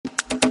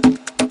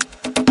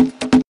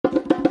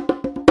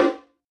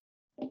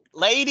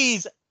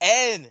Ladies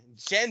and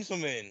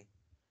gentlemen,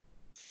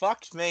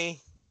 fuck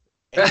me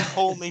and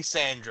call me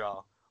Sandra.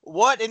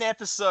 What an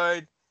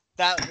episode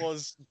that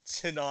was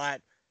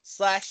tonight.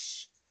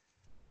 Slash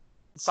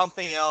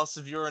something else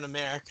if you're in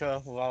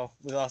America, well,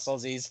 with us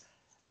Aussies.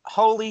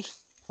 Holy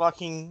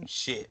fucking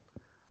shit.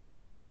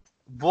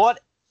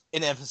 What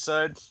an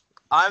episode.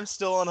 I'm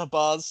still on a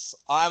buzz.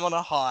 I'm on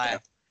a high.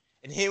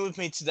 And here with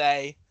me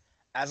today,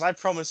 as I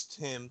promised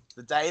him,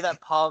 the day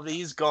that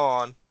Parvati is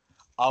gone,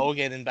 I will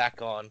get him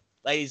back on.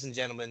 Ladies and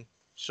gentlemen,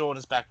 Sean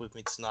is back with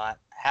me tonight.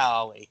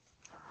 How are we?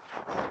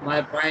 My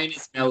brain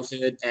is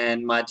melted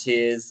and my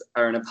tears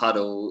are in a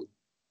puddle.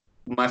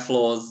 My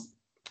floors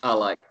are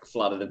like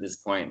flooded at this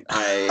point.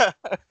 I'm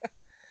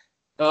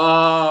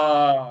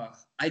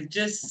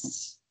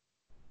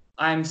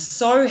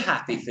so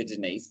happy for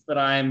Denise, but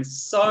I'm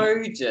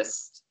so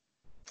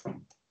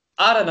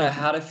I don't know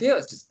how to feel.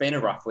 It's just been a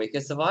rough week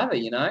of Survivor,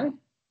 you know?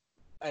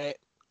 It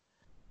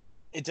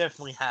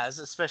definitely has,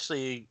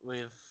 especially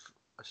with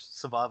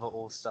Survivor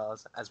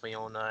All-Stars, as we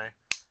all know.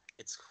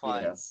 It's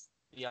quite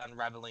the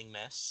unraveling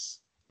mess.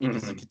 It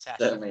is a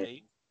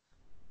catastrophe.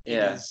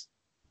 Yeah.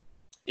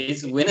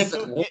 Is winners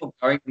at war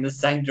going in the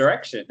same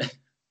direction?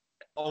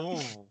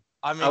 Oh,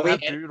 I mean,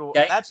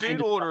 that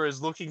boot order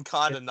is looking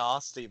kind of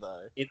nasty,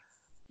 though.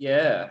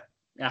 I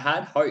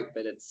had hope,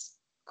 but it's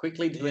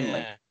quickly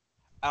dwindling.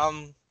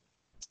 Yeah.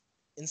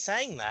 In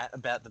saying that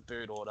about the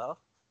boot order,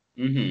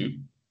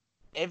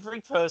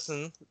 every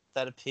person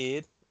that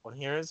appeared on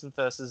Heroes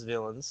versus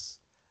Villains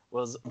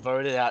was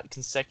voted out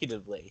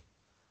consecutively.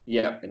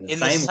 Yeah, in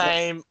the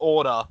same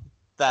order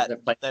that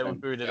they were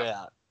booted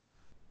out.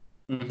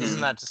 Isn't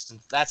that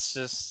that's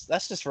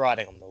just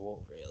writing on the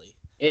wall, really?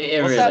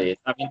 It really is.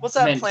 I mean, was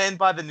that planned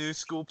by the new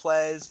school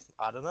players?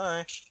 I don't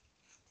know.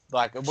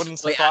 Like, it wouldn't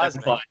surprise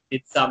me.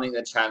 It's something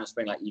that challenged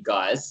being like, you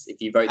guys,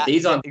 if you vote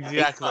these on...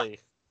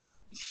 Exactly.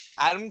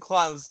 Adam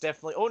Klein was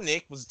definitely, or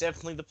Nick, was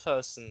definitely the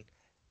person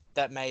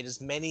that made as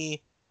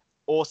many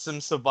awesome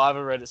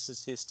Survivor Reddit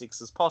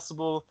statistics as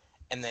possible,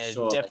 and they're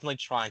definitely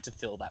trying to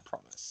fill that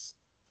promise.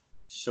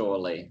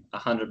 Surely,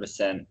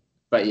 100%.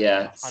 But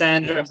yeah, 100%.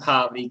 Sandra and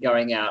Parvati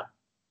going out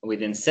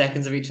within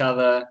seconds of each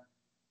other.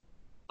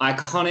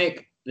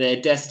 Iconic.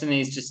 Their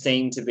destinies just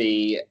seem to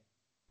be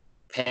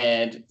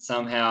paired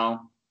somehow,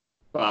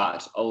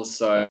 but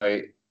also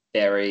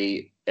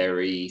very,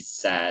 very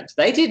sad.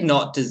 They did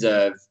not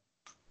deserve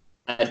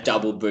a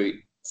double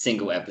boot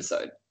single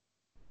episode.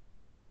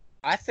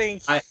 I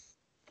think... I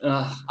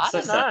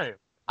don't know.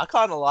 I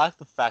kind of like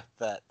the fact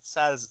that,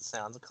 sad as it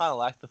sounds, I kind of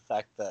like the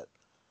fact that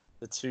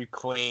the two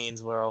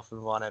queens were off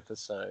in one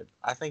episode.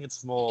 I think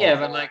it's more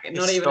but like historic.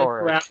 Not even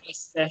a crowd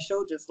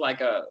special, just like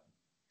a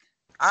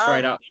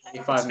straight up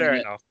 45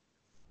 minutes.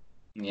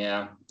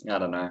 Yeah, I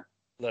don't know.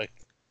 Look,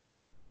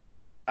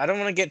 I don't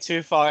want to get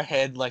too far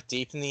ahead, like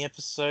deep in the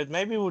episode.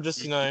 Maybe we'll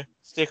just,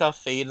 stick our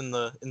feet in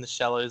the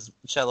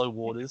shallow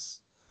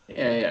waters.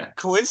 Yeah.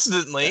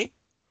 Coincidentally,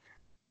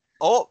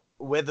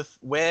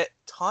 where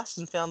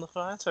Tyson found the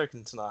fire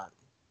token tonight.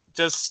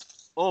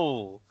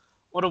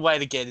 What a way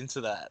to get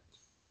into that.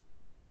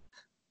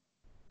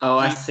 Oh,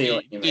 I see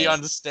what you mean. Do you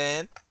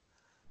understand?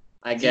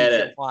 I get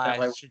it.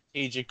 My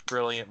strategic,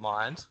 brilliant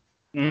mind.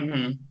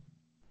 Truly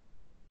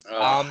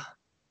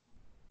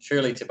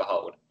to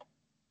behold.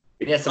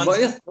 Yeah, so what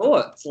are your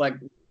thoughts? Like,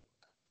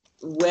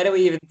 where do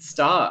we even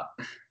start?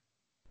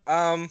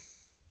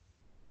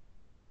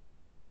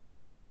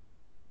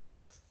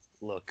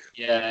 Look.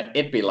 Yeah,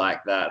 it'd be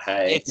like that,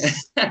 hey.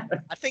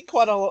 I think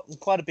quite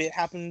a bit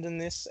happened in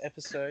this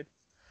episode,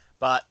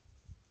 but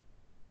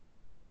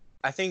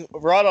I think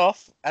right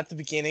off at the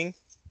beginning,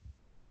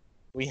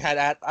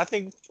 I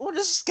think we'll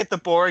just get the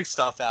boring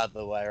stuff out of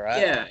the way,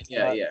 right?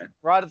 Yeah.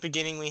 Right at the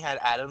beginning, we had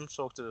Adam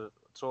talk to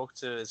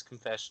his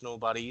confessional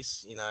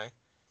buddies,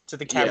 to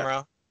the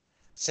camera,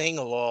 seeing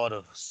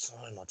so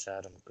much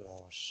Adam.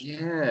 Gosh.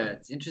 Yeah,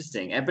 it's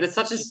interesting, but it's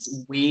such a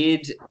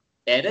weird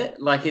edit.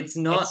 Like, it's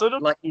not sort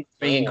of like he's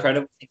doing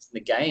incredible things in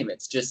the game.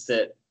 It's just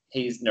that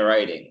he's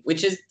narrating,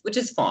 which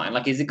is fine.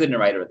 Like, he's a good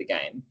narrator of the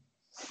game,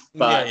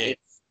 but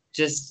it's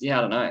just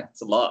I don't know.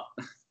 It's a lot.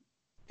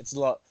 It's a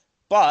lot,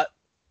 but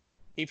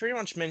he pretty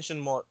much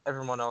mentioned what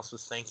everyone else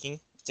was thinking.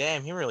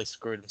 Damn, he really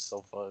screwed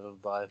himself over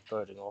by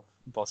voting off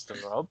Boston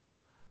Rob.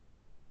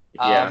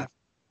 Yeah.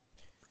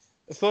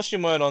 Of course, you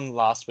weren't on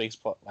last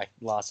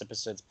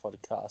episode's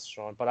podcast,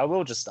 Sean, but I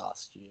will just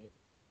ask you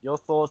your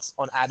thoughts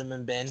on Adam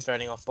and Ben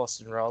voting off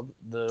Boston Rob,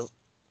 the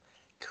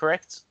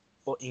correct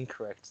or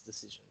incorrect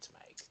decision to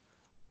make?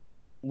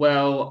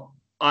 Well,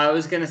 I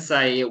was going to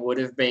say it would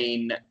have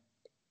been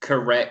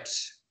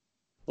correct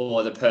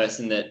for the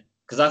person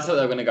because I thought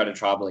they were going to go to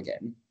tribal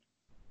again.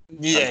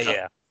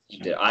 Yeah.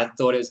 I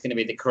thought it was going to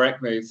be the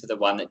correct move for the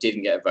one that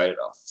didn't get voted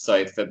off.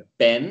 So for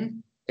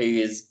Ben, who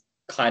is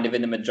kind of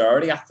in the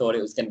majority, I thought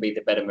it was going to be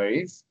the better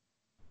move.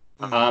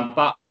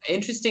 But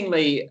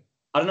interestingly,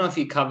 I don't know if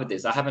you covered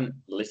this. I haven't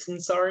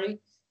listened, sorry.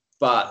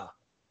 But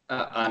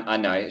I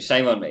know.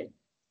 Shame on me.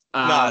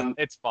 No,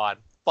 it's fine.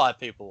 5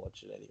 people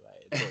watch it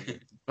anyway. It's all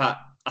good. But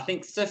I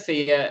think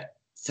Sophie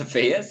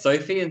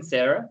and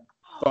Sarah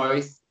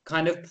both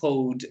kind of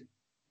pulled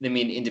them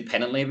in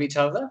independently of each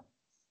other.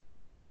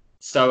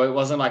 So it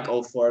wasn't like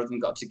all four of them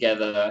got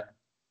together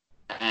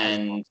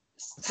and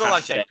It's not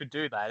like hashed they it. could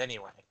do that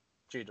anyway.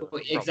 Due to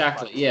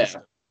Exactly, yeah.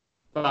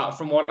 But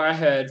from what I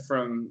heard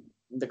from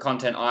the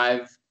content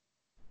I've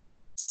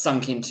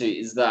sunk into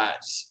is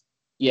that,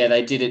 yeah,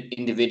 they did it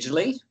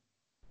individually.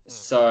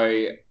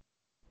 So,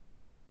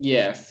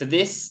 yeah, for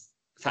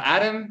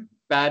Adam,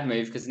 bad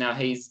move because now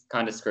he's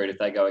kind of screwed if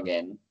they go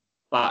again.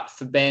 But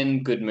for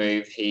Ben, good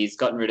move. He's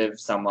gotten rid of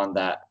someone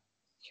that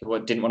he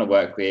didn't want to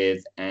work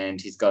with, and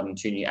he's gotten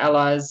 2 new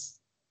allies.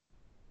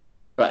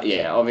 But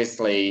yeah,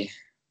 obviously,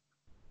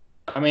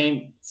 I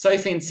mean,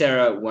 Sophie and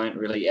Sarah weren't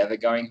really ever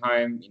going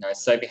home. You know,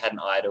 Sophie had an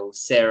idol.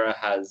 Sarah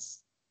has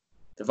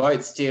the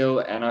vote steal,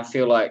 and I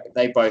feel like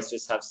they both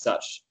just have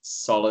such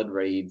solid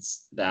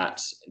reads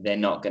that they're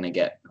not going to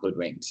get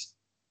hoodwinked.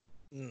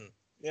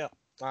 Yeah,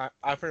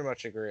 I pretty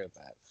much agree with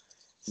that.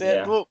 So,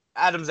 Yeah. well,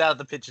 Adam's out of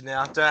the picture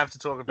now. Don't have to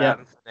talk about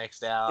him for the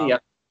next hour. Yeah.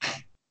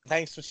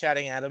 Thanks for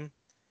chatting, Adam.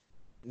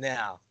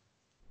 Now,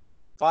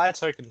 fire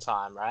token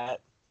time, right?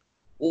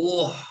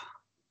 Oh,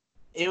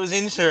 It was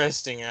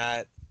interesting,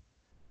 right?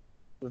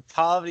 With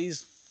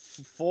Parvati's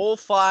 4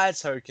 fire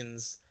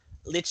tokens,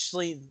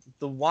 literally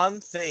the one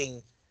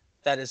thing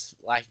that is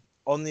like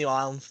on the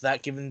island for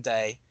that given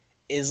day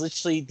is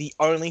literally the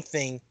only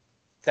thing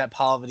that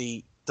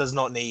Parvati does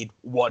not need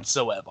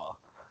whatsoever.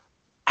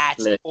 At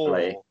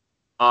literally. all.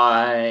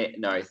 I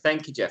know.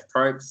 Thank you, Jeff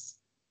Probst.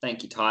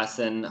 Thank you,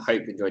 Tyson.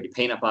 Hope you enjoyed your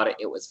peanut butter.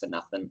 It was for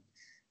nothing.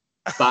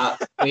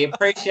 But we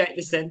appreciate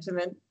the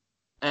sentiment.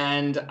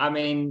 And I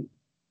mean,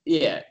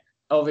 yeah,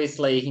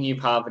 obviously he knew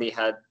Parvati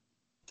had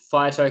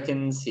fire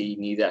tokens. He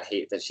knew that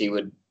she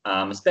would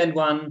spend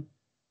one.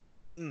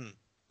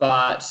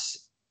 But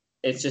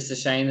it's just a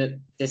shame that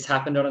this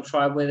happened on a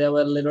tribe where there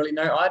were literally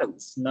no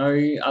idols,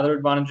 no other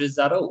advantages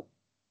at all.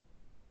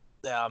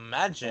 Now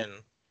imagine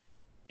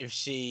if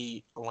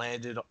she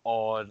landed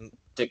on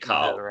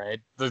Dakal.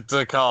 the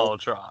Dakal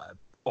tribe.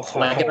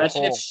 Like,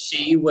 imagine if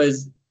she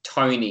was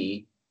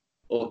Tony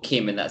or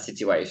Kim in that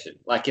situation.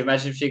 Like,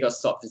 imagine if she got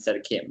stopped instead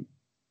of Kim.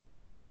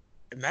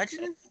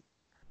 Imagine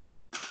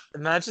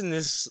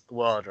this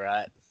world,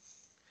 right?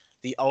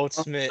 The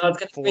ultimate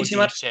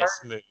 4D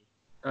chess move.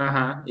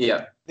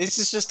 Yeah. This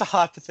is just a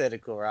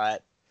hypothetical, right?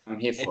 I'm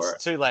here for it.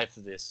 It's too late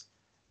for this.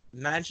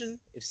 Imagine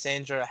if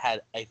Sandra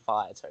had a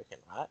fire token,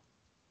 right?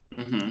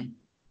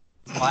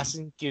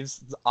 Tyson gives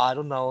the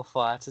idol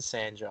nullifier to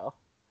Sandra.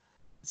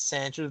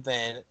 Sandra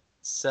then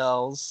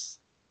sells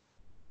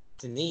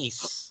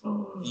Denise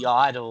the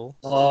idol.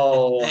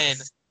 And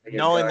then,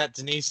 knowing that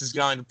Denise is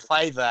going to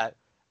play that,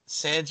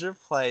 Sandra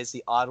plays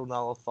the idol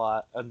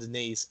nullifier on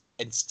Denise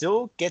and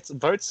still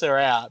votes her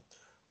out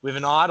with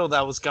an idol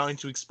that was going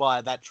to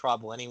expire that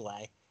trouble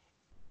anyway,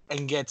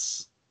 and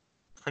gets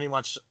pretty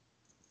much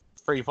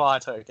free fire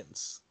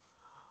tokens.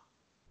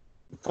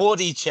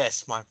 4D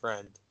chess, my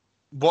friend.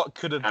 What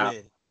could have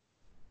been?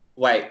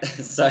 Wait,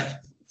 so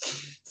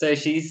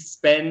she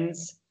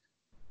spends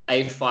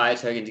a fire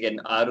token to get an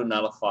idol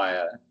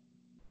nullifier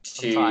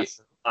to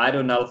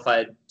idol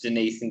nullify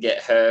Denise and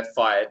get her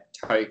fire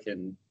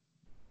token.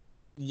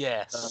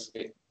 Yes.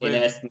 In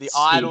essence, the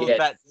idol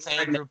that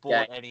Sandra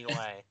bought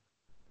anyway.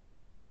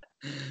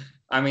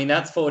 I mean,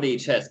 that's 4D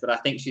chess, but I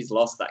think she's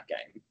lost that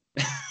game.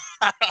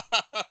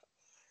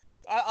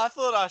 I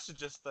thought I should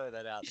just throw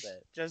that out there.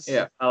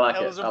 Yeah, I like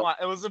it.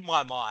 It was in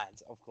my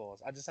mind, of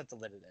course. I just had to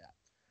let it out.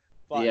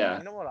 But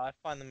you know what I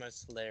find the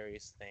most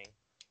hilarious thing?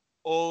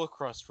 All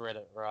across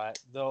Reddit, right?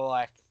 They're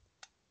like,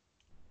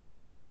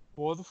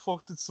 why the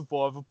fuck did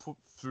Survivor put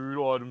food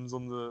items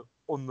on the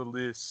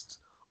list?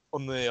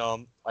 On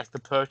the like the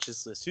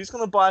purchase list? Who's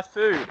gonna buy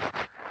food?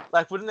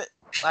 Like, wouldn't it,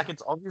 like,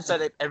 it's obvious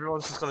that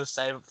everyone's just gonna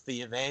save it for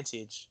the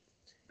advantage.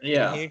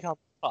 Yeah. And here comes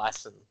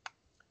Tyson.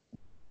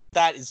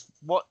 That is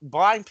what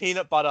buying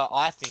peanut butter,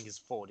 I think, is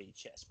 4D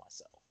chess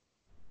myself.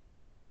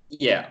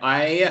 Yeah,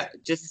 I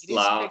just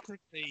love. It's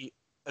technically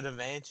an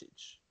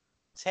advantage.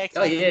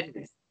 Technically. Oh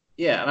yeah,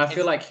 yeah, and I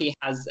feel like he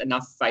has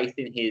enough faith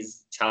in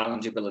his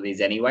challenge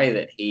abilities anyway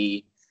that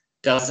he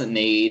doesn't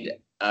need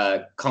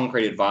a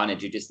concrete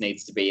advantage. He just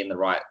needs to be in the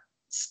right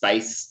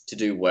space to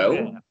do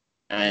well,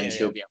 and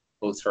he'll be able to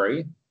pull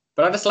through.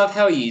 But I just love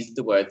how he used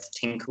the words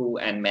tinkle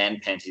and man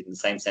panty in the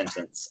same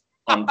sentence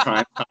on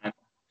primetime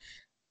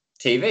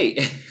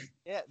TV.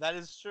 Yeah, that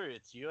is true.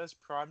 It's US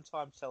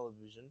primetime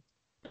television.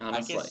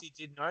 Honestly. I guess he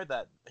did know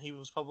that. He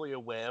was probably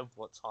aware of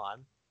what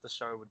time the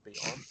show would be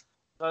on.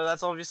 So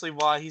that's obviously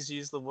why he's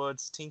used the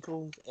words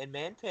tinkle and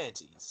man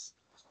panties.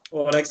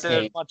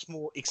 Instead of much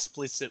more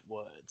explicit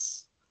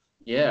words.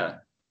 Yeah.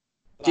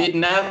 Did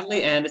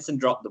Natalie Anderson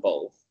drop the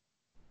ball?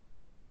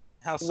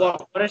 How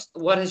so?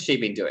 What has she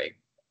been doing?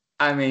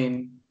 I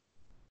mean,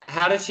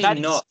 how did she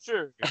not? That's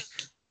true.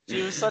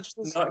 She was such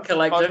this not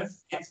collect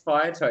a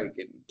fire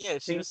token. Yeah,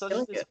 she was such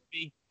this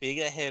big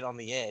ahead on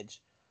the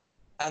edge.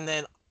 And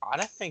then I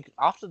don't think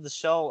after the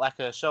shell, like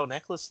a shell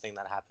necklace thing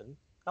that happened,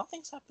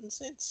 nothing's happened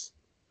since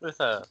with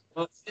her.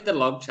 Well, she did the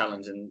log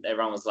challenge and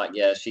everyone was like,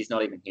 yeah, she's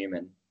not even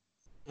human.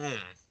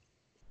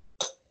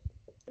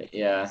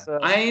 Yeah, So,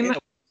 I'm. yeah, we've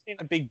seen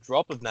a big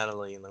drop of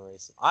Natalie in the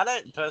recent. I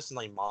don't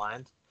personally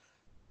mind,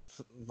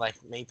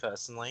 like me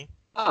personally.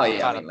 Oh yeah, I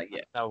Kind of mean, like,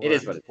 yeah, no it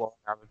is work what it is. while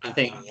other I people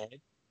think, in the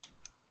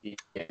edge.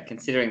 yeah,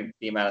 considering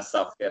the amount of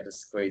stuff we had to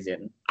squeeze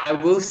in, I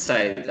will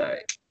say though,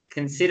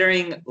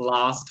 considering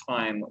last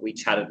time we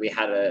chatted, we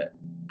had a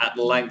at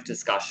length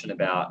discussion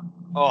about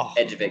Oh,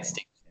 Edge of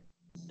Extinction.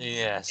 There were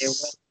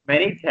yes.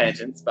 many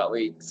tangents, but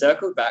we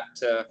circled back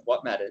to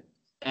what mattered,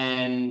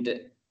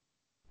 and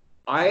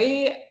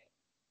I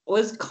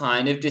was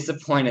kind of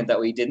disappointed that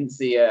we didn't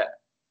see a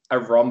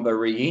Romba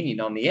reunion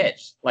on the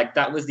Edge. Like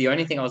that was the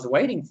only thing I was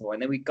waiting for,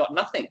 and then we got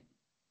nothing.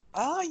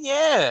 Oh,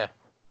 yeah.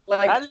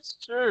 Like That is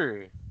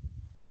true.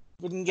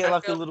 We didn't get I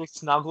like a feel little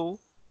snuggle.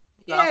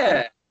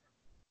 yeah,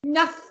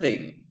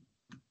 nothing.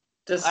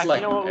 Just Like, you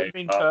like know what would no have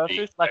been party,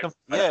 perfect? Like,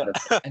 yeah.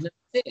 and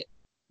that's it.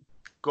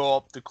 Go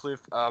up the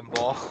cliff,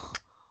 Amber.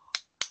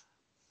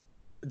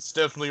 It's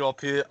definitely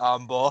up here,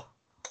 Amber.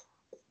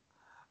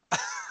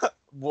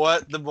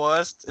 What the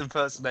worst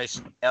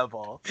impersonation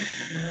ever.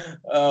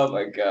 Oh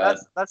my god!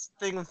 That's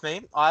the thing with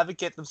me. I either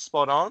get them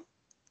spot on,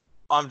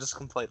 I'm just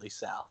completely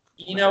south.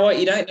 You know what?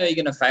 You don't know you're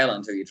gonna fail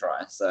until you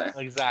try. So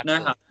Exactly.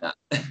 no harm in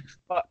that.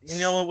 But you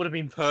know what would have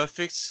been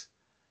perfect?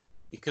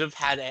 You could have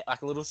had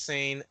like a little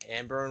scene,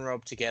 Amber and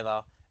Rob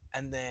together,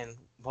 and then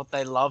what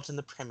they loved in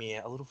the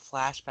premiere, a little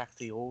flashback to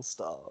the All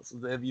Stars, of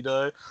them,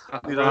 Right?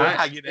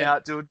 hanging Yeah.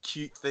 out, doing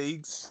cute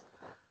things.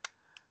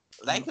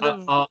 They could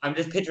have. I'm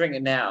just picturing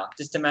it now.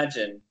 Just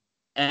imagine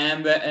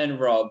Amber and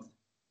Rob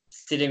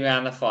sitting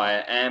around the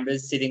fire.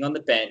 Amber's sitting on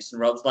the bench,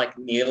 and Rob's like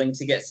kneeling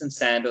to get some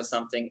sand or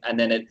something, and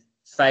then it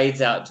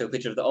fades out to a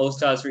picture of the All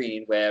Stars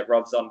reunion where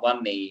Rob's on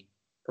one knee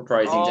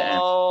proposing to Amber.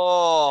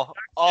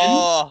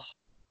 Oh,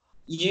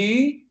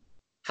 You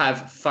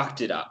have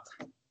fucked it up.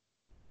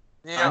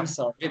 yeah. I'm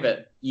sorry,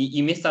 but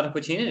you missed that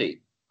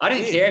opportunity. I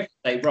don't Yeah. care if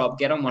you say, Rob,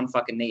 get on one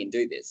fucking knee and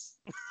do this.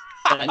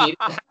 That needed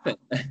to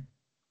happen.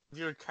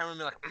 You're a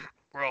cameraman like,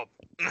 Rob,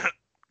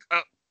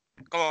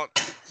 go on,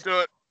 do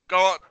it, go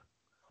on,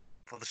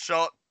 for the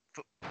shot,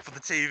 for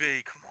the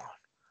TV, come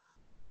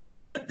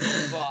on.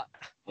 But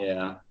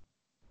Yeah.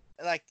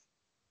 like,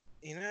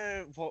 you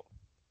know what?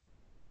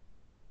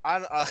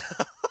 I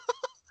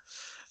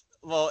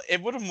well,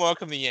 it wouldn't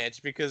work on the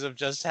Edge because of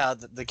just how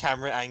the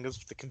camera angles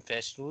for the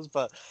confessionals.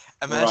 But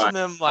imagine Right.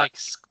 them like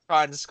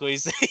trying to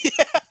squeeze.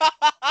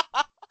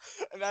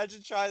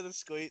 Imagine trying to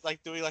squeeze,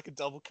 like doing like a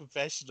double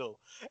confessional,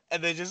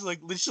 and they're just like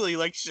literally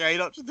like straight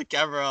up to the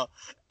camera,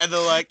 and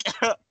they're like,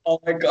 Oh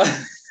my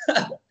god.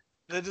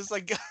 they're just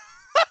like,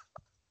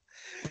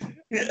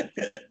 Oh,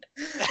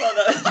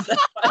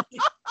 that's funny.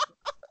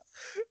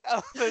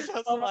 they're just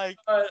Oh my like,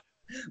 god.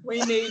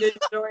 We needed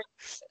during,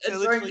 they're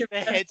literally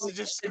their heads are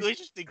just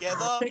squished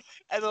together,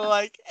 and they're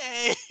like,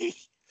 hey,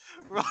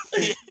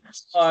 Robbie.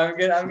 Oh, I'm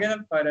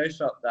gonna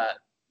Photoshop that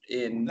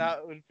in.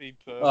 That would be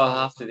perfect. Oh,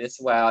 after this,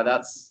 wow,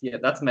 that's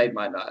made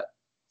my night.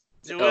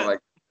 Do Oh it. my,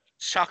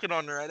 Chuck it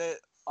on Reddit.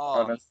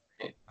 Oh,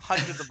 honestly.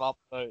 hundreds of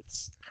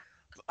upvotes.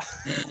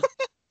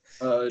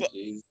 Oh But-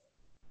 jeez.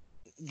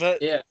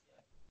 But Yeah.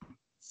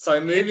 So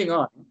moving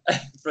on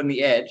from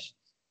the Edge.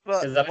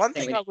 but 'Cause I don't one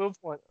think thing we- I will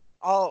point.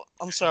 Oh,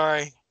 I'm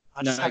sorry.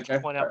 I just No, have go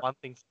to point for out it. one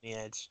thing from the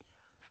Edge.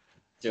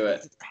 Do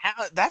it.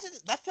 How that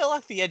felt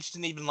like the Edge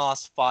didn't even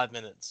last 5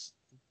 minutes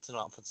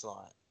tonight for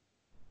tonight.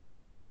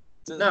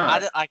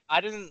 No. I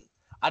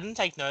didn't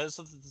take notice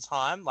of it at the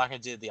time like I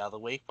did the other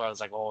week, where I was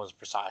like, oh, it was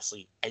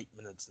precisely 8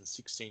 minutes and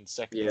 16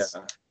 seconds.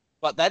 Yeah.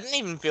 But that didn't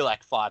even feel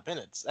like 5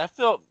 minutes. That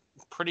felt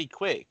pretty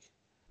quick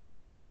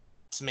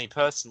to me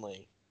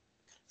personally.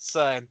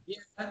 So,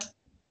 Yeah.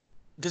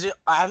 because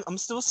I'm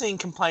still seeing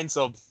complaints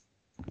of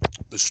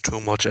there's too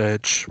much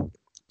Edge.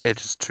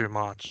 Edge is too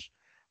much.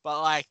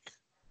 But like,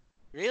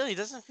 really, it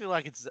doesn't feel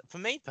like it's for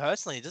me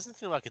personally. It doesn't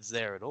feel like it's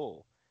there at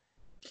all.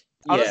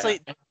 Honestly,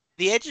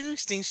 the Edge of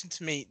Extinction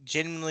to me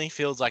genuinely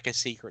feels like a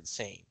secret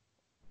scene,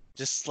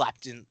 just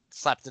slapped in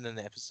an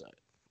episode.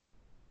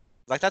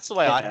 Like that's the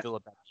way I Yeah. feel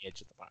about the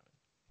Edge at the moment.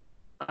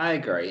 I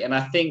agree. And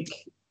I think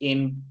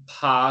in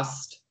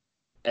past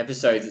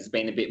episodes, it's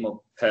been a bit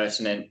more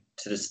pertinent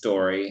to the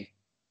story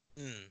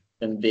Mm.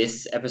 than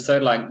this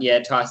episode. Like, yeah,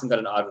 Tyson got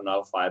an idol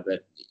nullifier,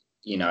 but,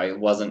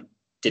 it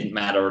didn't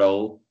matter at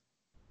all.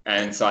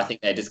 And so I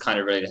think they just kind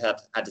of really had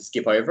to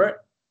skip over it.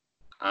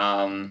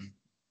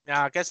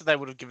 Now I guess if they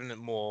would have given it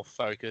more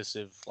focus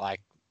if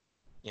like,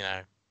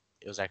 it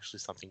was actually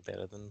something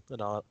better than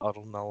an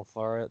idol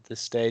nullifier at this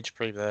stage,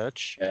 pretty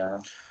much. Yeah.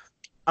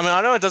 I mean,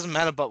 I know it doesn't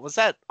matter, but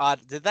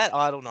did that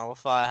idol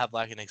nullifier have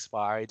like an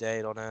expiry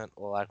date on it,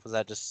 or like was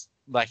that just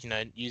like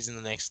using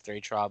the next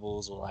 3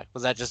 tribals, or like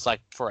was that just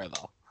like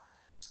forever?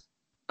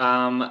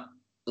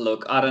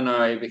 Look, I don't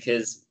know,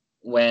 because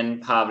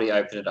when Parvati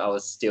opened it, I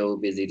was still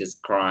busy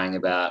just crying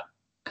about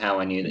how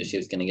I knew that she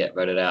was going to get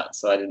voted out.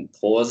 So I didn't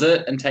pause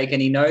it and take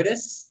any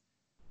notice,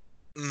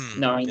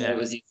 knowing that it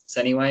was useless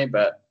anyway.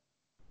 But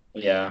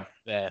yeah.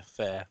 Fair.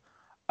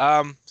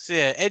 So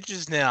yeah,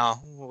 Edges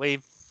now.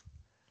 We've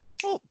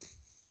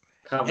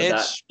Covered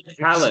Edge that.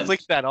 Challenge.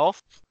 flicked that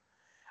off.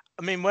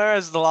 I mean,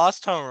 whereas the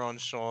last time we were on,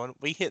 Sean,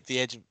 we hit the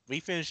edge. We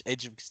finished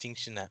Edge of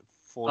Extinction at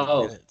 40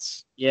 Oh,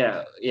 minutes,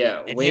 yeah.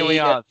 and here we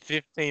are,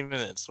 15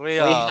 minutes. We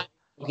are had to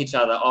knock each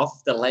other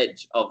off the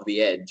ledge of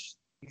the edge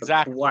for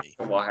quite exactly.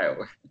 a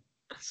while.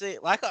 See,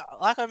 like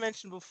I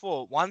mentioned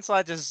before, once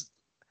I just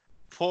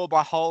pour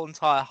my whole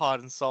entire heart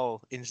and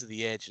soul into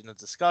the edge in a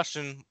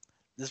discussion,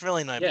 there's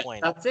really no Yeah,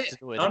 point that's it. to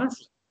do it.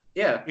 Honestly,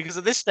 yeah. Because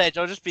at this stage,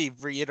 I'll just be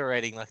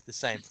reiterating like the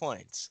same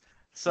points.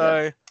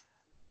 So,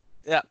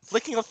 yeah,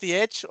 flicking off the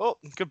edge. Oh,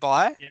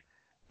 goodbye. Yeah.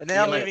 And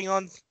now See you moving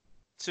on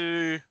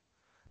to.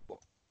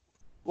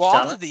 Well,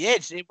 Challenge? after the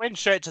edge, it went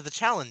straight to the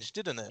challenge,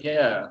 didn't it?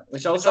 Yeah, which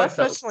Which also I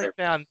felt personally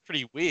found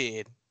pretty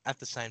weird at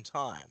the same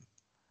time.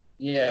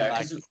 yeah,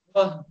 Like- 'cause,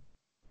 well,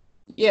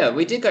 yeah,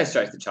 we did go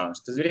straight to the challenge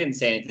because we didn't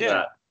say anything Yeah.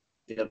 about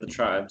the other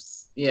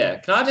tribes. Yeah,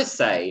 can I just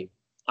say,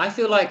 I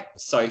feel like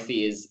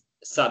Sophie is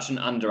such an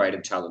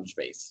underrated challenge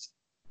beast.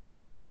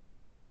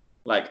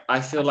 Like,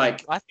 I feel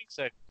like I think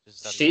so.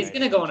 she's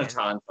gonna go on a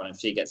challenge run if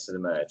she gets to the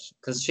merge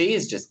because she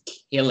is just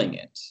killing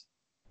it.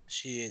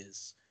 She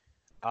is.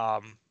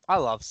 I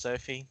love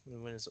Sophie, the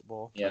Winners at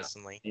War, Yeah.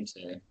 personally. Me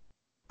too.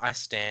 I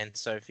stand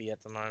Sophie at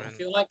the I moment.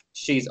 feel like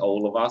she's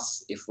all of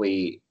us if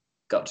we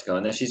got to go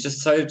in there. She's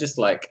just so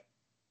like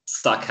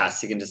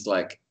sarcastic and just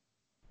like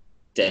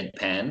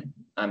deadpan.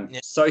 I'm Yeah.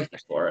 so here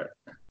for it.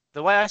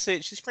 The way I see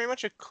it, she's pretty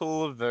much a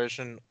cooler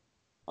version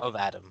of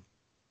Adam.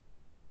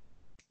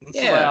 That's the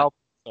way Yeah. I'll-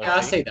 Yeah,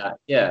 I Sophie. see that.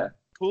 Yeah.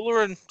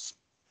 Cooler and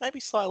maybe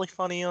slightly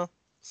funnier,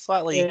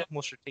 slightly Yeah.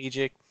 more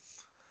strategic.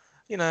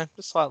 You know,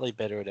 just slightly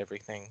better at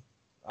everything.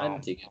 I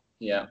dig it.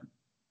 Yeah.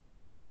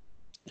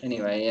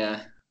 Anyway,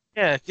 yeah.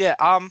 Yeah.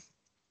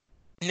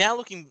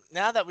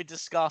 Now that we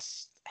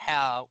discussed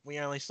how we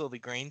only saw the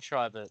green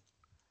tribe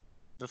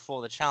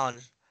before the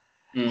challenge,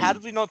 Mm. how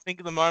did we not think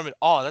at the moment?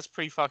 Oh, that's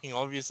pretty fucking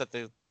obvious that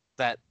the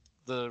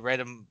red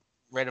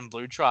and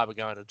blue tribe are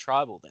going to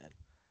tribal then.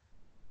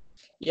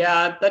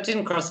 Yeah, that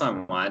didn't cross my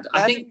mind.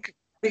 I think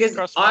because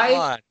Cross my I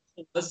mind.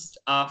 just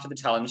after the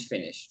challenge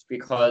finished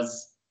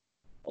because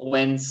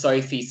when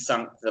Sophie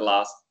sunk the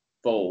last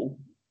ball,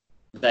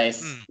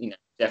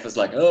 Jeff was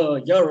like, "Oh,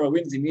 Yara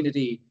wins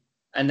immunity,"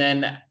 and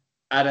then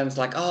Adam's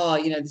like,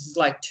 "Oh, this is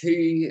like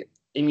 2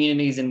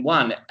 immunities in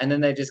one," and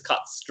then they just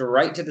cut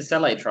straight to the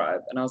Sele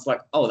tribe, and I was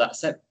like, "Oh, that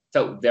set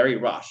felt very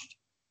rushed,"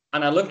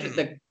 and I looked at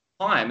the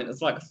time, and it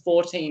was like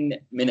 14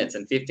 minutes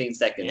and 15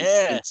 seconds.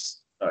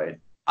 Yes. So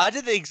I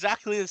did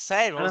exactly the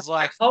same. I was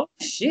like, "Holy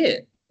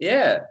shit!"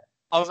 Yeah.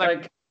 I was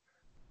like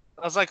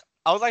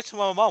to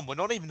my mom, we're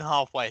not even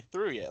halfway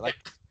through yet. Like,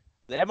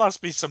 there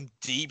must be some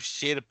deep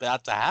shit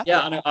about to happen.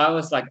 Yeah, I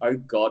was like, oh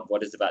God,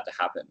 what is about to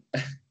happen?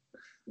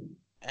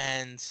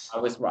 And I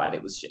was right,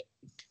 it was shit.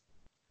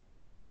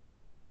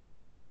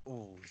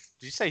 ooh,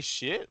 did you say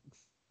shit?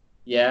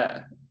 Yeah.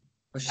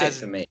 It was shit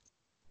for me.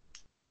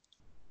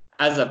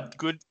 As a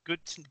Good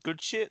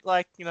shit,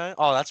 like,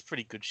 oh, that's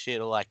pretty good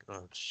shit, or like,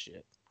 oh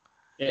shit.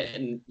 yeah,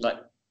 and like,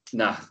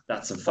 nah,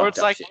 that's some Or fucked it's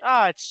up like, shit.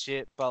 it's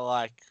shit, but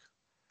like,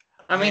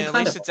 I mean, at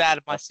kind least of it's out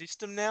of my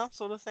system now,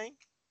 sort of thing.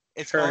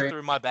 It's gone True.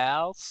 through my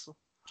bowels.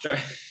 True.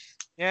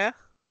 Yeah.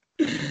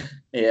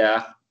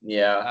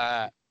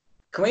 Yeah.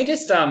 Can we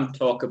just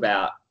talk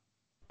about,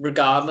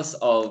 regardless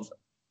of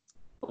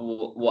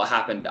what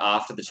happened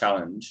after the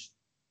challenge,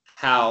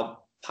 how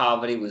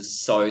Parvati was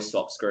so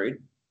swap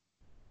screwed?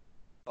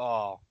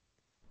 Oh.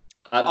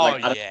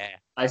 I Yeah.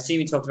 I assume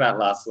you talked about it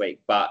last week,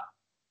 but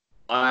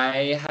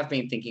I have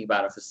been thinking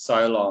about it for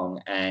so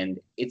long, and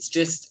it's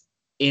just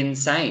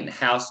insane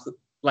how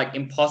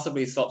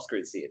impossibly swap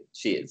screwed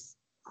she is.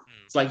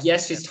 It's like,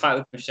 yes, she's tight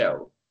with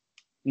Michelle.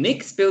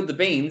 Nick spilled the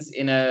beans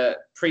in a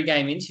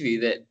pre-game interview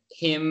that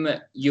him,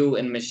 you,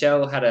 and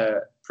Michelle had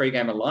a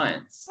pre-game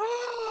alliance.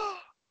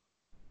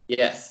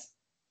 Yes.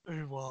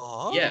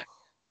 What? Yeah.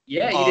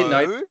 Yeah, you didn't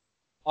know.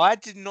 Oh, I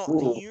did not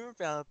Ooh. hear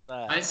about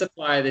that. I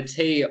supply the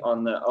tea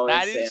on the OSM.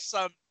 That is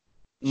some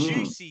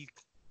juicy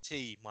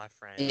tea, my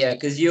friend. Yeah,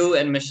 because you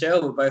and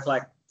Michelle were both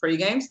like,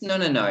 pre-games? No,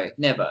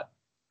 never.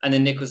 And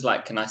then Nick was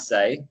like, can I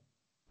say?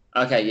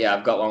 Okay, yeah,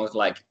 I've got one with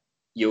like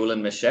Yul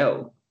and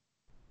Michelle.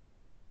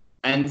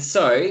 And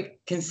so,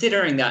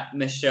 considering that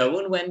Michelle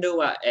and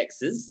Wendell are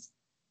exes,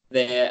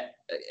 they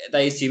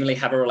assumably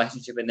have a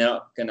relationship and they're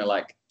not going to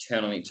like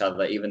turn on each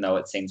other, even though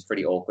it seems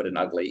pretty awkward and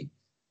ugly.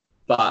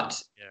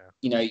 But,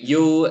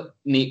 you,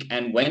 Nick,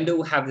 and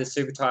Wendell have this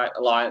super tight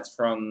alliance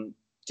from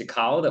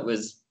Jakal that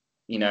was,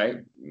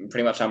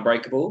 pretty much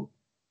unbreakable.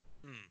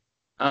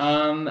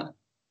 And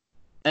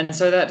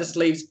so that just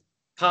leaves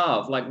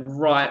Parv like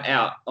right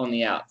out on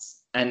the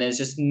outs. And there's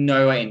just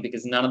no way in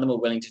because none of them are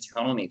willing to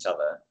turn on each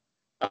other.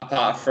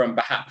 Apart from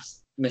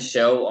perhaps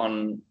Michelle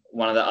on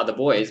one of the other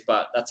boys,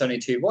 but that's only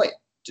 2 votes.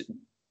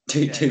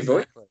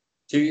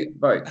 Two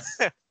votes.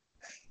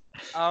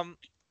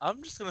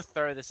 I'm just gonna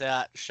throw this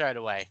out straight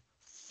away.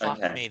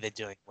 Fuck me, they're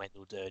doing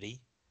Wendell dirty.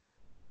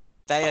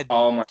 They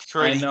are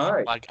treating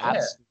him like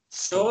absolute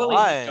Surely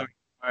he's going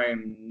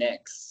home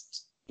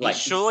next. He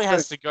surely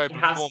has to go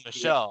before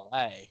Michelle,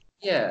 eh?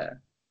 Yeah.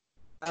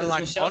 Because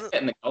Michelle's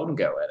getting the golden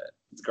go at it.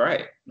 It's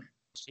great.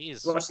 She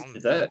is. What she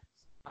deserves.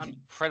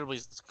 incredibly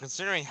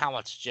considering how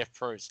much Jeff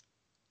Probst,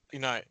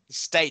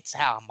 states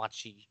how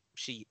much he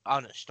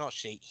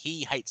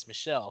hates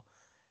Michelle.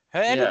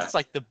 Her Yeah. edit's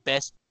like the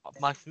best.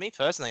 Like for me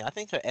personally, I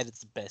think her edit's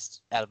the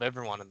best out of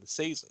everyone in the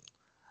season.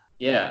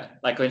 Yeah,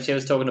 like when she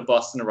was talking to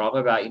Boston Rob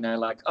about, there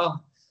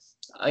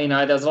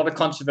was a lot of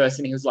controversy,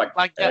 and he was like,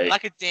 Like "Hey,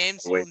 like a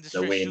damsel in the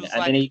distress. She win," was and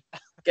like, then he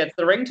gets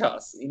the ring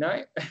toss. yeah,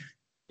 Surely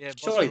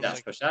Boston was that's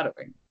like,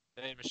 foreshadowing.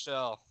 hey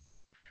Michelle,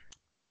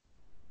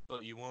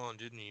 but you won,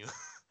 didn't you?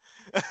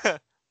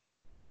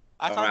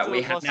 I All can't right, do we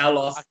it, have boss. now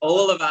lost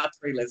all of our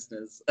 3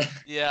 listeners.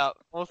 Yeah,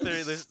 all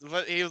 3 lists.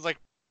 But he was like,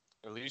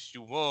 at least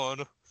you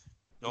won.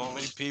 Not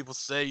many people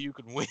say you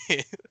can win.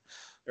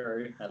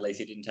 True. At least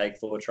he didn't take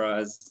 4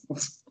 tries.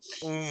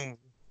 At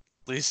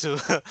least you're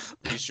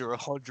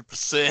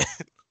 100%.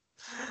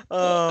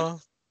 Uh,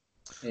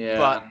 Yeah.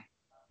 but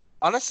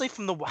honestly,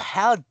 from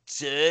how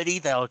dirty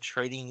they were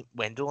treating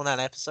Wendell in that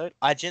episode,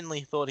 I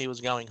genuinely thought he was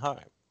going home.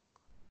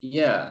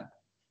 Yeah.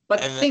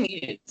 But the And thing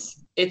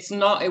is,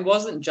 it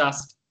wasn't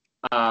just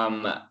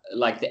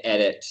like the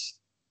edit,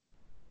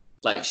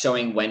 like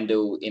showing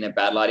Wendell in a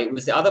bad light. It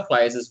was the other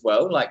players as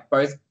well. Like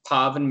both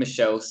Parv and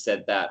Michelle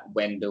said that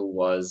Wendell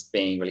was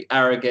being really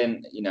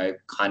arrogant,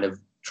 kind of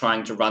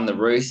trying to run the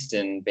roost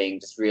and being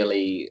just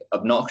really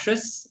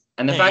obnoxious.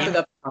 And the fact that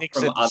that's come Nick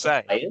from said the other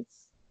same. players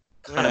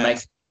kind of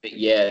makes it,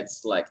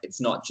 it's like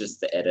it's not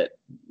just the edit,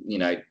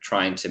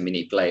 trying to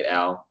manipulate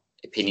our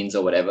opinions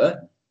or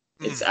whatever.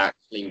 It's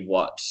actually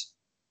what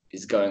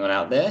is going on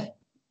out there.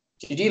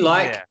 Did you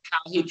like how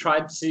he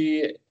tried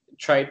to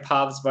trade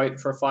Parv's vote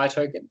for a fire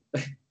token?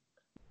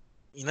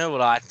 You know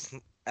what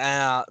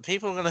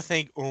people are gonna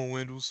think, oh,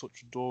 Wendell's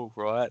such a dog,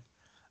 right?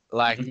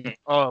 Like,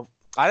 oh,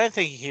 I don't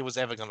think he was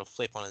ever gonna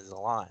flip on his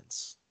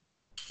alliance.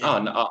 Oh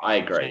no, I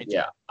agree.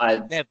 Yeah,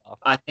 Never.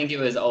 I think it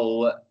was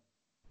all.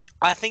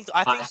 I think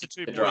the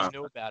 2 boys drama.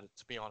 knew about it.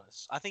 To be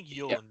honest, I think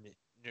Ewan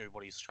knew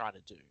what he's trying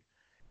to do,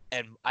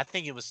 and I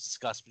think it was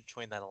discussed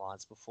between that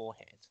alliance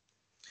beforehand.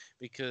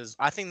 Because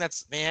I think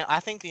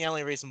the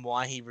only reason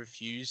why he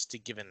refused to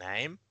give a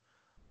name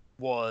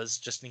was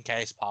just in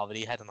case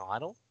Parvati had an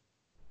idol.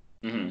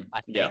 Mm-hmm.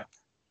 I think.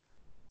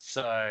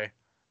 So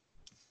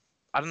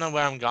I don't know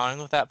where I'm going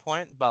with that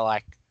point,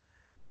 but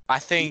I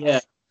think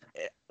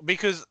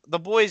because the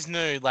boys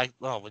knew,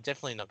 we're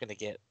definitely not going to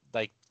get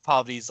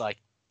Parvati's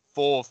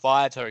 4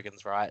 fire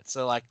tokens, right?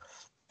 So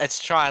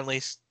let's try at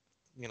least,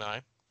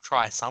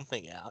 try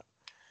something out.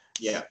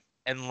 Yeah.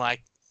 And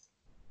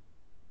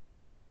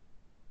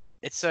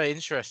it's so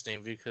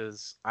interesting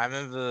because I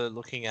remember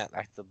looking at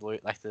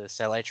the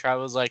Sele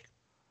Travels,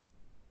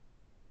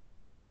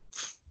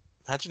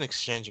 imagine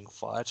exchanging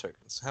fire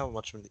tokens. How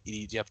much of an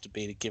idiot do you have to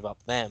be to give up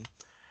them?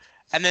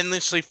 And then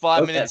literally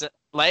 5 minutes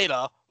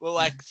later,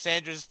 we're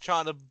Sandra's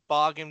trying to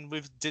bargain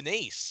with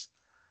Denise.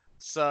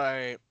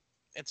 So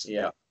it's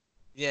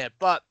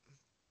but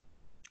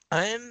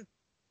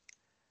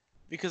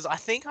because I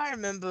think I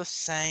remember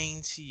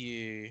saying to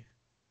you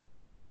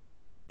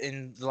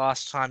in the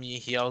last time you were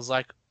here, I was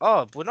like,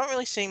 oh, we're not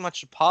really seeing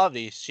much of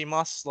Parvati. She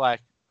must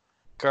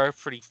go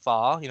pretty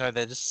far.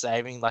 They're just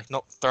saving,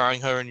 not throwing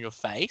her in your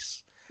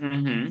face.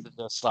 Mm-hmm.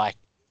 Just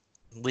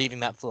leaving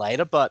that for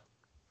later. But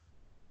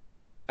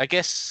I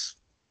guess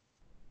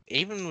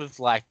even with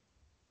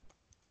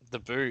the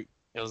boot,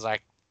 it was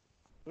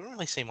we don't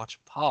really see much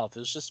of Parv. It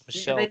was just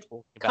Michelle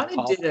talking about kind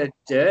of Parv. did her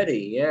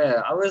dirty.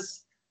 Yeah,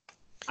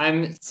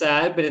 I'm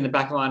sad, but in the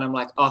back of my mind, I'm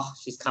like, oh,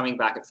 she's coming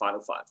back at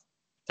Final 5.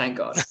 Thank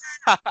God.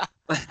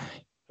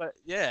 But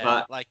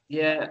yeah,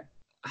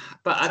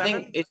 but I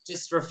think it's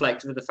just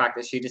reflective of the fact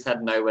that she just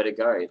had nowhere to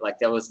go.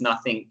 There was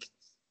nothing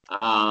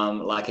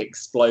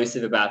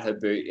explosive about her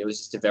boot. It was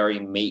just a very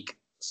meek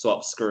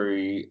swap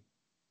screw.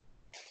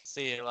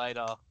 See you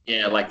later.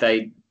 Yeah,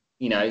 they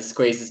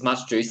squeezed as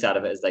much juice out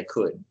of it as they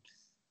could.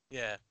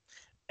 Yeah,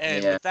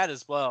 and with that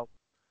as well,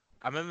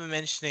 I remember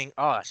mentioning,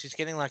 she's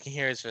getting a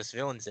Heroes vs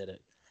Villains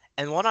edit.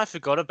 And what I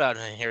forgot about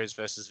her Heroes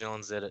vs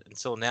Villains edit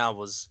until now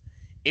was,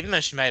 even though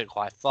she made it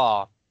quite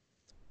far,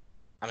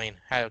 I mean,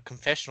 her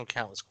confessional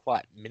count was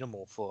quite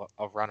minimal for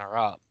a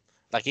runner-up.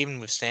 Even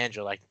with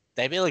Sandra,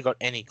 they barely got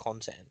any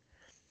content.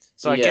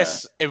 So I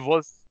guess it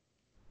was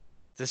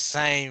the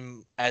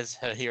same as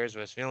her Heroes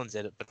vs Villains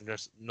edit, but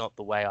just not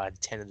the way I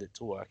intended it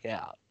to work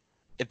out,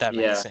 if that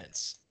makes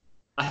sense.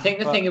 I think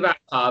the thing about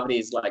Parvati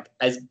is,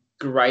 as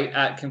great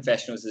at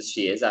confessionals as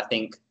she is, I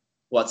think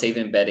what's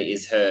even better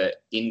is her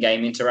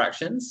in-game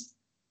interactions.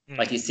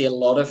 You see a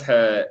lot of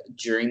her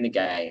during the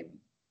game,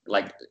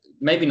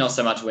 maybe not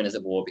so much Winners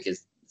at War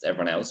because it's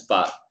everyone else,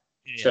 but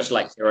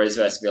especially Heroes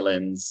vs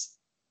Villains,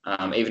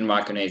 even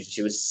Micronesia,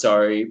 she was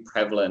so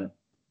prevalent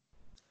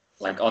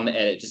on the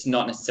edit, just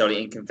not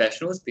necessarily in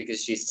confessionals,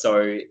 because she's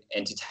so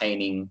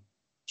entertaining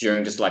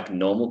during just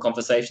normal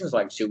conversations.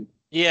 She'll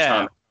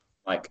charm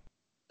a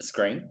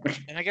screen.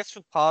 And I guess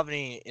for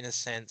Parvati, in a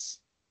sense,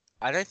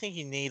 I don't think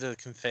you need a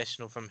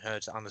confessional from her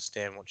to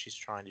understand what she's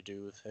trying to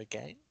do with her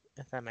game,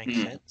 if that makes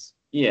sense.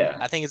 Yeah.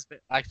 I think it's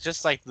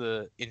just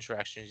the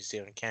interactions you see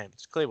on camp.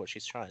 It's clear what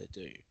she's trying to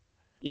do.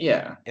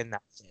 Yeah. In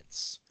that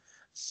sense.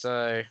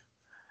 So,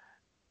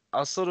 I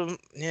was sort of,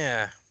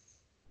 yeah.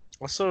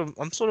 I'm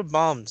sort of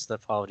bummed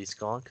that Parvati's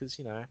gone because,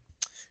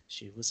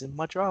 she was in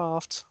my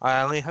draft.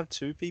 I only have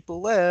 2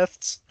 people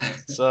left.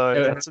 So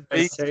Who are that's a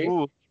big those two?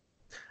 pool.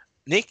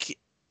 Nick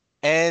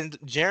and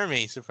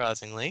Jeremy,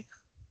 surprisingly.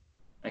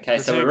 Okay,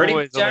 The so 2 we're ready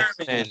boys for on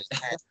the Jeremy.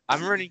 stand.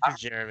 I'm rooting for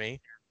Jeremy.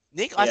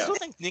 Nick, I Yeah. still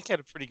think Nick had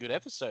a pretty good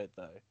episode,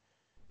 though.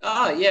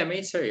 Oh, yeah,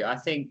 me too. I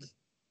think,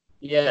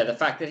 yeah, the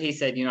fact that he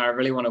said, I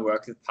really want to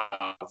work with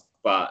Pav,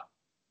 but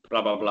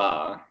blah, blah,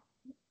 blah.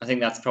 I think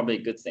that's probably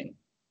a good thing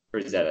for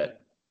his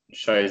edit. It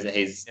shows that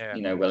he's,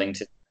 Yeah. willing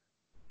to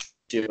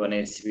do what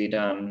needs to be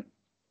done.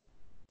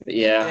 But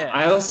yeah, Yeah.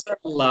 I also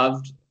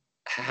loved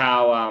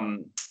how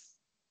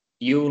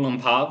Yul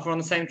and Pav were on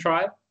the same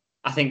tribe.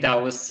 I think that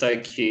was so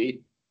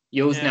cute.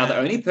 Yul's now the Yeah.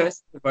 only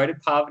person who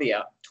voted Parvati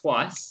out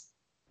twice.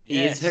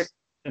 He is her Yes.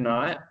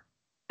 tonight.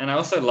 And I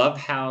also love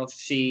how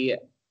she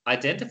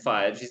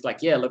identified. She's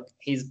like, yeah, look,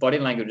 his body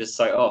language is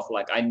so off.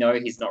 Like, I know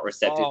he's not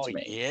receptive Oh, to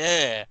me.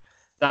 yeah.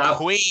 That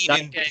Queen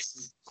game and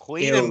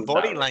killed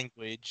body that,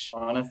 language.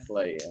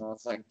 honestly. And I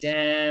was like,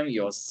 damn,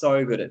 you're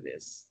so good at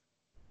this.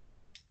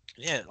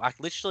 Yeah, like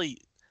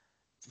literally,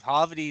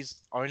 Parvati's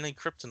only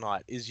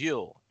kryptonite is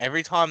Yule.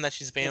 Every time that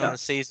she's been on a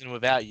season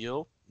without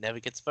Yule, never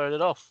gets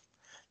voted off.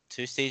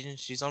 2 seasons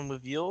she's on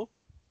with Yule,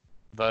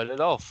 voted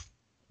off.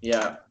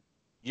 Yeah.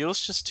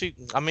 Yule's just too.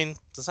 I mean,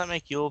 does that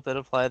make Yule a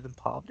better player than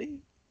Parvati?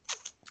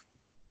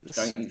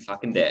 Don't you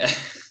fucking dare.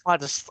 I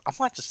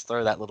might just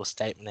throw that little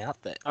statement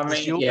out there. I mean,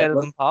 Is Yule yeah,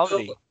 better than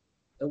Parvati?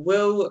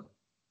 We'll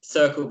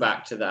circle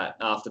back to that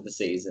after the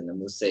season, and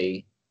we'll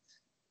see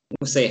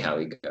how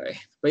we go.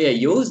 But yeah,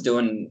 Yule's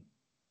doing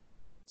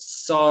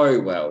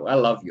so well. I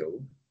love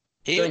Yule.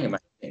 Doing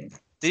amazing.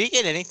 Did he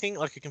get anything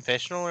like a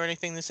confessional or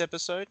anything this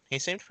episode? He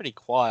seemed pretty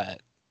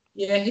quiet.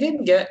 Yeah, he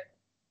didn't get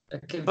a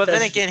confession. But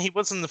then again, he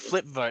was in the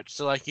flip vote,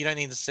 so like you don't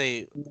need to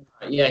see.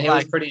 Yeah, he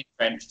was pretty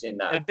entrenched in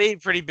that. It'd be a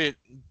pretty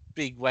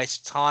big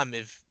waste of time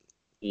if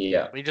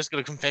we just got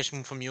a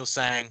confession from you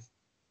saying,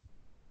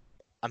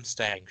 "I'm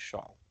staying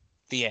strong."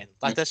 The end.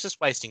 Like that's just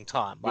wasting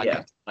time.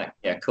 Like,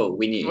 yeah, cool.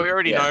 We knew. We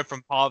already know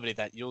from Parvati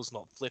that Yule's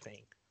not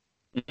flipping.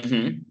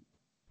 Mm-hmm.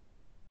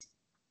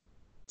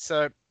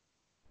 So,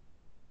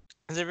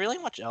 is there really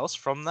much else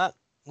from that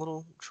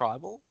little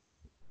tribal?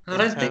 I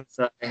don't think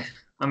so.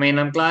 I mean,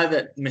 I'm glad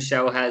that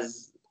Michelle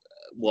has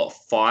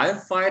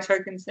 5 fire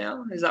tokens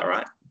now. Is that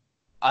right?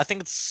 I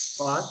think it's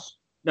 5.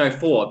 No,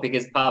 4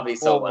 because Parvati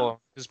sold one.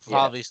 Because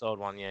Parvati sold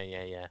one.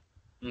 Yeah.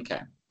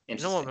 Okay.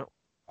 Interesting.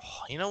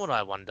 You know what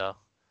I wonder?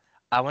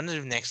 I wonder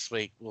if next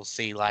week we'll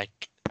see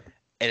like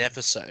an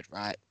episode,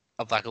 right,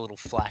 of like a little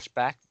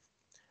flashback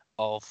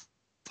of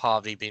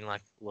Parvati being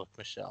like, "Look,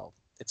 Michelle,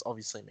 it's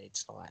obviously me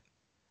tonight.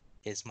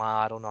 Here's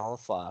my idol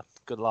nullifier.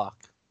 Good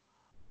luck."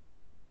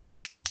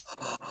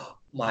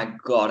 My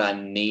God, I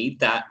need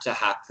that to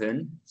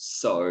happen.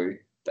 So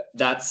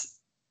that's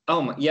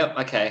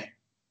okay.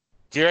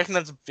 Do you reckon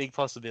that's a big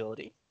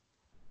possibility?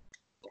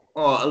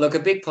 Oh, look, a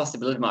big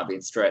possibility might be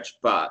a stretch,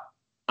 but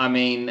I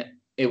mean,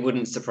 it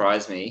wouldn't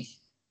surprise me.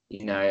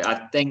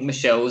 I think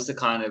Michelle was the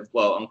kind of,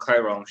 on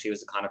Co-Wrong, she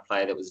was the kind of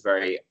player that was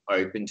very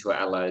open to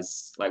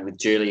allies, like with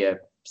Julia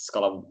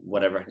Scholar,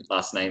 whatever her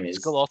last name is.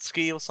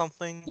 Skolotsky or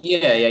something?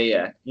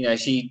 Yeah.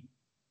 She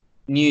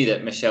knew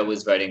that Michelle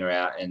was voting her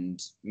out,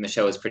 and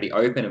Michelle was pretty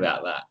open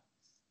about that.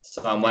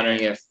 So I'm wondering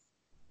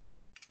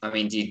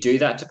do you do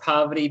that to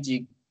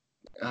Parvati?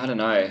 I don't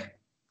know.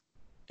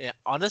 Yeah,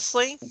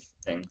 honestly,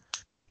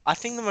 I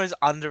think the most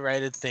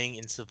underrated thing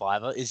in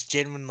Survivor is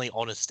genuinely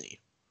honesty.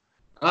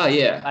 Oh,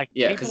 yeah.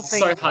 Because it's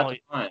so hard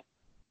to find.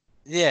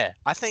 Yeah,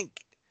 I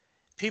think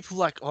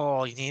people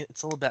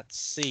it's all about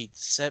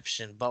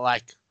deception. But,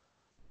 like,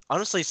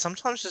 honestly,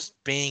 sometimes just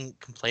being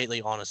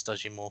completely honest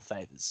does you more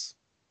favors.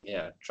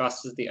 Yeah,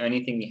 trust is the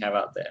only thing you have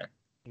out there.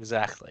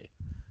 Exactly.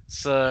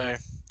 So,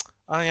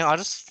 I'll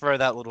just throw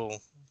that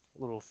little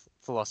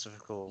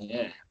philosophical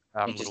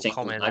little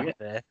comment out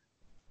there.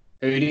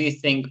 Who do you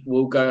think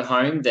will go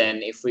home then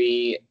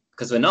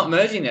because we're not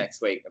merging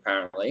next week,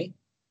 apparently.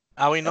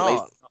 Are we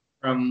not?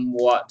 From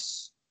what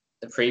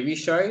the preview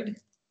showed.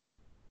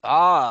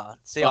 I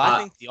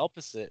think the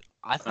opposite.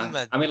 I think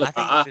that. I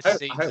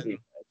hope we.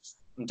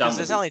 Because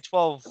there's only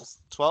 12,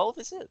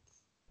 is it?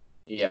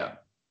 Yeah.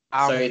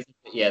 So they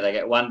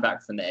get one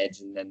back from the edge,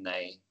 and then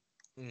they.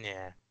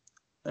 Yeah.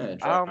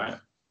 Right.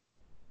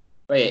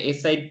 But yeah,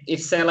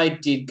 if Sele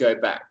did go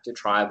back to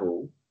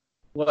tribal,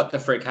 what the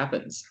frick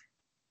happens?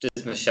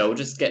 Does Michelle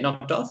just get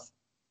knocked off,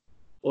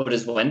 or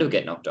does Wendell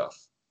get knocked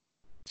off?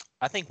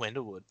 I think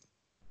Wendell would.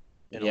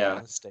 In all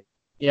honesty.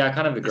 Yeah, I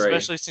kind of agree.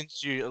 Especially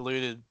since you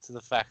alluded to the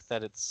fact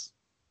that it's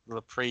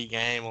the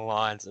pre-game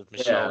alliance of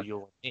Michelle,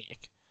 Yul, and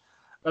Nick.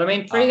 But I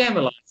mean, pre-game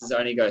alliances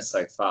only go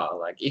so far.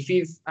 Like, if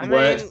you've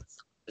worked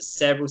for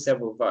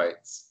several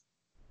votes.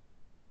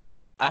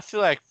 I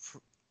feel like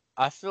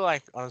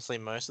honestly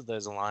most of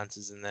those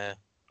alliances in there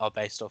are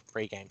based off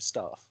pre-game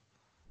stuff.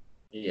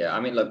 Yeah,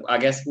 I mean, look, I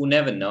guess we'll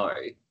never know,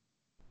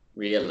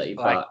 really,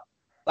 but.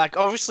 Like,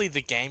 obviously,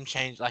 the Game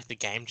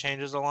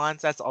Changers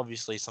Alliance, that's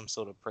obviously some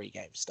sort of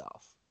pre-game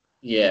stuff.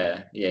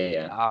 Yeah.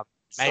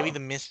 maybe So,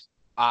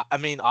 the I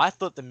mean, I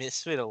thought the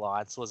Misfit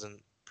Alliance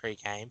wasn't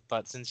pre-game,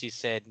 but since you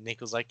said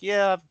Nick was like,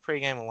 yeah, I have a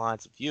pre-game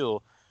alliance with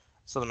you,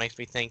 sort of makes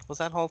me think, was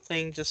that whole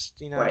thing just,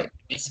 wait,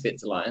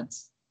 Misfits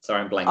Alliance.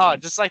 Sorry, I'm oh,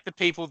 blanking. just like the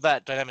people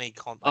that don't have any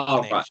Oh,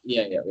 right. connection.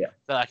 Yeah, yeah, yeah.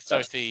 So, like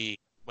Gotcha. Sophie,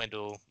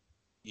 Wendell,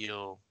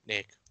 you,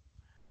 Nick.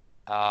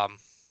 Um,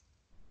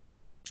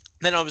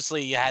 then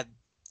obviously you had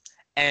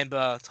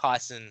Amber,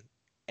 Tyson,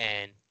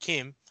 and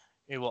Kim,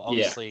 who were Yeah.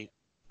 obviously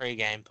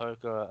pre-game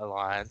poker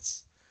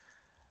alliance.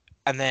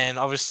 And then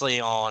obviously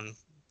on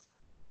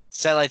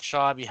Satellite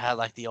Tribe, you had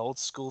like the old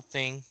school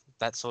thing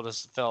that sort of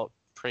felt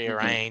Mhm.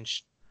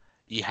 prearranged.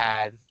 You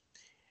had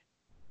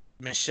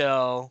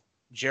Michelle,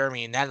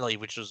 Jeremy, and Natalie,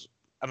 which was,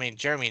 I mean,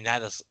 Jeremy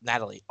and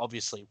Natalie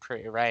obviously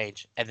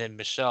prearranged, and then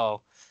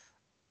Michelle,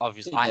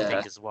 obviously, I Yeah.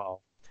 think as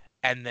well.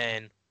 And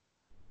then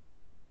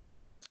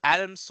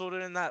Adam was sort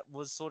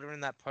of in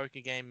that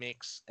poker game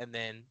mix, and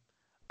then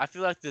I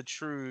feel like the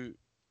true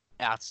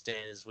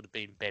outstanders would have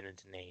been Ben and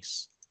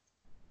Denise.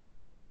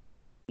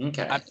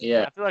 Okay.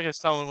 Yeah. I feel like if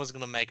someone was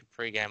gonna make a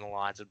pre-game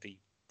alliance, it'd be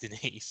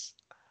Denise.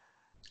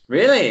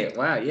 Really?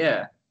 Wow.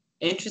 Yeah.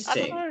 I don't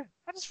Interesting. know.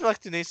 I just feel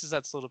like Denise is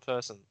that sort of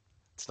person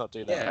to not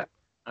do that. Yeah.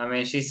 I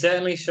mean, she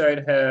certainly showed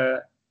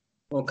her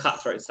more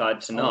cutthroat side Oh,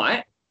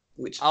 tonight,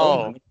 which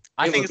oh,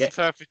 I maybe think we'll it's the get.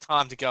 perfect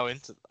time to go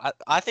into.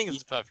 I think it's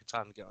the perfect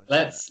time to go into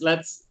that.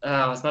 Let's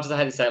as much as I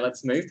hate to say,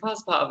 let's move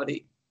past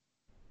Parvati.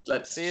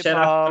 Let's See you, shed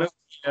our Pav. final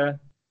fear.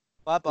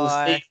 Bye We'll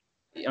bye.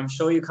 see. I'm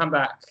sure you come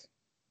back.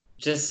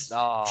 Just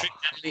Oh. trick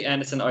Natalie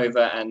Anderson over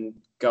and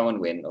go and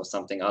win or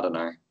something. I don't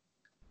know.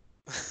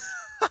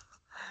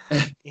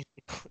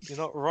 You're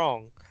not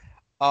wrong.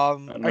 I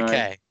don't know.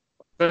 Okay.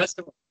 First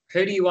of all,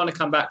 who do you want to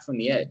come back from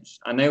the edge?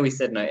 I know we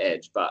said no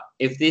edge, but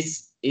if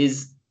this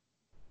is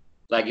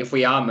like if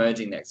we are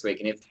merging next week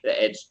and if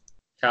the edge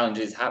challenge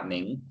is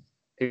happening,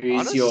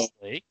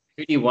 Honestly,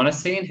 who do you want to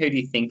see and who do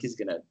you think is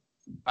gonna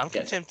I'm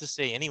get content to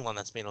see anyone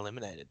that's been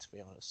eliminated. To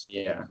be honest,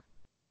 yeah.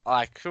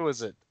 like who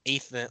is it?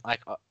 Ethan.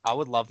 Like I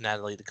would love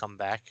Natalie to come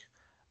back.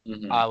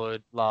 Mm-hmm. I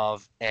would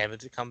love Amber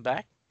to come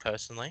back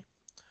personally.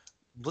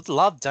 Would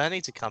love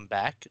Danny to come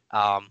back.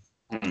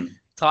 Mm-hmm.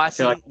 I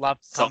feel like Tyson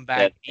love to come soft dead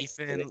back.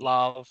 Ethan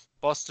love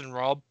Boston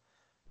Rob.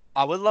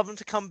 I would love him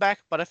to come back,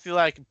 but I feel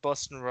like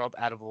Boston Rob,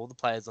 out of all the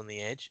players on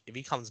the edge, if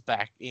he comes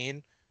back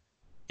in,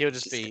 he'll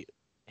just be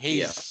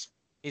yeah.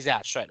 he's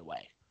out straight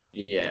away.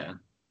 Yeah.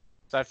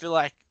 So I feel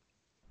like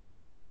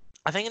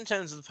I think in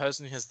terms of the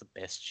person who has the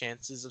best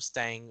chances of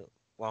staying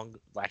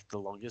the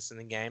longest in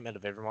the game out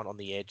of everyone on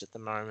the edge at the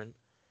moment,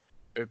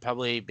 it would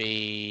probably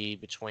be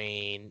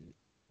between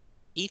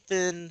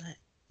Ethan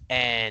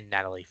and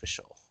Natalie for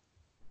sure.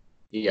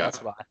 Yeah.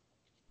 That's what I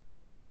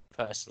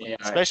personally, Yeah.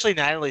 especially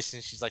Natalie,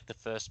 since she's like the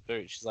first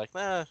boot. She's like,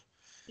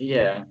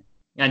 Yeah.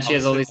 And she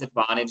has all obviously, these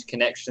advantage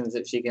connections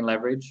that she can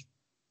leverage.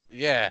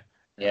 yeah,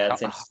 Yeah,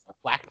 it's interesting.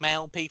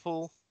 blackmail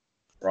people.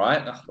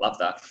 Right? Oh, love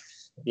that.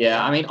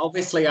 Yeah, I mean,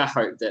 obviously, I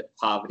hope that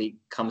Parvati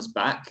comes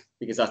back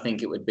because I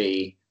think it would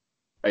be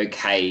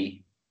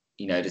okay,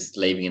 just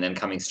leaving and then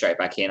coming straight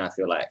back in. I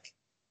feel like,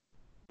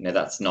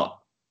 that's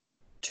not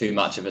too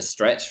much of a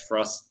stretch for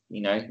us,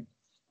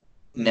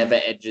 never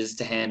edges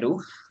to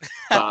handle.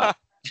 But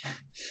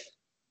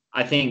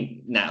I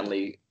think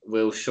Natalie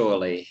will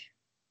surely,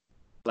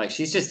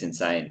 she's just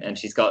insane and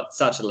she's got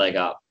such a leg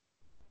up.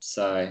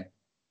 So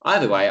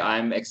either way,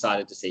 I'm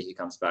excited to see who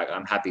comes back.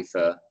 I'm happy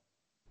for.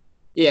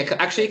 Yeah,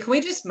 actually, can we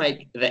just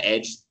make the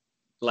edge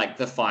like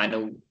the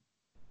final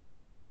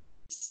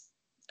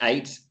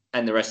 8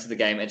 and the rest of the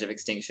game Edge of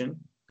Extinction?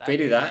 Can we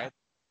do that? Great.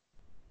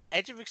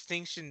 Edge of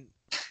Extinction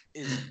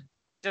is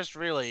just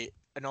really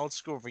an old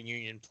school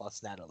reunion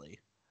plus Natalie.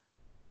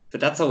 But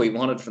that's all we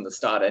wanted from the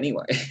start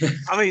anyway.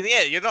 I mean,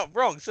 yeah, you're not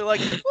wrong. So like,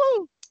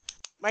 woo,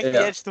 make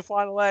the Edge the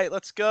final 8.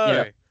 Let's go.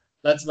 Yeah.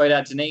 Let's vote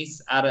out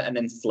Denise, add it, and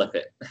then flip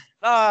it.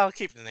 Oh,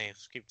 keep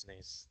Denise. Keep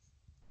Denise.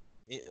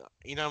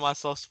 You know my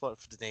soft spot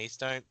for Denise.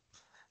 Don't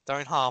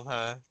harm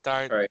her.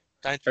 Don't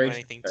do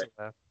anything to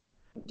her.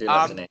 Do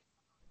love Denise.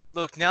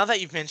 Look, now that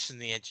you've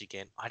mentioned the Edge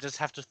again, I just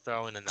have to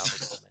throw in another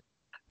comment.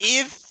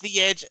 If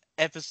the Edge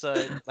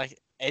episode, like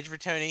Edge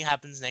returning,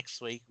 happens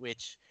next week,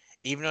 which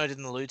even though I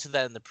didn't allude to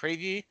that in the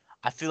preview,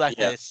 I feel like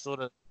they sort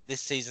of this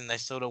season they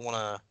sort of want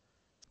to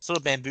sort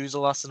of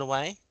bamboozle us in a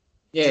way.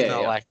 Yeah.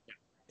 Like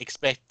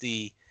expect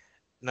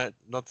not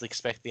to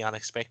expect the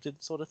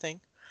unexpected sort of thing.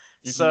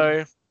 Mm-hmm.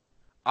 So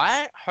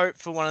I hope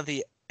for one of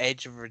the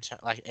Edge of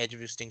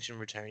Extinction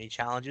returnee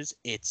challenges.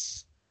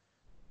 It's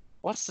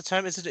what's the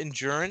term? Is it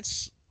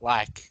endurance?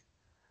 Like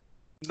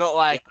not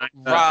like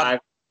run,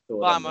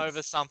 climb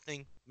over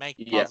something, make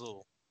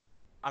puzzle.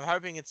 I'm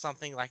hoping it's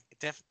something like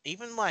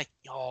even like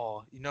you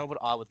know what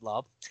I would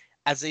love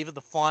as either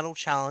the final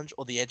challenge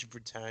or the Edge of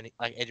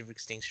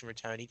Extinction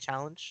returnee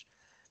challenge,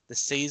 the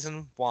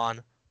season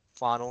 1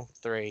 final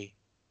 3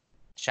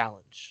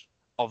 challenge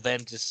of them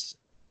just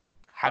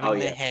having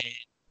their hand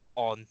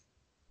on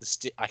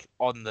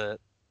the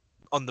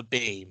on the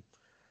beam.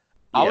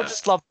 I would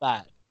just love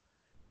that.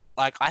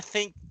 Like I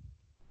think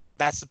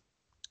that's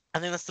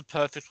the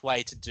perfect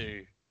way to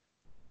do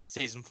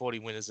season 40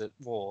 winners at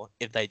War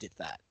if they did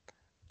that.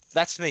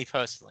 That's me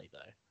personally, though.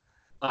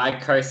 I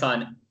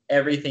co-sign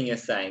everything you're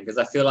saying because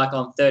I feel like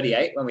on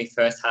 38 when we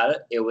first had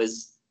it, it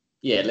was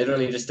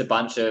literally just a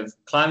bunch of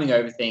climbing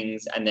over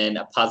things and then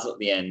a puzzle at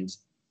the end,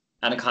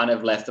 and it kind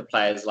of left the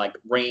players like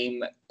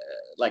Reem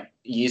like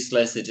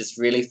useless. It just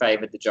really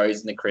favored the Joes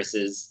and the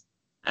Chris's,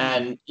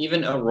 and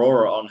even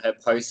Aurora on her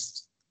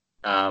post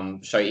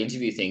show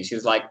interview thing, she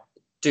was like,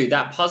 dude,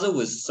 that puzzle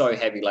was so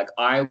heavy. Like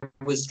I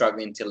was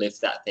struggling to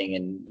lift that thing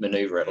and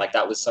maneuver it. Like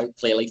that was so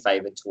clearly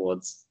favored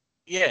towards.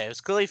 Yeah, it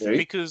was clearly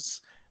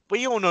because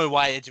we all know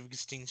why Edge of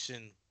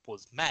Extinction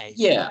was made.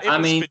 Yeah,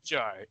 it was for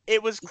Joe.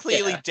 It was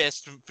clearly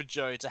destined for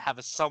Joe to have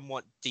a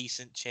somewhat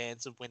decent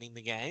chance of winning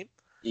the game.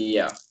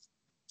 Yeah.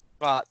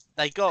 But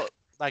they got,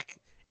 like,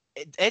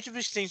 Edge of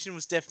Extinction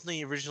was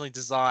definitely originally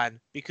designed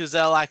because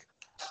they're like,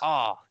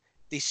 oh,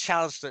 these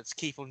challenge threats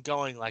keep on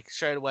going, like,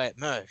 straight away at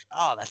Merge.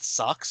 Oh, that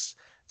sucks.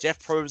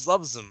 Jeff Probst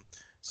loves them.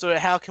 So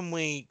how can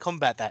we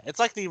combat that? It's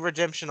like the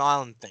Redemption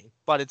Island thing,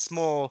 but it's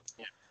more,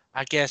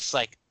 I guess,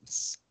 like,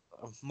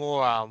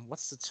 more,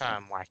 what's the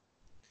term, like,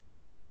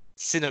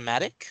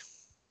 cinematic?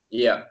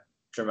 Yeah,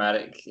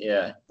 dramatic,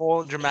 yeah.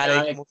 More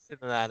dramatic, more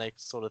cinematic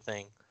sort of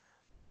thing.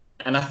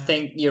 And I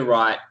think you're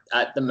right.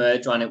 At the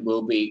Merge one, it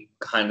will be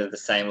kind of the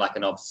same, like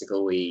an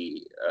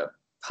obstacle-y,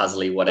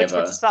 puzzly, whatever.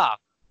 Which would suck.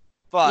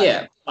 But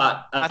yeah,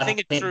 but I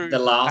think it's true the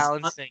last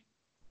balancing,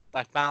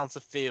 like, balance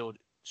of field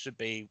should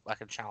be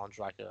like a challenge,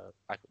 like a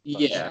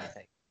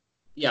thing.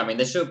 Yeah, I mean,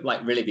 there should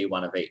like really be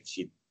one of each.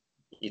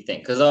 You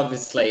think, because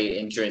obviously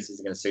endurance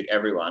is going to suit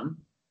everyone.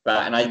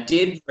 And I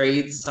did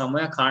read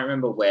somewhere, I can't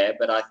remember where,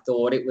 but I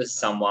thought it was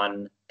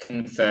someone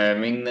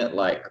confirming that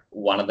like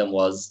one of them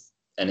was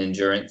an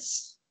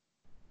endurance,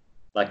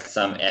 like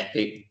some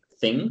epic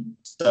thing.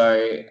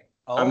 So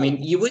I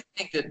mean, you would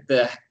think that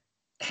the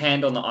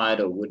hand on the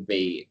idol would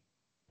be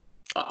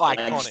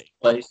iconic.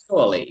 Like,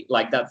 surely,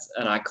 like that's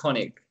an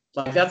iconic.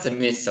 Like that's a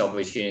missed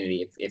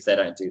opportunity if they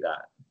don't do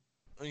that.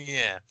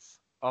 Yeah.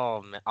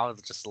 Oh man, I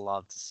would just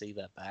love to see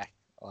that back.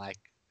 Like.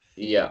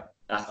 Yeah,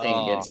 I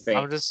think it's been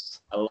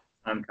a long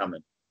time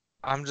coming.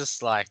 I'm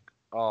just like,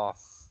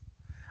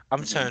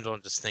 I'm turned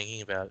on just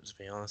thinking about it. To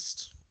be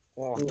honest,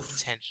 the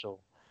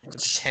potential.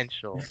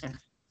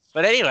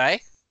 But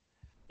anyway.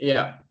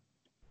 Yeah.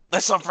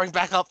 Let's not bring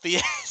back up the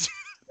Edge.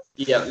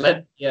 Yeah.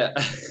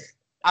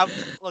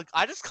 Look,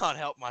 I just can't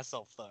help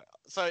myself though.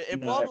 So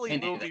it probably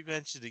will be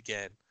mentioned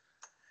again.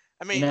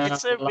 I mean,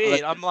 it's so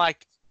weird. I'm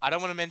like, I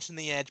don't want to mention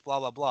the Edge, blah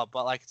blah blah,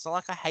 but like, it's not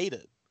like I hate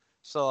it.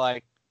 So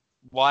like,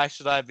 why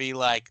should I be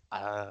like,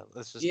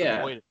 let's just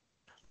avoid it?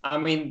 I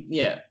mean,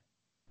 yeah.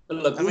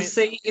 Look, we'll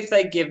see if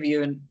they give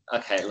you an.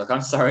 Okay, look,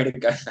 I'm sorry to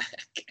go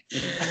back.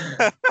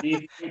 Do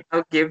you think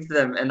they'll give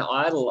them an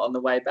idol on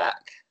the way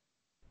back?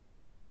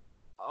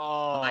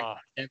 Like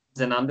Evans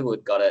and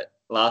Underwood got it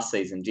last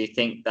season. Do you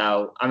think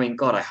they'll? I mean,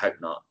 God, I hope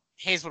not.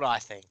 Here's what I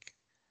think.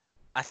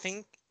 I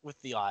think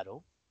with the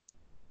idol,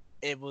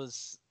 it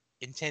was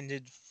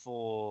intended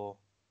for.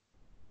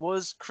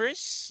 Was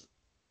Chris?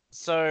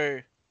 So,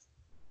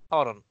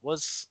 hold on.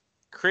 Was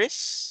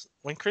Chris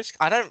when Chris?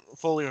 I don't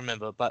fully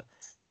remember, but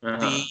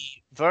the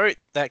vote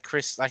that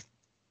Chris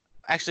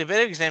actually a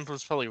better example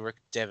is probably Rick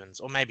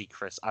Devens or maybe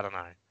Chris. I don't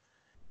know.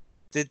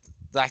 Did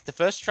like the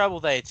first trouble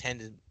they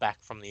attended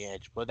back from the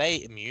Edge, were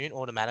they immune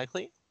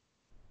automatically?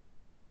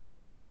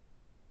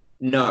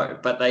 No,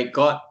 but they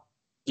got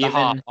given the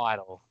half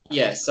idol.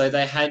 Yeah, so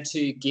they had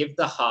to give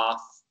the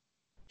half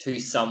to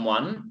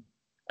someone,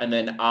 and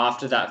then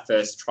after that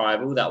first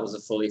tribal, that was a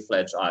fully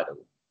fledged idol.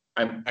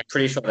 I'm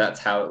pretty sure that's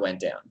how it went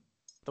down.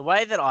 The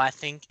way that I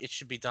think it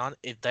should be done,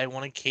 if they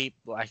want to keep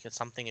like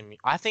something immune,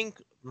 I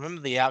think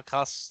remember the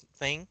Outcast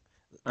thing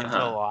in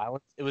Pearl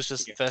Island? It was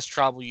just first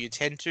tribal you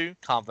attend to,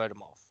 can't vote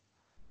them off.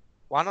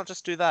 Why not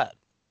just do that?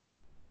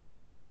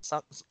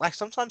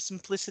 Sometimes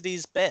simplicity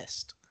is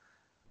best.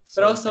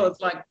 But also,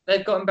 it's like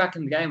they've gotten back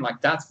in the game.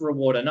 Like that's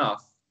reward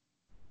enough.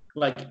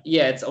 Like,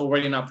 yeah, it's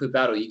already an uphill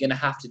battle. You're gonna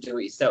have to do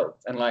it yourself.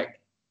 And like,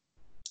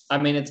 I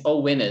mean, it's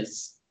all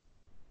winners.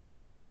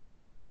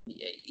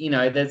 You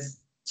know, there's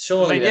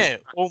surely.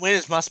 All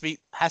winners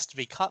has to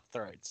be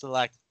cutthroat. So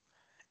like,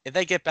 if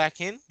they get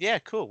back in, yeah,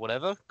 cool,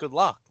 whatever. Good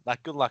luck.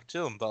 Like, good luck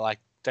to them. But like,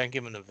 don't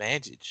give them an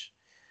advantage.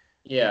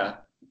 Yeah,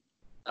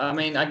 I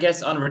mean, I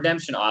guess on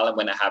Redemption Island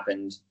when it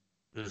happened,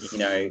 you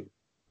know.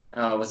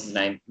 What's his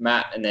name?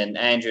 Matt and then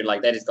Andrew,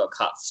 like they just got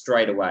cut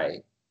straight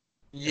away.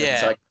 Yeah.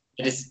 So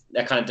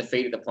that kind of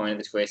defeated the point of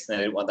the twist, and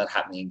they didn't want that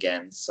happening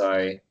again.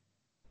 So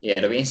yeah,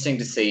 it'll be interesting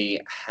to see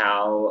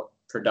how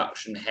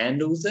production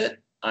handles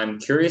it. I'm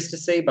curious to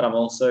see, but I'm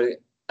also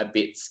a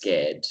bit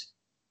scared.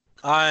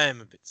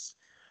 I'm a bit.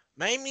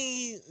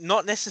 Maybe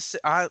not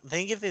necessarily. I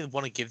think if they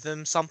want to give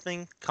them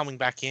something coming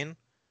back in,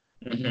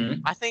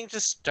 I think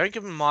just don't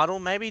give them a idol.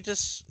 Maybe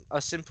just a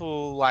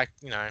simple, like,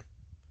 you know,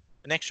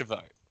 an extra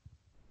vote.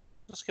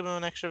 Just give them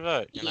an extra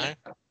vote, you know?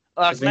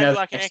 Like, maybe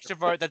like an extra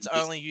vote that's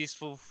only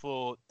useful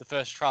for the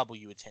first tribal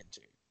you attend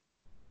to.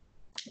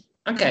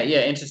 Okay,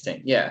 yeah,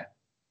 interesting. Yeah.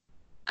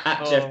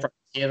 Jeff,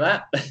 hear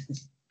that?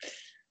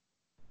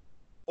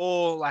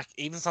 or like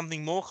even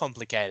something more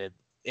complicated.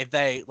 If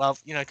they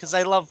love, because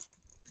they love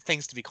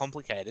things to be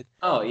complicated.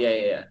 Oh, yeah,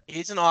 yeah, yeah.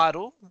 Here's an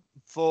idol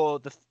for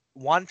the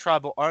one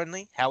tribal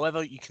only.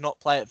 However, you cannot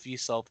play it for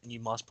yourself, and you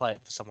must play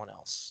it for someone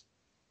else.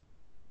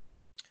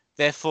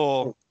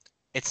 Therefore,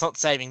 it's not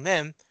saving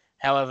them.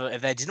 However,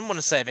 if they didn't want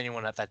to save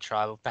anyone at that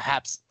tribal,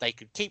 perhaps they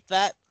could keep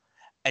that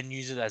and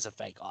use it as a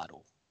fake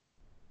idol.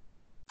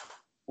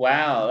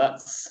 Wow,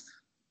 that's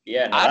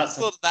yeah, no, I that's just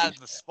thought of that at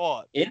the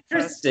spot.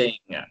 interesting.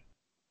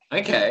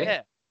 Okay.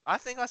 Yeah, I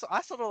think I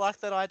sort of like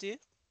that idea.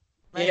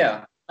 Maybe.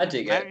 Yeah, I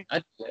dig it. Maybe. I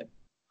dig it.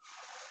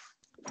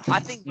 I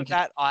think with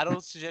that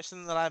idol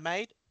suggestion that I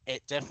made,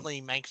 it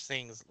definitely makes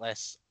things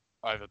less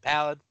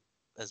overpowered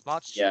as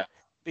much. Yeah.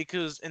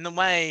 Because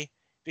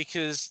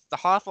the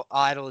half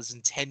idol is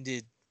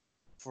intended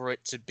for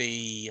it to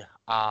be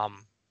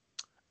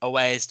a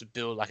way is to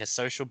build like a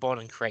social bond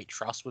and create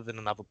trust within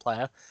another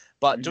player.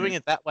 But doing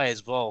it that way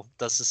as well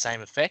does the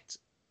same effect,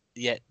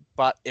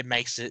 but it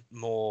makes it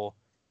more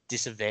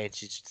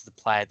disadvantaged to the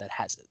player that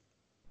has it,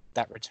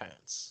 that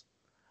returns.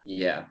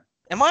 Yeah.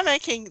 Am I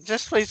making?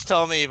 Just please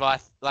tell me if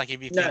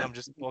you think I'm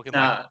just talking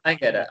Nah, I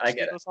get it. I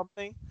get it. or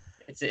something.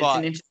 It's an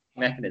interesting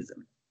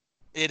mechanism.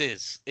 It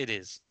is.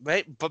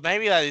 But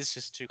maybe that is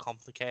just too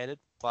complicated.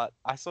 But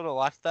I sort of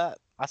like that.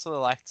 I sort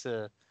of like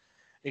to,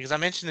 because I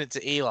mentioned it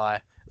to Eli.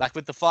 Like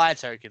with the fire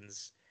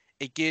tokens,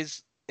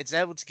 it's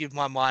able to give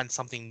my mind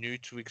something new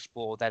to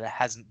explore that it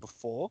hasn't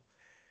before.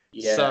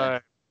 Yeah. So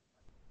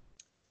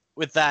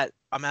with that,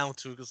 I'm able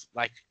to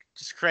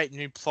just create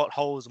new plot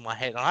holes in my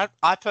head, and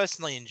I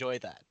personally enjoy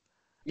that.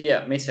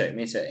 Yeah, me too.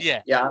 Me too.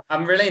 Yeah. Yeah,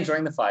 I'm really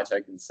enjoying the fire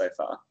tokens so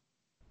far.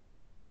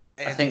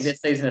 And I think this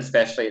season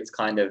especially, it's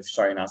kind of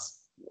showing us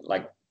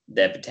like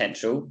their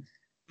potential,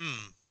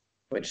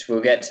 which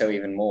we'll get to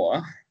even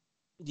more.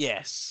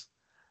 Yes.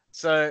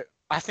 So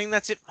I think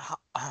that's it.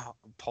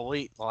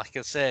 Probably, like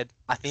I said,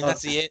 I think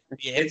that's the end of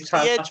the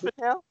edge for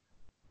now.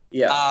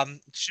 Yeah.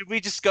 Should we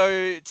just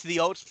go to the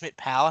ultimate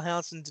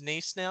powerhouse and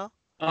Denise now?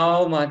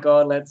 Oh my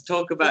god, let's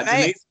talk about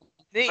Denise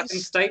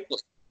Stapley.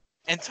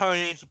 And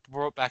Tony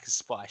brought back a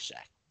spy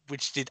shack,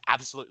 which did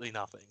absolutely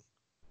nothing.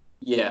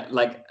 Yeah,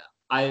 like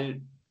I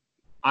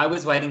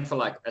was waiting for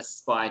like a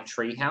spy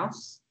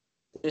treehouse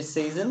this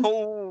season.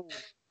 Oh,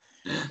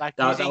 like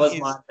that was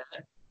my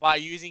bad. By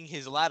using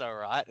his ladder,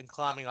 right, and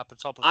climbing up the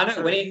top of. I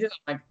know when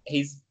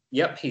he's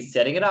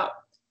setting it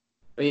up.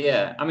 But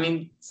yeah, I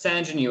mean,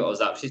 Sandra knew what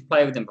was up. She's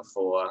played with him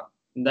before.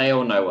 They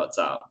all know what's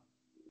up.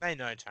 They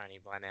know Tony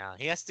by now.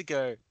 He has to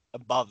go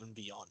above and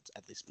beyond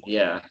at this point.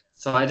 Yeah.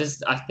 So I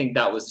think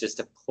that was just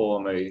a poor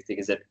move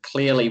because it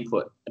clearly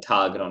put a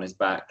target on his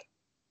back.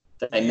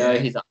 They know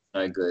he's up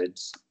to no good.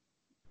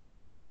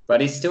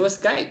 But he still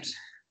escaped.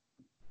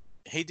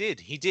 He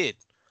did.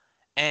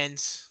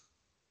 And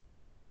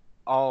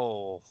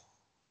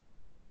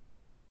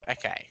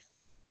okay.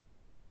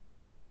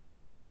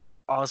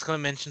 I was going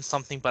to mention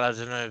something, but I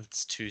don't know if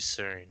it's too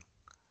soon.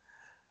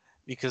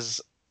 Because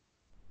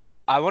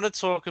I want to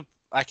talk...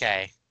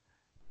 Okay.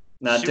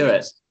 Now do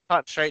it.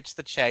 Cut straight to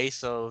the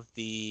chase of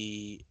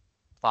the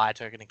fire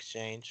token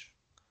exchange.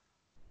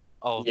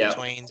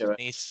 Between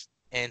Denise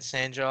and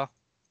Sandra.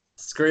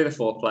 Screw the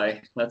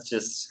foreplay. Let's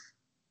just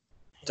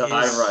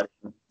dive right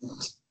in.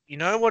 You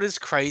know what is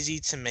crazy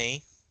to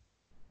me?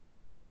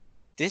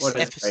 This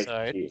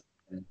episode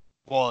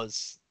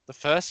was the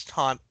first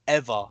time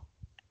ever,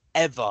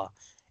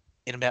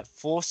 in about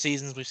 4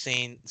 seasons we've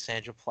seen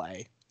Sandra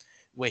play,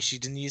 where she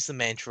didn't use the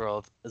mantra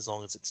of "as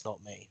long as it's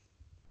not me."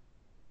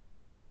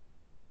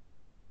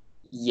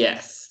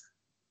 Yes,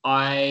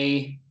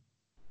 I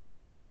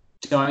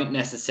don't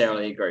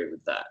necessarily agree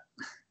with that.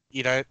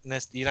 You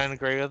don't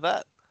agree with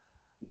that?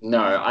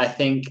 No, I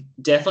think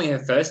definitely her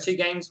first 2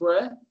 games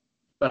were,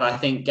 but I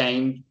think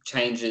game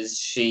changes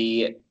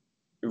she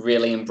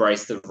really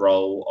embraced the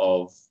role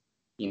of,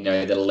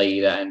 the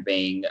leader and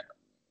being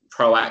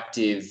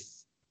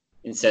proactive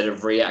instead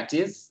of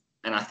reactive.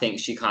 And I think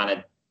she kind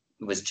of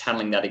was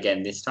channeling that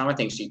again this time. I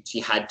think she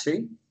had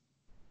to.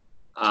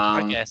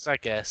 I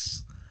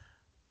guess.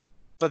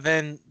 But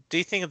then, do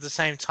you think at the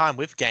same time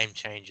with game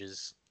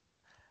changes,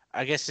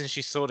 I guess since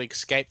she sort of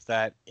escaped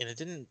that, and it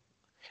didn't...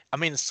 I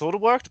mean, it sort of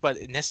worked, but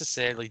it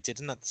necessarily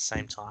didn't at the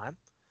same time.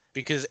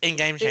 Because in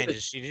game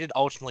changes, she did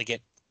ultimately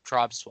get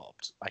tribe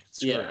swapped. Like,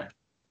 screwed. Yeah.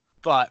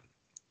 But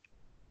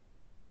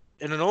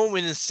in an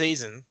all-winners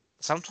season,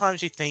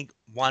 sometimes you think,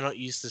 why not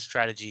use the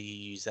strategy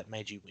you used that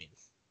made you win?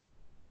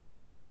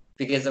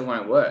 Because it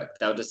won't work.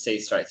 They'll just see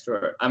straight through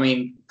it. I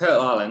mean,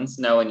 Pearl Islands,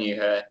 no one knew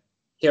her.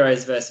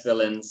 Heroes versus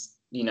villains,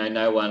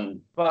 no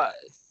one... But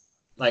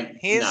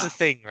here's the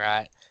thing,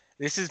 right?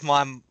 This is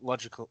my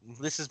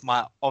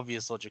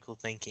obvious logical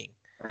thinking.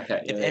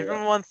 Okay, if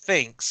everyone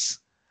thinks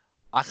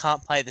I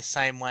can't play the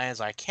same way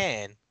as I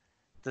can,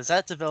 does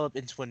that develop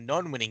into a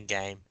non-winning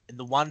game and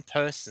the one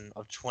person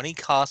of 20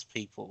 cast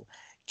people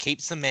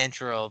keeps the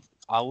mantra of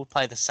I will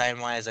play the same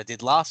way as I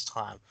did last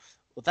time?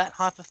 Will that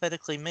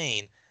hypothetically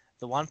mean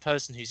the one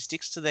person who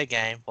sticks to their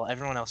game while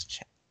everyone else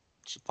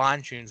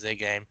fine-tunes their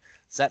game,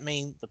 does that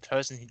mean the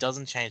person who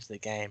doesn't change their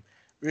game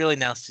really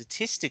now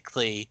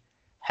statistically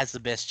has the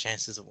best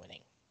chances of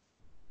winning.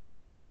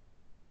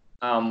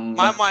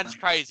 My mind's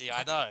crazy.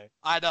 I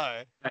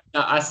know.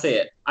 No, I see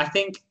it. I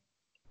think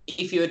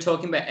if you were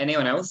talking about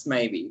anyone else,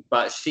 maybe,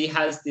 but she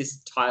has this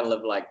title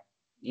of like,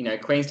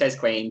 Queen stays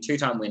queen,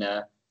 2-time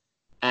winner,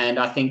 and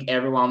I think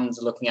everyone's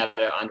looking at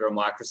her under a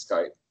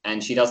microscope,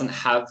 and she doesn't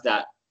have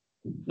that,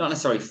 not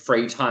necessarily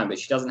free time, but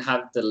she doesn't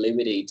have the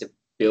liberty to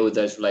build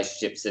those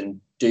relationships and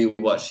do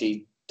what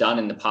she's done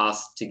in the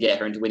past to get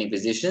her into winning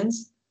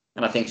positions.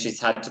 And I think she's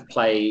had to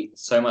play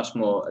so much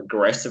more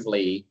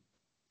aggressively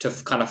to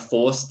kind of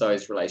force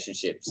those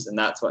relationships. And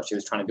that's what she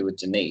was trying to do with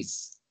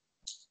Denise,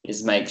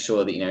 is make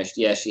sure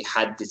that, she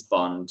had this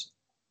bond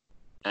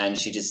and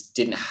she just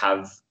didn't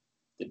have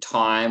the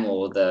time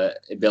or the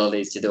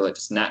abilities to do it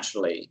just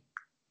naturally.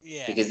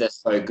 Yeah. Because they're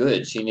so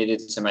good. She needed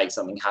to make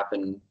something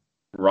happen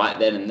right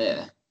then and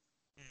there.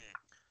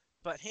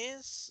 But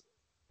here's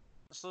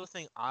the sort of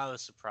thing I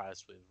was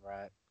surprised with,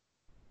 right?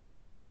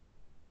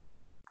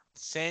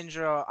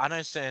 Sandra, I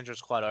know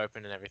Sandra's quite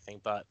open and everything,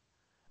 but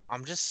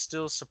I'm just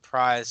still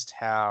surprised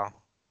how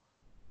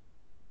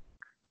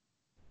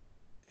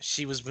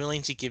she was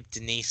willing to give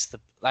Denise the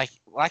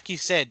like you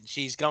said,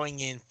 she's going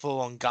in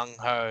full on gung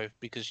ho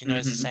because she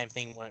knows the same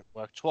thing won't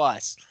work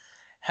twice.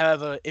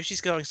 However, if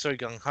she's going so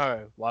gung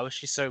ho, why was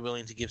she so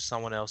willing to give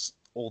someone else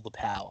all the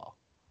power,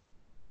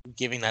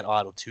 giving that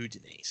idol to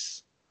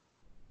Denise?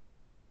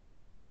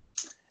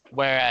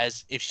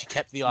 Whereas if she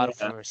kept the idol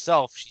for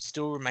herself, she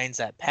still remains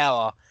that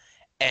power,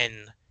 and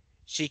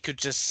she could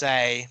just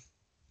say,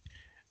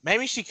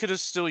 maybe she could have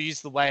still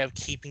used the way of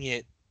keeping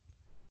it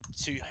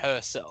to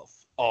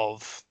herself,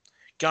 of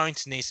going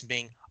to Denise and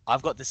being,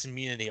 I've got this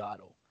immunity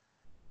idol.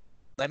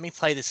 Let me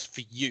play this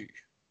for you.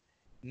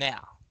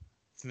 Now,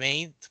 for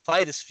me to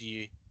play this for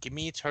you, give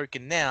me a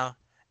token now,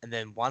 and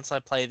then once I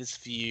play this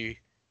for you,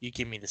 you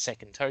give me the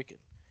second token.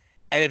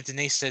 And if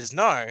Denise says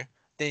no,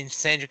 then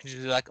Sandra can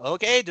just be like,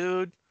 okay,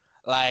 dude,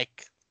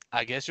 like,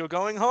 I guess you're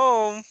going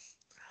home.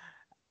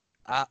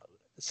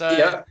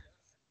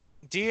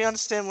 Do you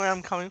understand where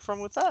I'm coming from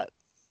with that?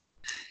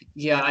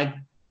 Yeah, I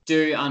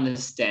do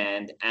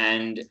understand,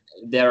 and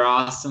there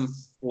are some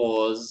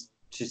flaws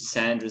to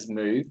Sandra's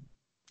move,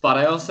 but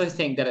I also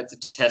think that it's a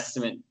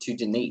testament to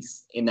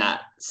Denise in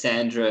that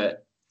Sandra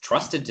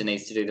trusted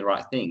Denise to do the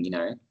right thing,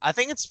 I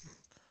think it's...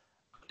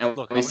 And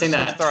look, we've seen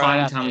that time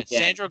and time again.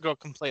 Sandra got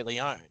completely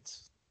owned.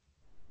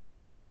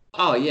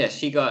 Oh yeah,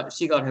 she got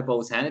her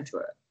balls handed to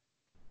her.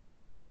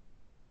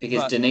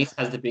 Because Denise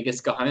has the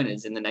biggest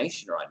cojones in the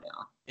nation right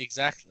now.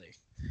 Exactly.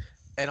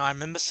 And I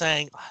remember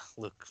saying,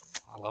 look,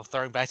 I love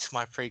throwing back to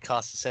my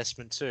precast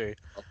assessment too.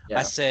 Yeah.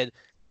 I said,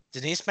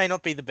 Denise may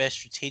not be the best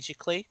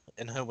strategically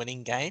in her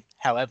winning game.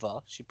 However,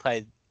 she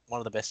played one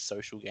of the best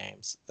social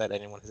games that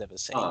anyone has ever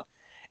seen. Oh,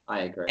 I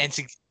agree.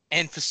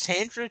 And for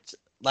Sandra,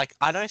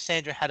 I know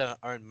Sandra had her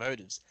own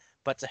motives,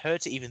 but to her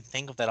to even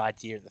think of that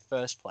idea in the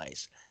first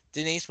place,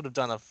 Denise would have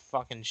done a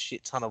fucking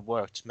shit ton of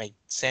work to make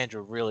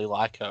Sandra really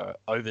like her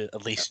over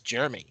at least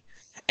Jeremy.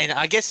 And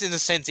I guess in a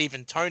sense,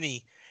 even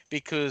Tony,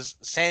 because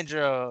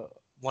Sandra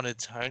wanted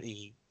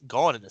Tony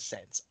gone in a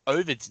sense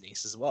over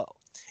Denise as well.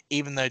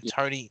 Even though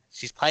Tony,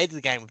 she's played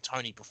the game with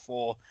Tony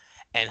before,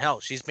 and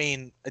hell, she's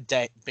been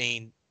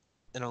in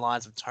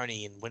alliance with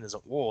Tony in Winners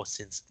at War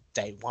since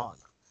day one.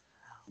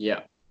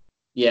 Yeah.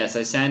 Yeah,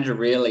 so Sandra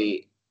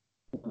really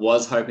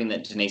was hoping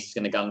that Denise was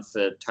going to gun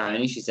for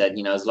Tony. She said,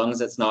 as long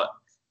as it's not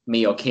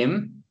me or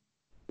Kim,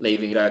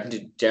 leaving it open to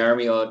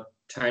Jeremy or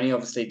Tony.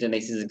 Obviously,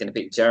 Denise isn't going to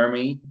pick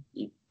Jeremy,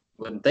 you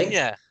wouldn't think.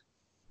 Yeah.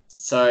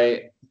 So,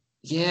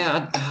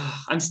 yeah,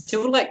 I'm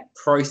still,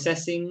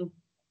 processing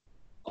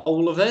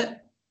all of it.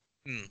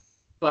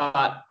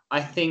 But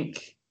I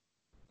think,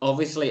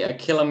 obviously, a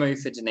killer move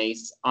for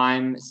Denise.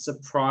 I'm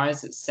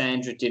surprised that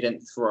Sandra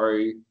didn't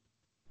throw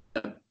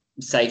a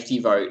safety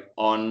vote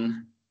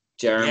on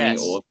Jeremy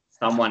or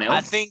someone else.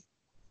 I think...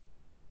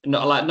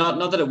 Not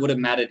that it would have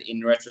mattered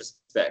in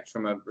retrospect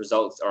from a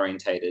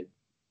results-orientated,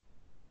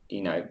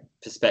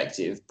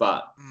 perspective,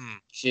 but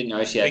she didn't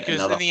know she had because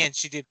another... in the end,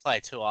 she did play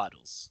two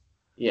idols.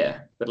 Yeah,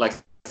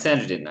 but,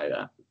 Sandra didn't know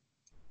that.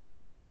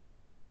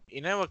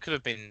 You know what could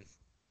have been...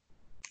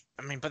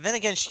 I mean, but then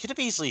again, she could have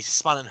easily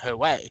spun in her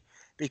way,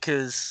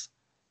 because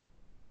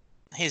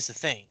here's the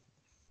thing.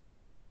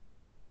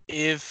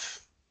 Here's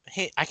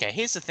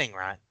the thing,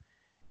 right?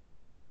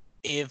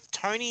 If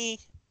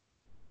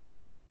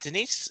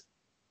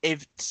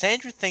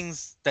Sandra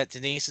thinks that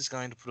Denise is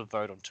going to put a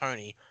vote on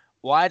Tony,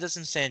 why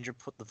doesn't Sandra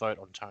put the vote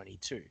on Tony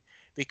too?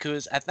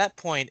 Because at that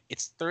point,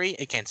 it's 3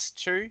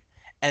 against 2,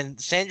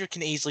 and Sandra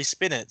can easily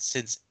spin it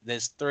since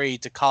there's 3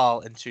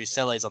 Dakal and 2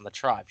 Celes on the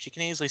tribe. She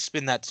can easily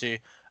spin that to,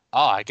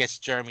 I guess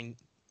Jeremy...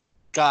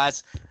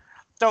 Guys,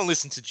 don't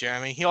listen to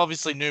Jeremy. He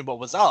obviously knew what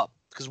was up,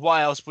 because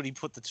why else would he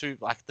put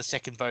the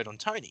second vote on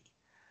Tony?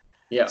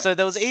 Yeah. So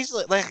there was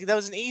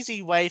an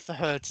easy way for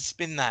her to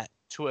spin that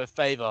to her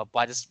favor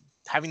by just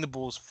having the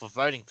balls for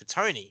voting for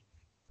Tony.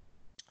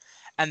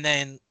 And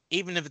then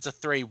even if it's a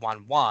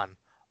 3-1-1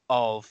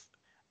 of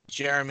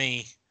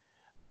Jeremy,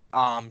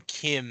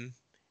 Kim,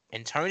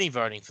 and Tony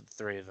voting for the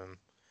three of them.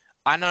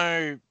 I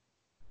know.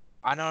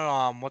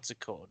 What's it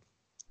called?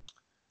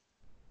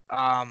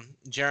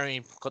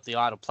 Jeremy got the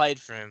idol played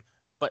for him,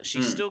 but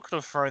she still could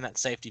have thrown that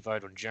safety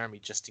vote on Jeremy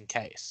just in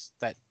case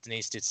that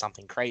Denise did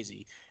something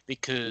crazy,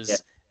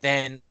 because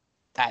then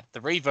at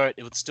the revote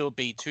it would still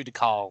be 2 to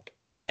Carl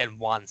and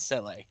 1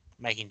 Sele,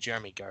 making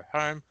Jeremy go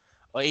home,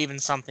 or even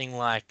something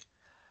like,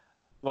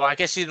 well, I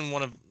guess she didn't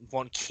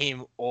want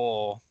Kim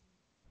or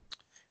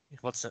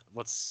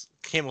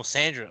Kim or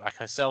Sandra, like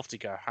herself, to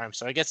go home.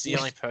 So I guess the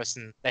only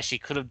person that she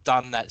could have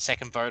done that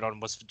second vote on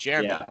was for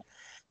Jeremy. Yeah.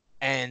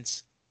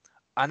 And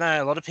I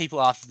know a lot of people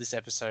after this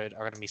episode are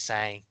going to be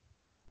saying,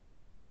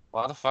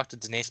 why the fuck did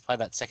Denise play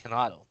that second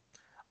idol?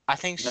 I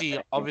think she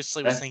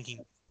obviously was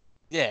thinking,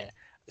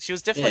 she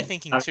was definitely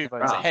thinking 2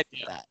 votes ahead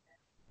of that.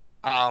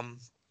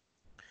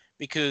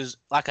 Because,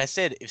 like I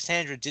said, if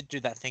Sandra did do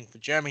that thing for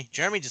Jeremy,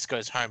 Jeremy just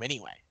goes home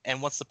anyway.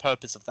 And what's the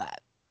purpose of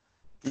that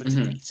for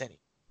Denise anyway?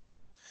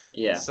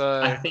 Yeah.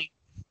 So,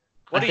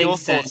 what are your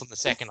thoughts on the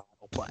second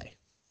idol play?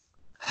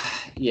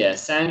 Yeah,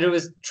 Sandra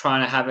was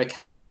trying to have a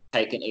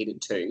cake and eat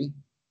it too.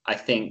 I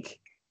think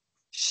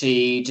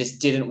she just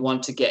didn't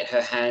want to get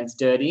her hands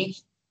dirty.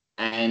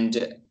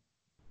 And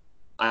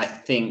I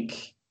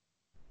think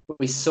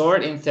we saw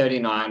it in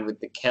 39 with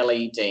the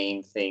Kelly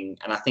Dean thing.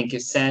 And I think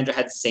if Sandra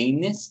had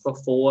seen this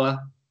before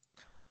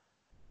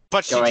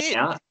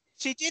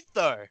She did,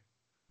 though.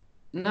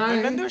 No.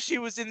 Remember she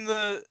was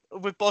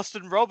with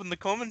Boston Rob in the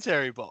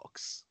commentary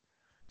box.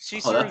 She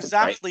saw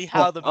exactly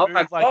how the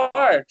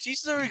move, she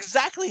saw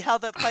exactly how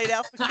that played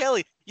out for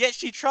Kelly. Yet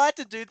she tried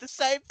to do the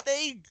same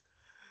thing.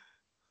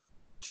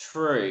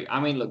 True. I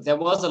mean, look, there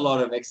was a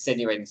lot of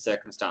extenuating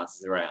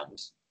circumstances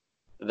around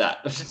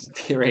that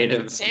period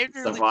of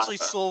Sandra Survivor. literally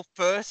saw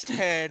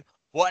firsthand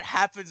what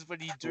happens when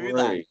you do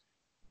that.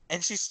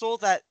 And she saw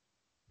that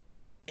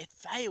it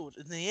failed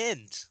in the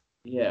end.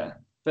 Yeah.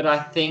 But I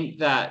think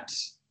that,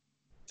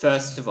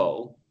 first of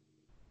all,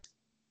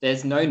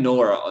 there's no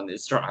Nora on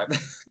this tribe.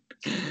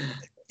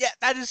 Yeah,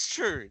 that is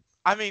true.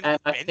 I mean, and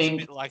I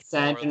think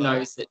Sandra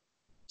knows that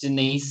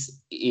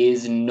Denise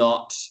is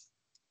not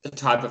the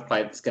type of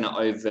player that's going to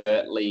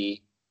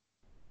overtly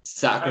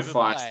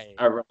sacrifice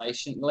a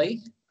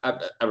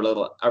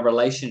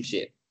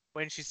relationship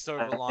when she's so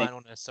reliant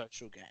on her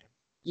social game.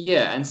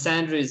 Yeah, and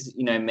Sandra's,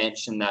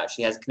 mentioned that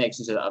she has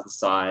connections to the other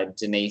side.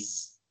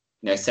 Denise,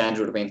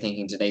 Sandra would have been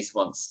thinking Denise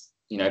wants,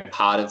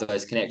 part of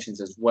those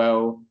connections as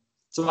well.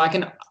 So I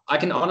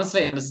can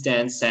honestly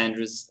understand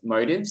Sandra's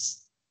motives,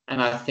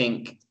 and I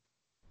think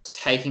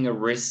taking a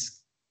risk,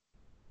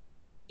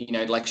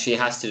 like she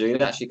has to do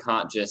that. She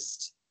can't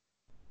just,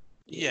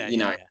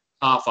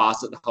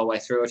 half-ass it the whole way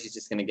through, or she's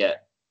just going to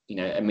get,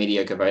 a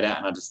mediocre vote out,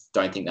 and I just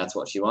don't think that's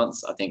what she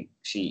wants. I think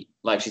she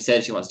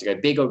said, she wants to go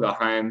big or go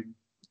home.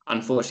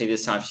 Unfortunately,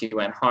 this time she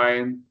went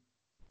home,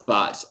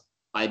 but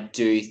I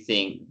do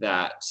think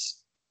that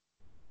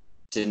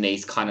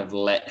Denise kind of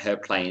let her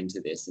play into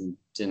this, and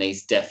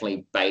Denise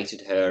definitely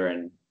baited her.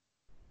 And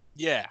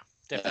yeah,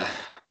 definitely.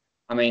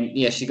 I mean,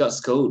 yeah, she got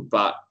schooled,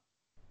 but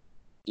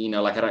I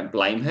don't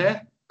blame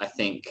her. I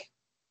think,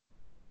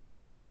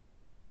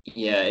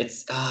 yeah,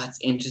 it's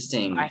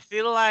interesting. I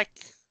feel like,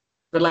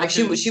 but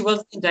she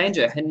wasn't in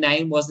danger. Her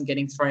name wasn't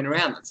getting thrown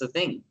around. That's the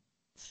thing.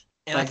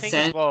 And I think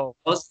as well.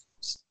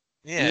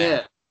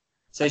 Yeah.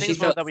 So she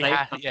felt that we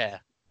safe. Yeah.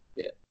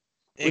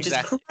 Which is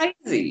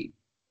crazy.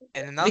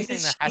 And another thing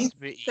that has to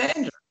be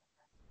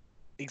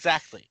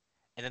exactly.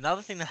 And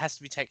another thing that has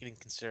to be taken in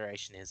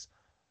consideration is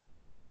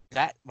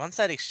that once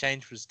that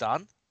exchange was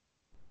done,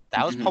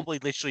 that was probably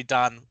literally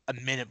done a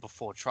minute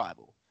before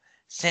Tribal.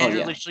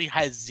 Sandra literally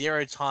has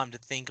zero time to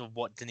think of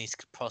what Denise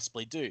could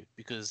possibly do,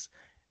 because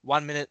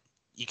 1 minute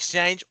you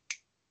exchange,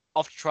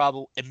 off to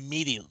Tribal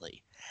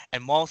immediately.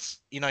 And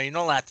whilst you're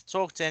not allowed to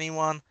talk to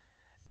anyone,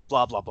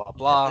 blah blah blah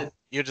blah,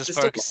 you're just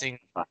focusing.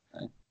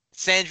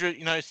 Sandra,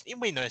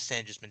 we know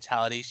Sandra's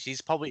mentality. She's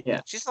probably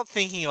she's not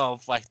thinking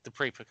of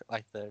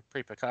the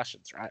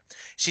repercussions, right?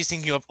 She's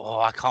thinking of,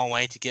 I can't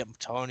wait to get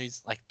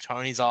Tony's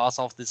ass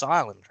off this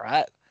island,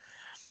 right?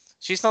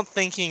 She's not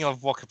thinking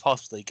of what could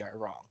possibly go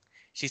wrong.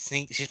 She's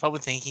probably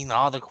thinking,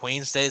 the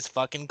Queen stays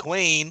fucking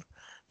Queen,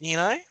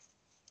 I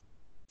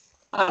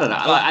don't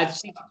know.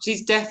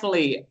 She's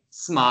definitely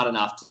smart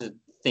enough to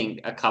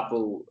think a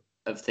couple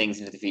of things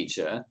into the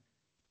future,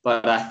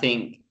 but I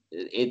think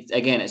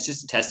it's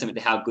just a testament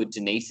to how good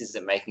Denise is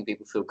at making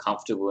people feel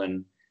comfortable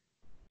and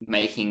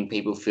making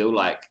people feel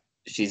like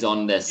she's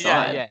on their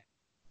side. Yeah.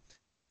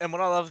 And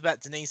what I love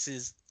about Denise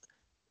is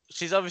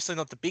she's obviously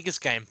not the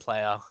biggest game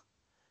player,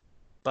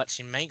 but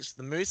she makes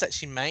the moves that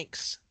she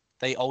makes,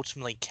 they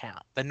ultimately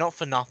count. They're not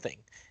for nothing.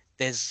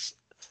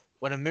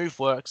 When a move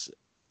works,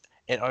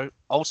 it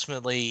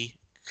ultimately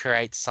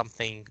creates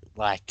something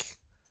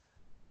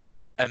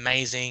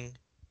amazing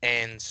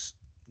and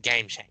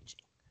game-changing.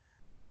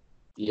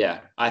 Yeah,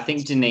 I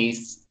think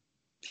Denise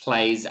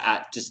plays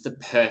at just the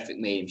perfect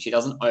medium. She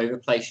doesn't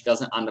overplay. She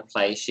doesn't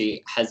underplay.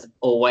 She has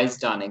always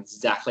done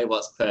exactly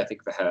what's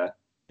perfect for her.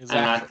 Exactly.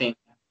 And I think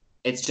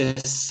it's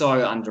just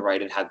so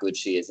underrated how good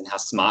she is and how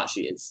smart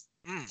she is.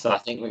 Mm. So I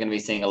think we're going to be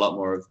seeing a lot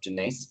more of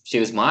Denise. She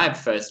was my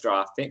first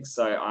draft pick,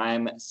 so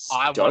I'm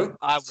stoked.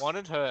 I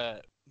wanted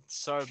her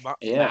so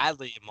Yeah,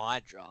 badly in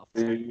my draft.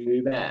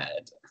 too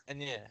bad.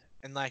 And yeah,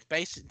 and like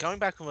going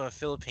back on the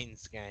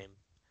Philippines game,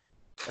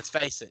 let's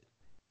face it,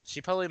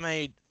 she probably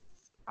made,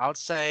 I would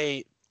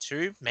say,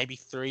 2, maybe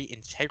 3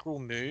 integral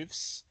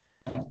moves.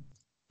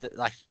 That,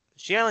 like,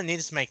 she only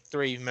needed to make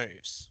 3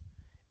 moves,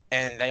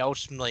 and they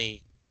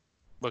ultimately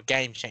were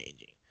game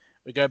changing.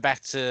 We go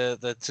back to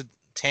the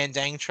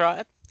Tandang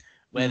tribe,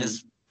 where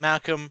there's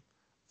Malcolm,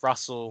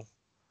 Russell,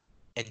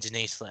 and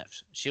Denise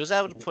left. She was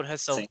able to put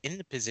herself in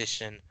the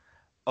position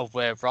of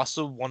where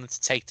Russell wanted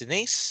to take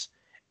Denise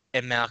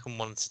and Malcolm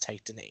wanted to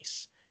take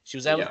Denise. She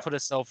was able to put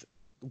herself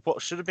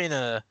what should have been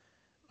a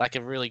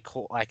really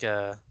cool, like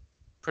a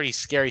pretty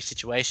scary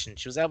situation.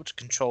 She was able to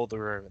control the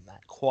room in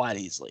that quite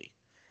easily,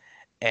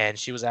 and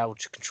she was able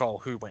to control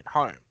who went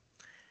home.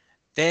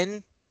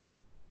 Then,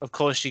 of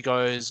course, she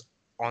goes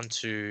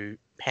onto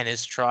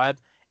Penna's tribe,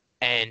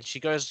 and she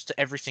goes to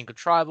every single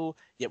tribal.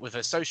 Yet with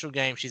her social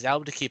game, she's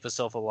able to keep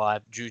herself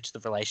alive due to the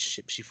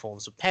relationship she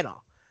forms with Penna.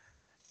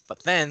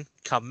 But then,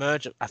 come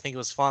merge, I think it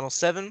was Final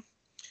 7,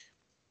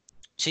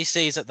 she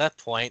sees at that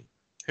point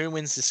who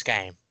wins this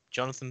game.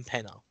 Jonathan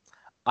Penna.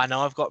 I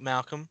know I've got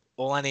Malcolm.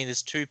 All I need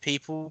is 2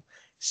 people.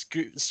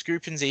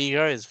 Scoopin's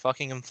ego is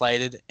fucking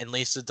inflated, and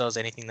Lisa does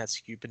anything that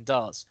Scoopin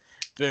does.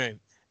 Boom.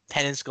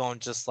 Penna's gone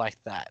just like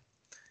that.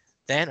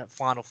 Then at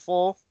Final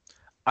 4,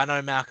 I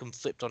know Malcolm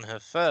flipped on her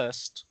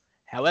first.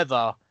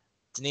 However,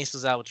 Denise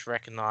was able to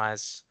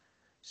recognize.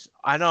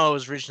 I know I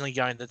was originally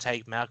going to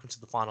take Malcolm to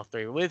the Final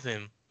 3 with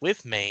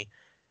me.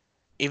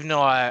 Even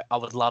though I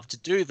would love to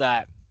do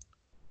that,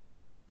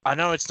 I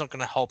know it's not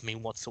going to help me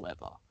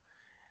whatsoever.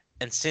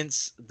 And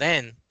since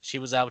then, she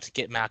was able to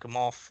get Malcolm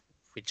off,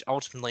 which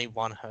ultimately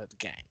won her the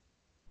game.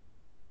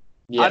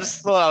 Yeah. I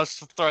just thought I would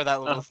throw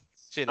that little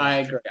shit out. I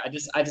agree.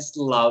 I just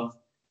love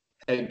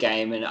her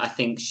game, and I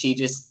think she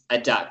just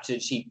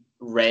adapted. She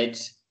read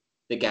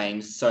the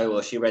game so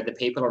well. She read the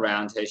people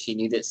around her. She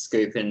knew that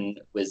Scoopin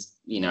was,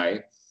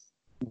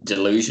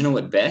 delusional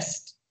at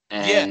best,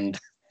 and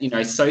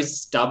so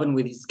stubborn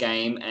with his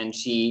game, and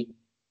she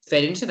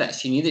fed into that.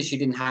 She knew that she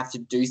didn't have to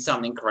do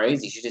something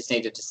crazy. She just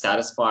needed to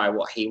satisfy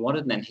what he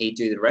wanted, and then he'd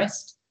do the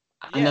rest.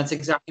 And that's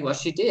exactly what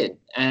she did.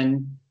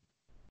 And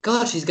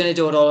God, she's going to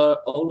do it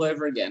all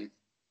over again.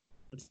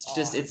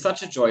 It's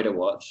such a joy to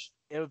watch.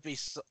 It would be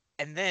so,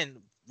 and then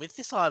with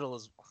this idol,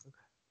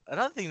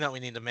 another thing that we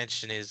need to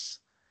mention is,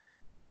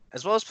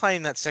 as well as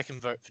playing that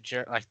second vote for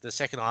the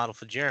second idol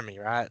for Jeremy,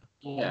 right?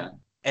 Yeah.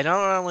 It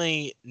not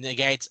only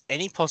negates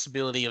any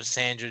possibility of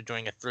Sandra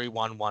doing a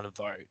 3-1-1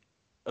 vote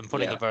and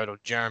putting a vote on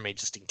Jeremy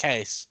just in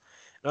case,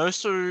 it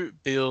also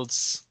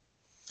builds.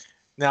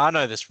 Now I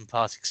know this from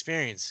past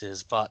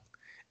experiences, but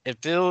it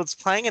builds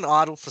playing an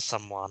idol for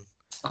someone.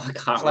 I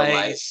can't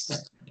relate.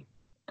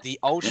 The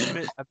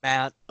ultimate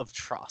amount of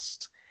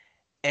trust.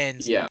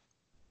 And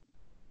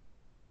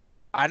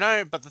I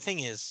know, but the thing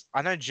is,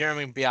 I know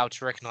Jeremy will be able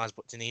to recognize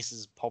what Denise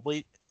is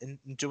probably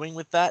doing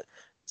with that,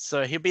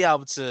 so he'll be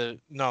able to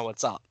know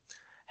what's up.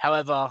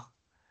 However,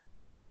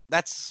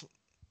 that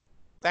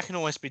can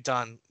always be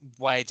done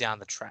way down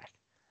the track.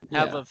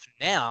 However, for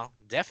now,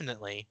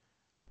 definitely,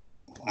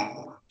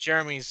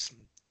 Denise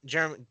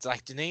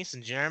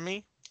and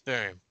Jeremy,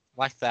 boom,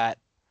 like that,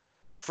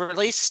 for at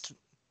least,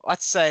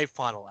 let's say,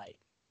 Final 8.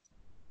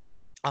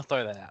 I'll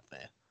throw that out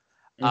there.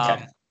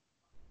 Okay.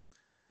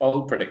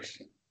 Bold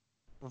prediction.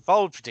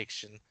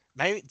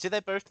 Maybe do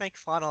they both make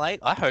Final 8?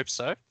 I hope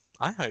so.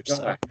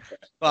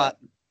 But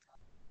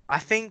I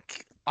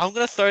think I'm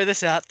gonna throw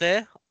this out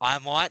there. I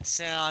might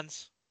sound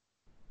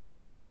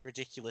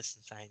ridiculous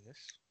in saying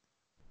this,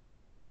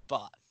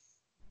 but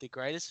the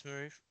greatest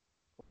move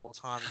of all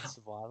time in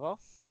Survivor,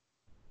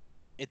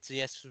 it's a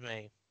yes for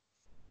me.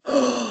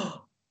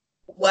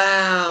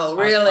 Wow,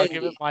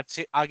 really?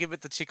 I'll give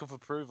it the tick of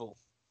approval.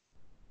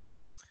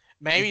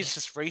 Maybe it's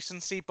just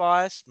recency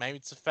bias. Maybe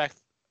it's the fact,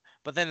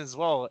 but then as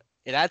well,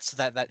 it adds to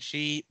that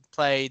she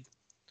played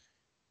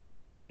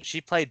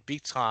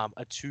big time,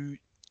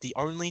 the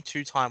only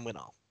 2-time winner,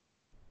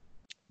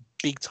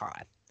 big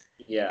time.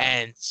 Yeah.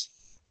 And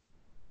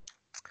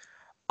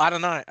I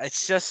don't know.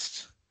 It's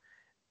just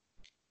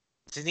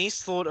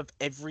Denise thought of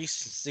every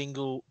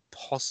single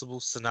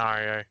possible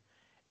scenario,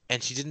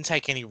 and she didn't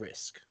take any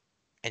risk.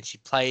 And she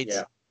played,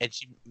 and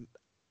she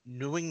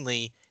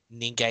knowingly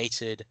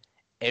negated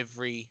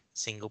every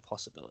single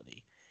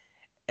possibility.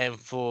 And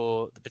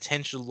for the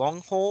potential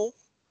long haul,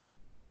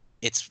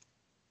 it's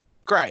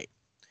great.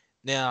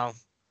 Now,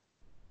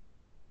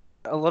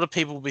 a lot of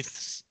people will be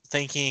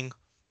thinking,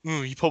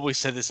 you probably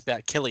said this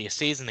about Kelly a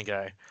season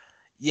ago.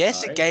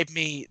 Yes, It gave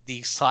me the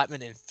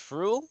excitement and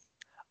thrill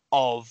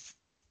of,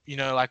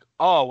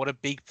 what a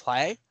big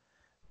play.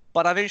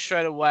 But I knew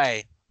straight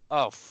away,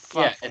 fuck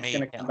it's me. It's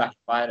going to come back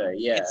later,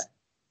 It's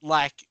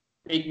like...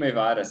 Big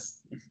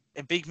move-itis.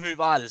 A big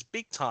move-itis,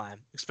 big time,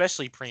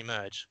 especially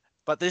pre-merge.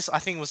 But this, I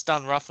think, was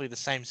done roughly the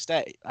same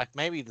state, like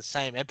maybe the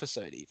same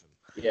episode even.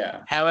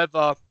 Yeah.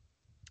 However,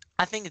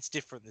 I think it's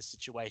different, this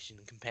situation,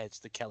 compared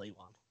to the Kelly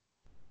one.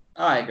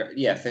 I agree.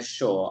 Yeah, for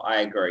sure.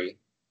 I agree.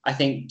 I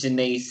think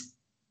Denise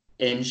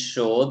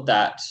ensured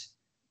that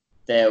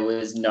there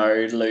was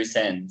no loose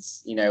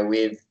ends. You know,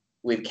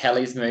 with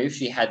Kelly's move,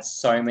 she had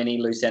so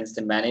many loose ends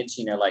to manage.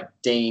 You know, like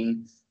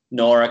Dean,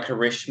 Nora,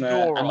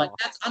 Karishma, and like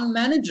that's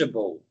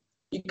unmanageable.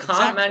 You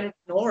can't manage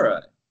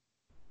Nora.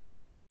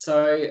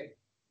 So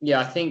yeah,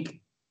 I think.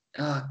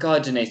 Oh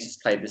God, Denise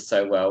just played this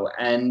so well.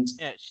 And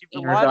she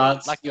in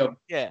regards like, to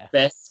your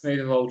best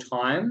move of all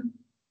time,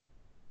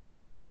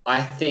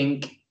 I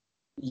think,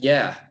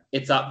 yeah,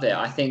 it's up there.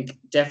 I think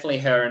definitely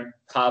her and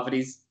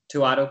Parvati's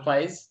 2 idol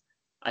plays.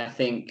 I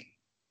think,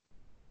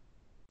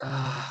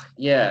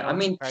 yeah. I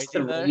mean, crazy,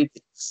 the read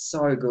is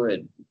so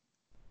good.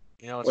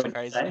 You know what's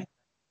crazy?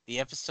 The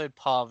episode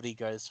Parvati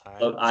goes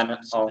home. Look, I know.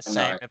 The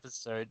same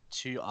episode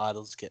 2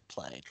 idols get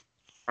played.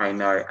 I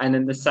know. And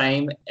in the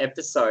same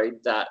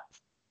episode that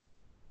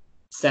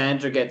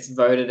Sandra gets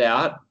voted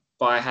out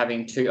by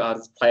having 2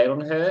 idols played on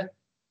her,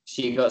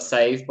 she got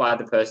saved by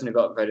the person who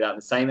got voted out in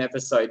the same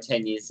episode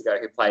 10 years ago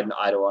who played an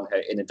idol on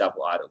her in a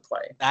double idol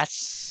play.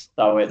 That's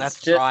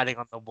just writing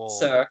on the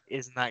wall.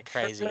 Isn't that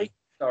crazy?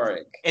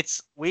 Historic.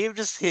 We've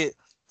just hit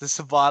the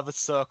Survivor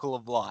circle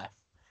of life.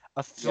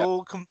 A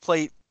full,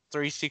 complete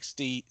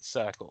 360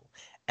 circle.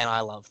 And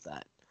I love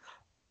that.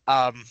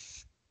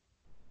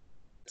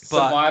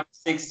 Survivor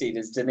 60,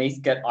 does Denise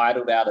get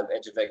idled out of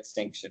Edge of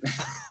Extinction?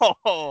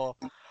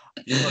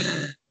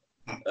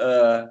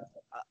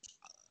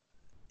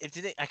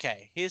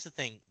 Okay, here's the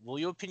thing. Will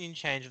your opinion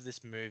change of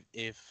this move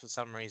if for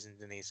some reason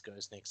Denise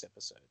goes next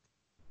episode?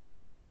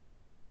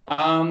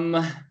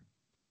 No.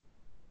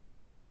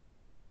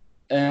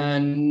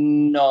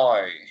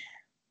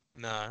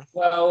 No.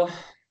 Well,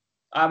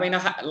 I mean,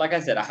 like I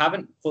said, I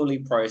haven't fully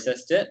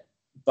processed it,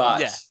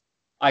 but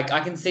I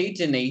can see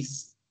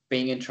Denise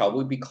being in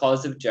trouble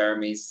because of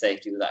Jeremy's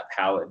safety with that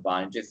power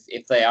advantage.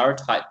 If they are a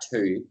type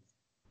 2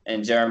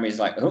 and Jeremy's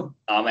like, oh,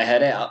 I'm a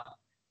head out,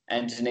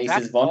 and Denise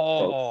is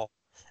vulnerable.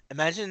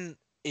 Imagine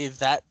if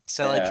that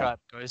Cello tribe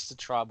goes to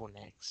tribal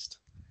next.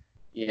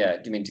 Yeah,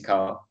 do you mean to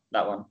Carl?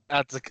 That one?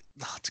 To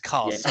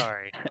Carl,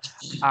 sorry.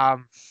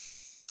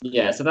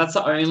 Yeah, so that's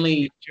the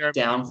only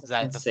downfall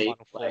I can see.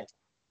 Like,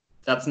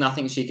 that's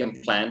nothing she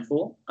can plan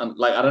for.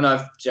 Like, I don't know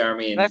if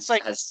Jeremy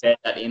has shared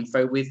that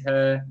info with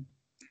her.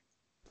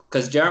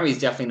 Because Jeremy's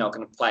definitely not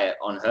going to play it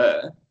on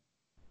her.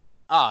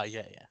 Oh,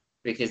 yeah.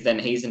 Because then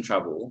he's in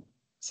trouble.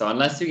 So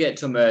unless we get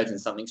to emerge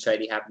and something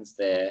shady happens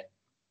there,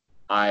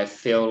 I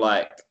feel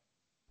like,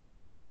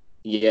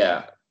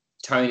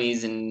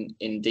 Tony's in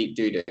deep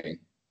doo-doo.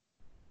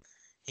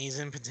 He's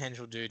in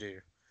potential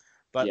doo-doo.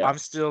 But I'm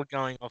still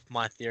going off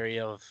my theory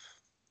of...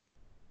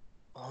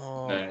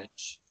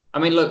 merge. I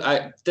mean, look,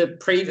 the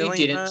preview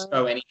didn't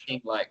show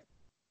anything, like,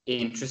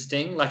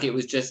 interesting. Like, it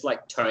was just,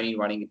 like, Tony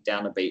running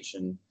down the beach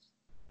and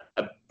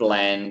a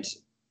bland,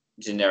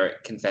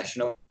 generic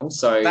confessional.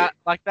 So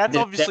that's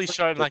obviously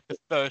shown like the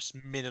first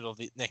minute of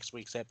the next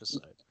week's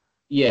episode.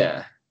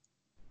 Yeah.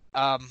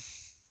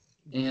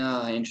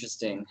 Yeah,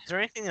 interesting. Is there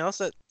anything else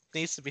that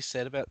needs to be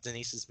said about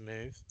Denise's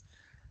move?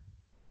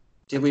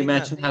 Did we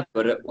mention how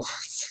good it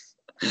was?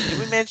 Did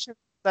we mention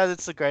that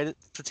it's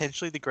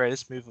potentially the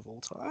greatest move of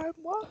all time?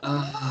 What?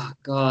 Oh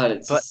God,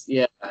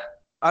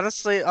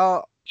 honestly,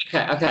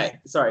 Okay.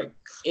 Sorry.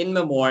 In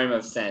memoriam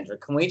of Sandra,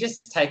 can we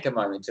just take a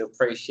moment to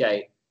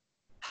appreciate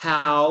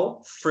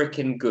how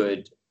freaking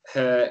good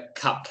her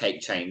cupcake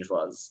change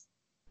was?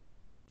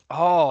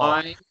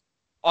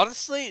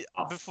 Honestly,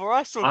 before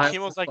I saw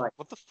Kim, I was like,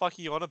 what the fuck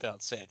are you on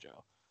about, Sandra?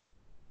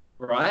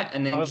 Right?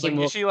 And then Kim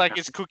is she like,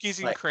 is cookies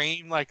and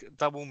cream like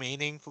double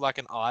meaning for like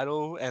an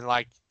idol and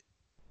like,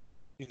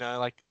 you know,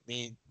 like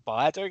the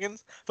buyer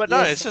tokens? But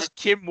no, it's just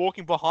Kim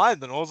walking behind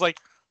them. I was like,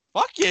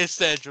 fuck yeah,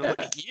 Sandra, look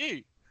at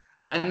you.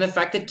 And the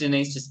fact that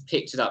Denise just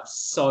picked it up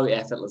so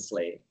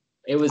effortlessly.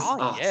 It was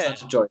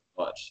such a joy to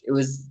watch. It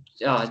was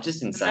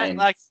just insane.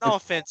 Like, no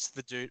offense to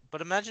the dude,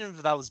 but imagine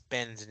if that was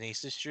Ben in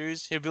Denise's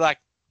shoes. He'd be like,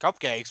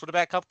 cupcakes? What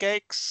about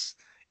cupcakes?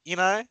 You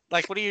know?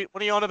 Like, what are you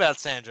on about,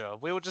 Sandra?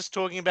 We were just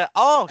talking about,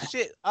 oh,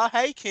 shit. Oh,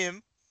 hey,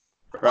 Kim.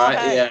 Right,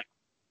 hey. Yeah.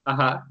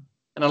 Uh-huh.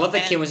 And I love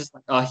that Kim was just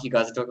like, oh, you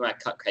guys are talking about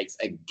cupcakes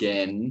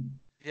again.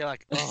 Yeah,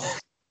 like, oh.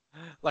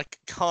 Like,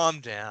 calm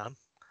down.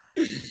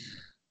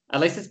 At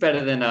least it's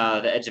better than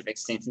the Edge of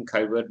Extinction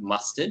code word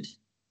mustard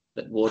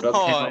that Wardog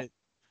came up.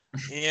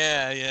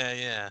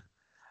 Yeah.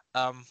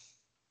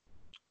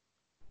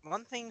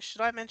 One thing,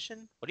 should I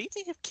mention? What do you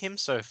think of Kim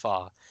so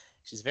far?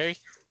 She's very,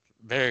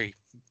 very,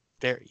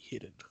 very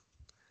hidden.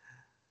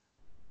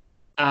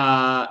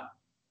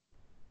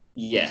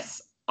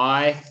 Yes.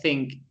 I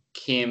think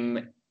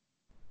Kim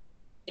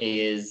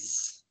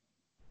is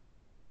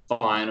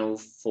final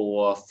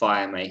for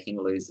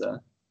fire-making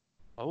loser.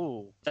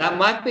 Oh. That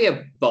might be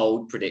a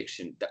bold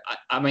prediction.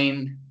 I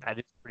mean... That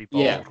is pretty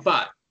bold. Yeah,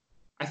 but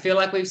I feel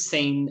like we've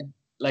seen...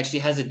 Like, she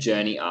has a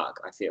journey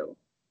arc, I feel.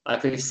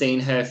 Like, we've seen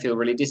her feel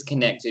really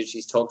disconnected.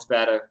 She's talked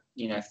about her,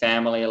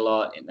 family a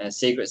lot in her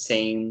secret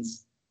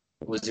scenes.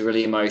 It was a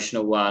really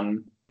emotional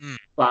one. Mm.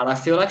 but I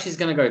feel like she's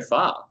going to go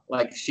far.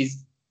 Like,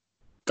 she's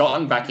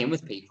gotten back in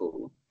with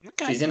people.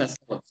 Okay. She's in a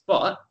solid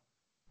spot.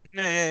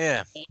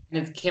 Yeah. And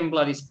it's Kim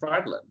Bloody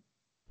Spradlin.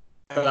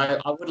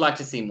 But I would like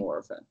to see more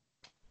of her.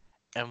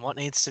 And what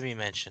needs to be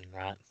mentioned,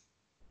 right?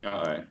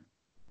 Oh.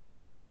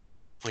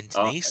 When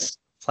Denise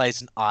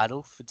plays an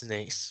idol for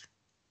Denise,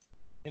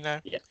 you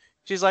know,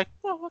 she's like,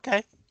 well,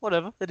 okay,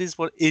 whatever. It is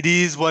what it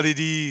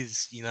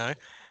is, you know.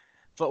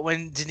 But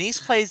when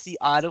Denise plays the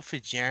idol for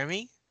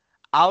Jeremy,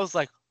 I was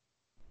like,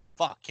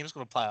 fuck, Kim's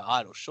gonna play her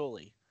idol,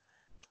 surely.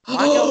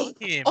 My girl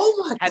Kim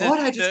had a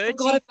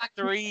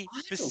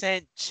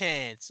 33%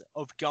 chance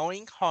of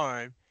going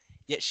home,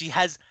 yet she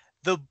has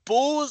the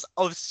balls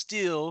of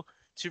steel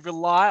to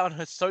rely on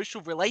her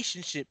social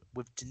relationship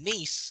with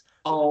Denise.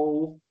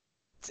 And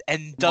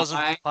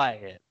doesn't play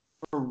it.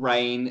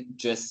 Brain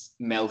just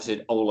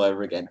melted all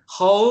over again.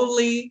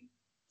 Holy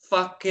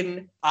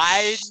fucking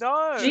I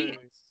know.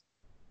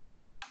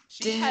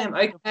 Damn.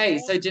 Okay,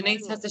 so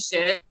Denise has to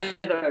share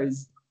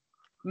those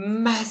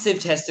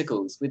massive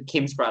testicles with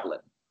Kim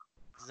Spradlin.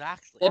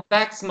 Exactly. Their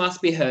backs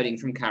must be hurting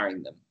from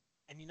carrying them.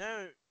 And you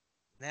know,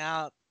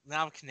 now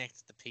I've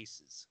connected the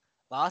pieces.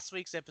 Last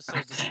week's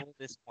episode before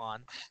this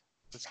one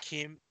was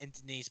Kim and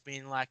Denise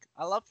being like,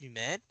 I love you,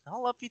 man. I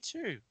love you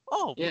too.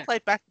 Oh, we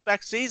played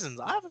back-to-back seasons.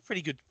 I have a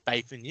pretty good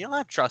faith in you. I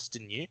have trust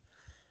in you.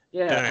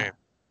 Yeah. Boom.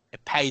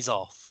 It pays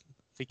off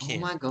for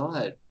Kim. Oh my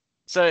god.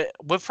 So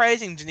we're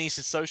praising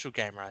Denise's social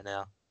game right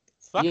now.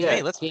 Fuck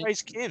me, let's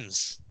praise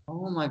Kim's.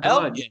 Oh my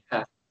god.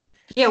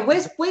 Yeah,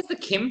 where's the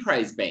Kim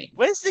praise been?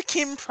 Where's the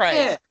Kim praise?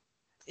 Yeah.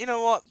 You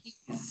know what?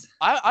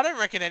 I don't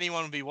reckon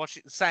anyone would be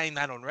saying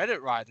that on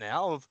Reddit right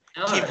now.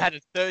 Kim had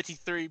a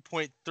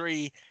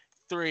 33.33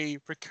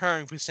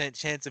 recurring %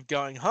 chance of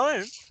going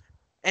home,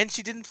 and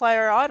she didn't play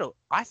her idol.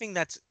 I think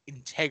that's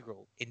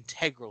integral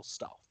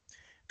stuff.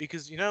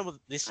 Because you know what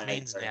this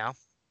means now?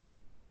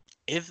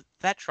 If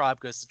that tribe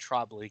goes to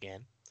tribal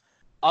again,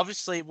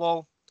 obviously,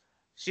 well,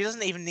 she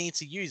doesn't even need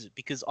to use it,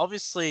 because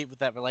obviously with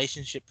that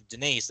relationship with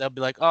Denise, they'll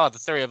be like, oh, the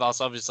three of us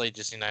obviously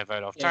just,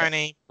 vote off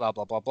Tony, blah,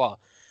 blah, blah, blah.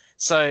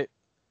 So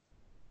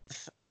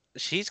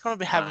she's going to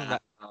be having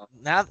that.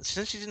 Now,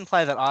 since she didn't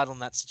play that idol in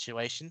that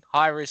situation,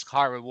 high risk,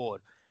 high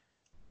reward.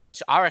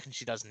 I reckon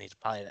she doesn't need to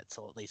play that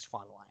till at least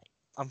final 8.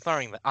 I'm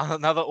throwing that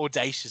another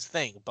audacious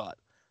thing, but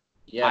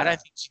I don't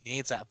think she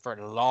needs that for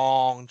a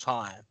long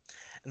time.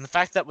 And the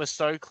fact that we're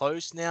so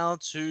close now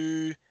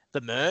to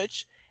the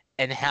merge,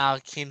 and how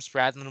Kim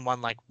Spradlin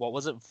won,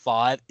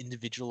 5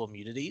 individual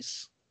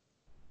immunities?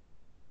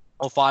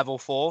 Or 5 or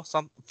 4?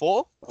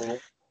 4?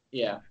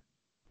 Yeah.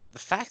 The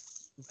fact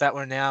that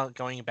we're now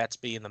about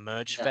to be in the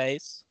merge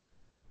phase.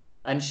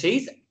 And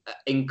she's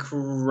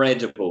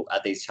incredible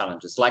at these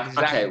challenges.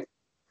 Okay,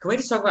 can we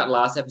just talk about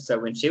last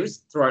episode when she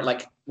was throwing,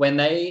 when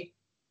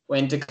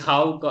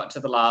Dakal got to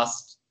the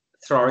last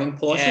throwing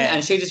portion,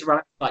 and she just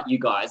ran like, you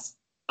guys,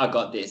 I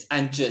got this.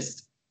 And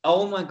just,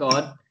 oh my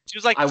god. She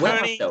was like,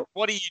 Tony,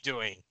 what are you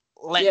doing?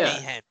 Let me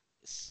handle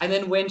this. And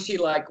then when she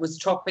was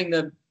chopping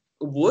the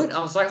wood, I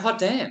was like, hot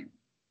damn.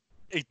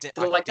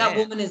 That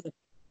woman is a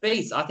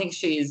beast. I think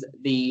she is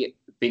the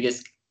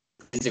biggest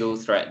physical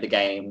threat the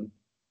game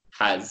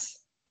has.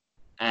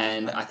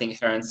 And I think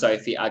her and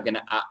Sophie are going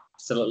to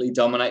absolutely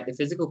dominate the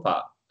physical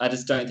part. I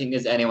just don't think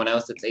there's anyone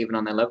else that's even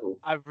on their level.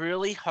 I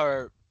really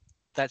hope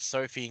that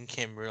Sophie and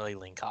Kim really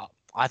link up.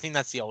 I think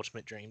that's the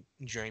ultimate dream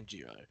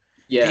duo.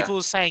 Yeah. People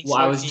are saying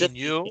Sophie and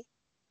Yul,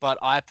 but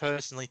I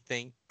personally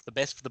think the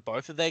best for the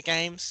both of their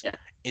games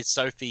is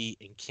Sophie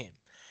and Kim.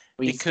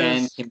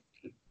 Because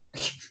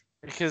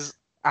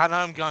I know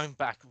I'm going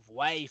back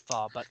way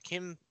far, but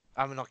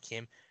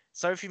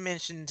Sophie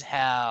mentioned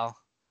how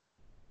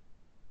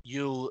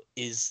Yul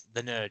is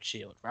the nerd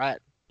shield, right?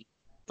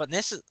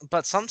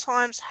 But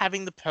sometimes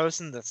having the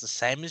person that's the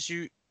same as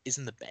you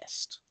isn't the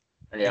best.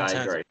 Yeah, I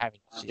agree.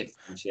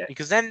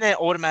 Because then they're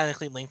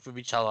automatically linked with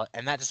each other,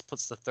 and that just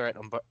puts the threat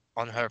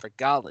on her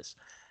regardless.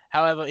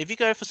 However, if you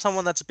go for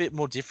someone that's a bit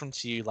more different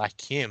to you, like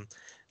Kim,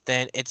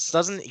 then it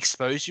doesn't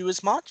expose you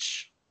as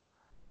much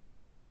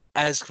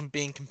as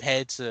being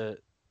compared to,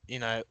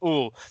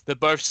 they're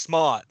both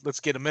smart,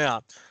 let's get them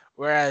out.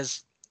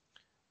 Whereas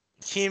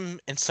Kim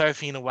and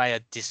Sophie, in a way,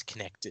 are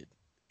disconnected,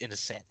 in a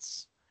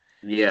sense.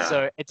 Yeah.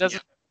 So it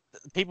doesn't.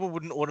 People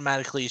wouldn't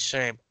automatically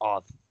assume,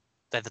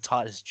 they're the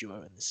tightest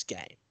duo in this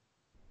game.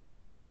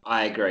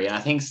 I agree. And I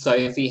think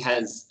Sophie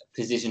has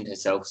positioned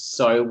herself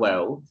so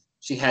well.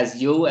 She has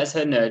Yul as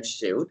her nerd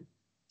shield.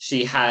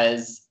 She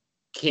has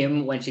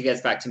Kim, when she gets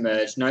back to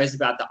merge, knows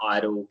about the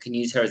idol, can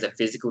use her as a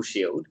physical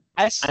shield.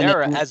 As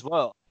Sarah as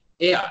well.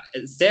 Yeah,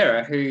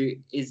 Sarah, who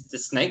is the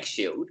snake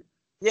shield.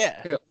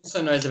 Yeah. Who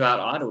also knows about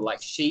idol.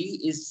 She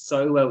is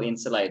so well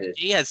insulated.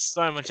 She has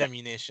so much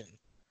ammunition.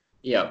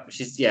 Yeah,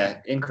 she's,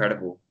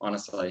 incredible,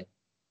 honestly.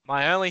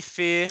 My only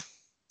fear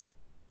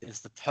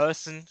is the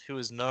person who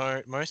is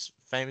most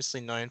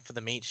famously known for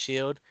the meat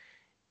shield.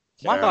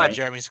 My guy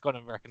Jeremy's got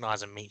to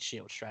recognize a meat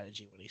shield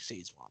strategy when he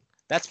sees one.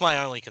 That's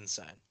my only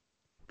concern.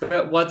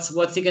 But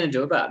what's he going to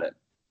do about it?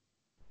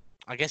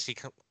 I guess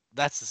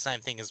that's the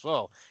same thing as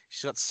well.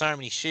 She's got so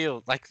many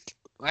shields.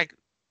 like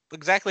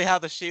exactly how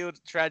the Shield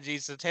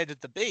tragedies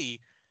intended to be.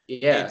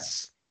 Yeah.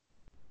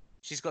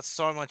 She's got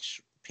so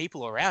much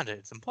people around it.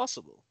 It's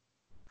impossible.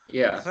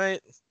 Yeah. So,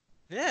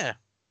 yeah.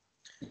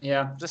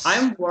 Yeah. Just,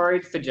 I'm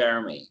worried for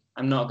Jeremy.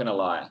 I'm not gonna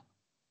lie.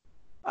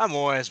 I'm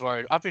always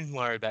worried. I've been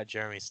worried about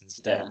Jeremy since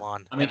day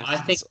one. I mean, I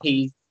think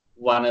he's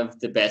one of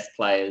the best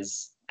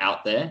players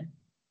out there,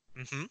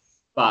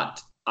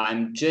 but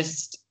I'm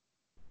just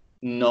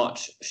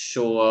not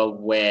sure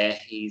where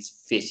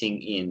he's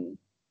fitting in.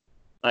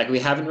 Like, we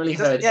haven't really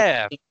heard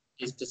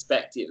his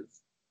perspective.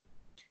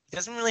 He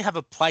doesn't really have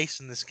a place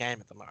in this game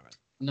at the moment.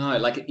 No,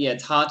 like, yeah,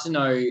 it's hard to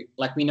know.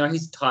 Like, we know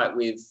he's tight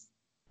with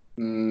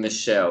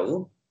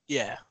Michelle.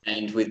 Yeah.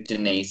 And with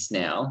Denise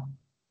now.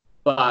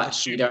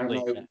 But we don't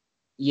know.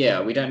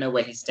 Yeah, we don't know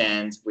where he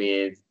stands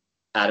with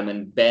Adam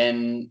and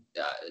Ben.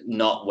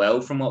 Not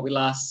well from what we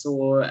last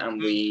saw.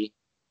 And he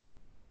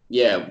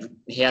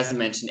hasn't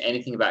mentioned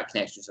anything about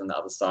connections on the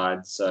other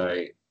side.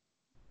 So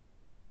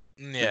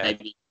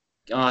maybe.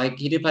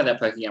 He did play that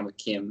poker game with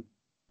Kim.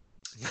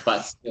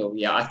 But still,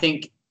 yeah, I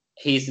think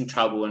he's in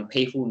trouble, and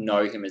people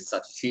know him as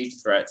such a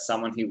huge threat.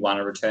 Someone who won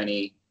a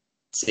returnee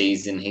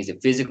season. He's a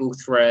physical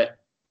threat.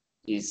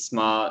 He's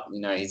smart.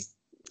 He's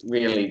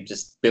really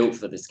just built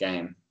for this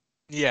game.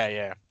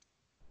 Yeah.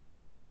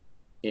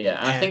 Yeah,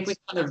 and I think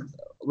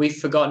we've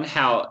forgotten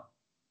how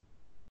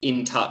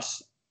in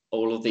touch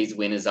all of these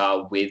winners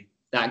are with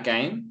that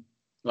game,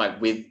 like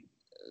with,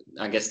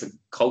 I guess, the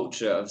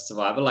culture of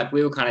Survivor. Like,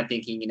 we were kind of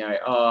thinking,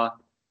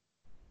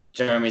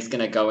 Jeremy's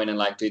going to go in and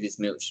like do this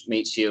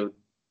meat shield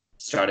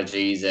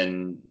strategies,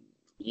 and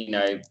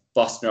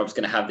Boston Rob's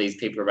going to have these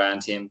people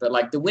around him. But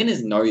like, the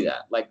winners know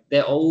that. Like,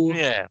 they're all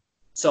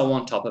so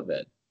on top of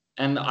it,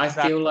 and I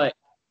feel like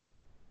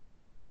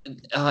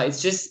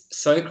it's just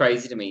so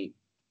crazy to me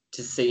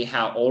to see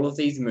how all of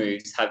these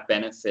moves have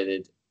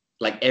benefited.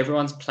 Like,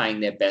 everyone's playing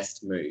their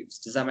best moves.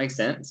 Does that make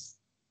sense?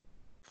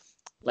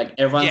 Like,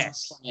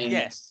 everyone's playing.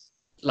 Yes.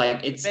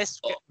 Like, it's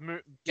best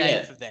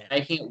game for them,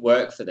 making it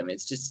work for them.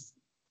 It's just,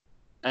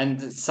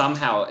 and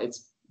somehow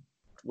it's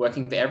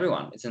working for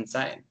everyone. It's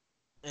insane.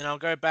 And I'll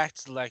go back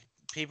to like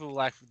people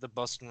like the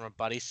Boston Rob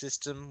buddy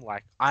system.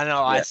 Like, I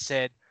know I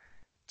said,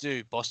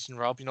 dude, Boston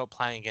Rob, you're not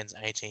playing against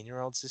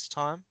 18-year-olds this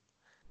time.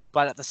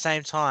 But at the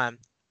same time,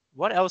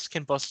 what else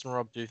can Boston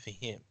Rob do for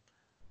him?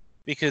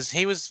 Because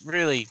he was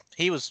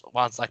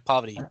once like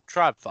part of the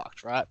tribe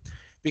fucked, right?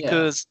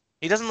 Because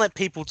he doesn't let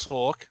people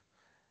talk.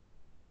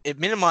 It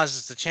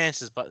minimizes the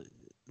chances, but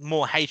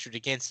more hatred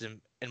against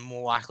him and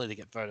more likely to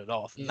get voted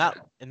off in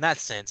that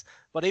sense.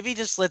 But if he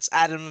just lets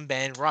Adam and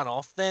Ben run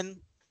off, then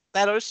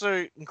that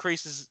also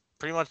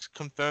pretty much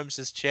confirms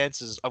his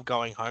chances of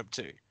going home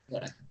too.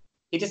 Yeah.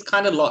 He just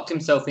kind of locked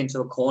himself into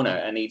a corner,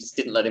 and he just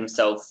didn't let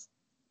himself.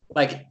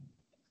 Like,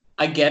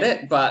 I get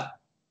it, but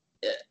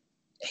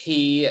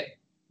he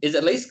is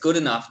at least good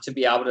enough to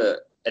be able to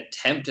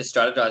attempt to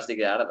strategize to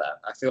get out of that.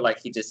 I feel like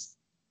he just,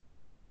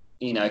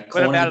 went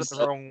about it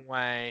the wrong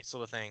way,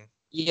 sort of thing.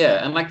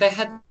 Yeah, and like, they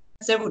had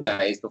several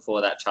days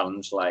before that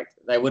challenge. Like,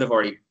 they would have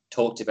already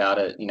talked about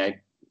it.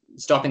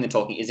 Stopping the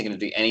talking isn't going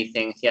to do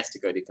anything. He has to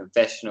go to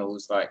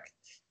confessionals. Like,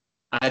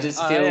 I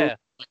just feel like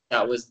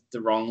that was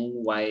the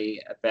wrong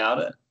way about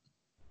it.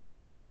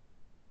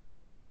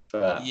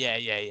 But yeah.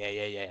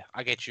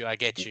 I get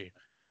you.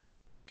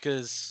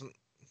 Because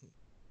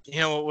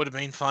what would have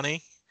been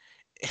funny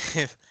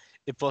if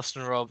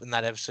Boston Rob in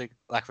that episode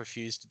like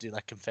refused to do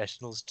like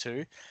confessionals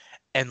too,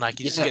 and like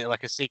you just get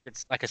like a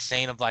secret, like a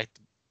scene of like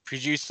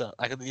producer,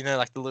 like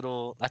like the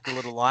little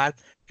line,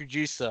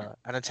 producer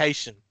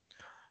annotation,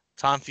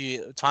 time for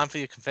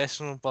your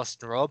confessional,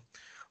 Boston Rob.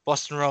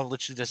 Boston Rob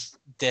literally just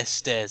death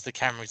stares. The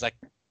camera. He's like,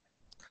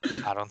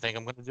 I don't think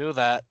I'm gonna do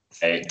that.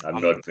 Hey,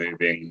 I'm not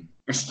moving.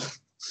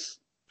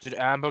 Did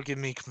Amber give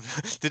me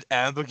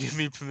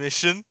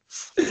permission?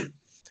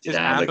 Is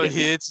Amber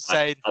here to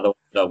say? I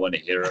don't want to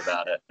hear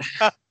about it.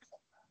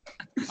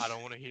 I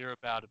don't want to hear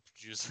about it,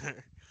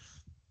 producer.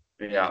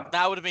 Yeah.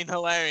 That would have been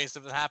hilarious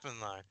if it happened,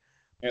 though.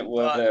 It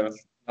would have.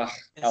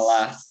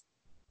 Alas.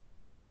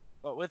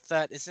 But with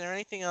that, is there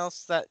anything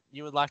else that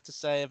you would like to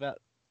say about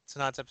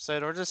tonight's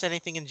episode, or just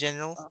anything in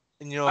general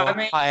in your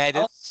hiatus? I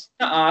was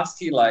going to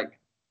ask you, like,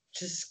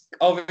 just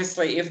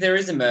obviously, if there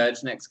is a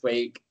merge next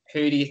week,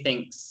 who do you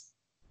think's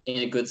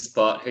in a good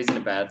spot? Who's in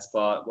a bad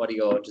spot? What are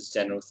your just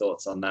general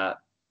thoughts on that?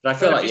 But I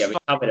feel like, we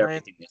covered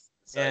everything this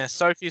episode. Yeah,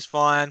 Sophie's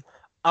fine.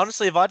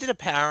 Honestly, if I did a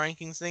power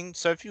rankings thing,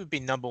 Sophie would be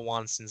number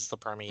one since the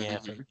premiere.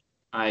 Mm-hmm.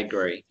 I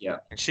agree, yeah.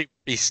 And she'd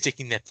be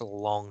sticking there for a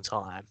long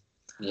time.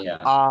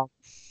 Yeah.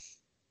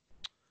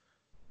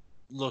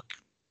 Look,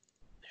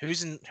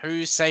 who's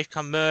safe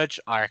come merge?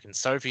 I reckon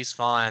Sophie's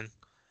fine.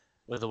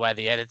 With the way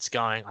the edit's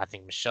going, I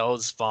think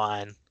Michelle's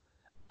fine.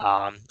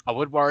 I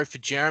would worry for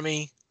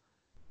Jeremy.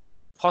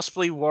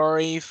 Possibly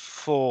worry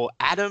for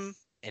Adam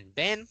and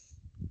Ben.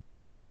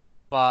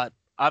 But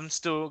I'm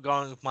still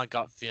going with my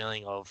gut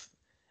feeling of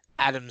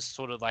Adam's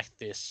sort of like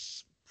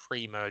this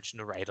pre-merge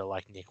narrator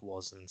like Nick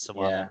was in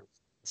Survivor. Yeah.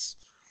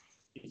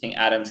 You think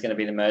Adam's going to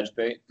be the merge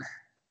boot?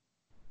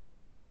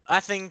 I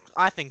think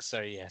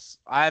so. Yes,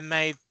 I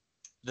made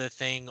the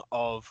thing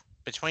of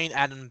between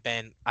Adam and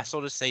Ben. I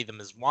sort of see them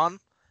as one.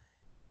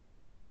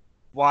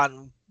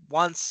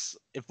 Once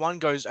if one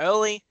goes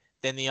early,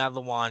 then the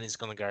other one is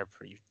gonna go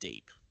pretty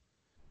deep.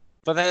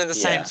 But then at the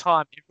same Yeah.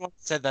 time, everyone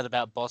said that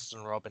about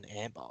Boston Rob and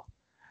Amber,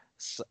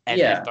 and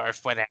they Yeah.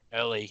 both went out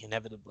early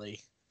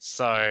inevitably.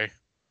 So I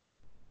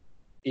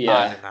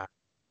Yeah. don't know.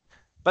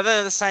 But then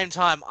at the same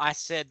time, I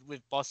said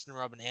with Boston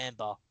Rob and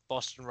Amber,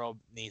 Boston Rob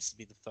needs to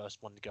be the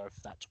first one to go for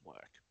that to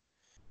work.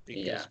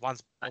 Because Yeah.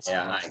 once Boston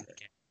Yeah. Rob's in the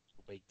game,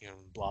 we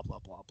can blah blah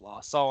blah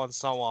blah, so on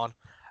so on.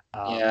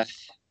 Yeah.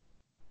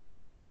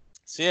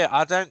 So yeah,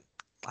 I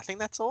think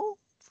that's all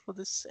for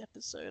this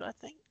episode. I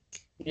think.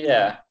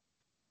 Yeah.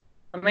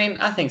 I mean,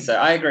 I think so.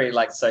 I agree.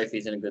 Like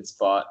Sophie's in a good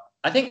spot.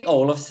 I think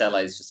all of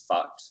Cele's just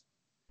fucked.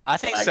 I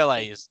think Like, Sele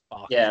is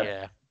fucked. yeah.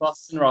 Yeah.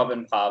 Boston Rob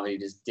and Parvati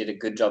just did a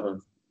good job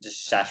of just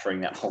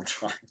shattering that whole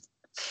tribe.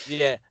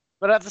 Yeah.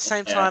 But at the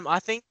same Yeah. time, I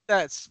think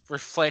that's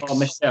reflects. Well,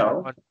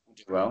 Michelle on-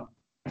 did well.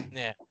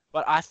 Yeah,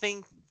 but I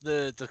think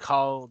the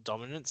Carl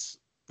dominance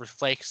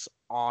reflects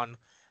on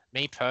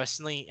me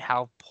personally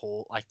how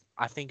poor, like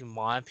I think in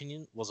my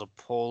opinion, was a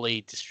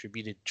poorly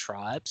distributed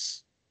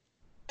tribes.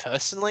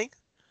 Personally,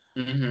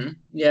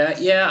 Yeah.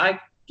 I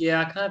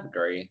kind of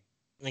agree.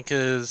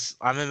 because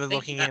I remember I think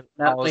looking at,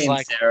 Natalie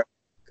and Sarah.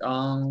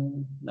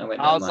 No, wait,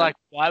 I never was mind. like,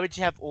 why would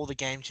you have all the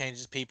game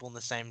changers people in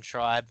the same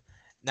tribe?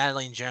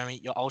 Natalie and Jeremy,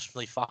 you're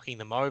ultimately fucking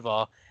them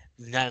over.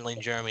 Natalie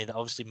and Jeremy, they're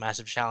obviously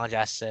massive challenge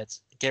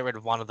assets. Get rid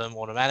of one of them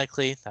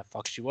automatically. That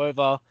fucks you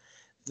over.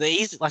 The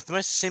easy, like the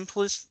most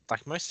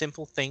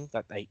simple thing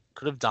that they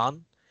could have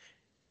done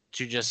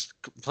to just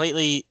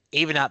completely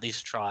even out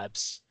these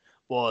tribes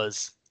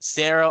was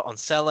Sarah on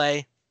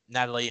Sele,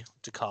 Natalie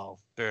to Carl.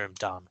 Boom,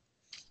 done.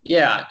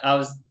 Yeah, I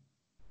was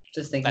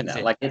just thinking That's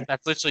that. it. Like, it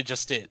That's literally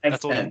just it. makes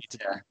That's all you sense. need to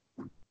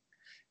do.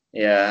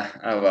 Yeah. Yeah.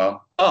 Oh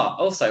well. Oh,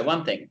 also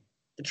one thing,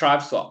 the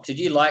tribe swap. Did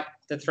you like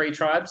the three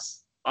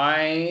tribes?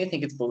 I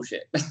think it's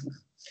bullshit.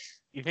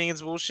 You think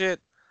it's bullshit?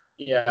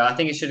 Yeah, I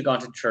think it should have gone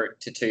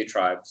to two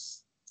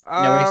tribes. We've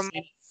Um,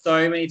 seen it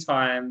so many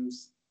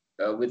times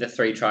with the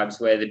three tribes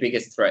where the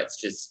biggest threats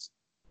just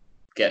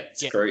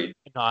get Yeah. screwed.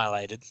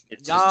 Annihilated.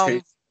 It's just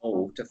too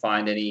small to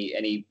find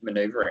any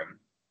maneuvering.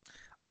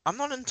 I'm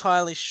not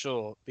entirely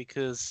sure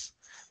because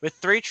with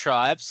three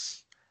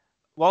tribes,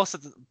 whilst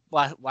at the,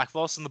 like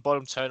whilst on the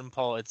bottom totem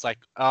pole, it's like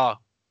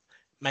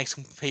makes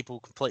people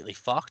completely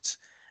fucked.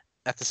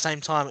 At the same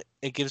time,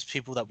 it gives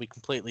people that we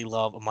completely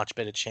love a much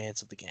better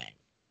chance of the game.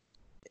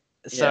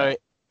 So Yeah.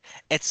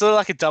 it's sort of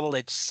like a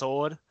double-edged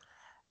sword.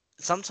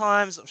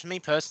 Sometimes, for me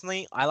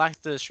personally, I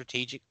like the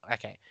strategic.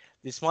 Okay,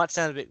 this might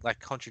sound a bit like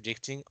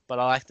contradicting, but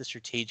I like the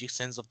strategic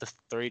sense of the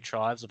three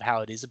tribes of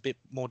how it is a bit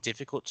more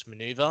difficult to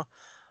maneuver.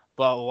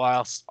 But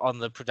whilst on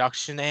the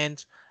production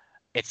end,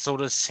 it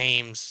sort of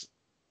seems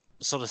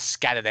sort of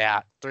scattered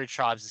out. Three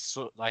tribes is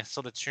sort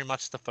of too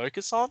much to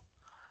focus on.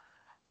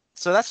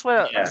 So that's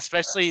where, Yeah.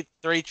 especially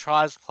three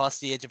tribes plus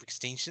the edge of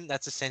extinction,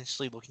 that's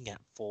essentially looking at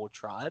four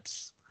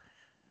tribes.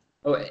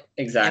 Oh,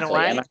 exactly. In a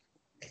way, And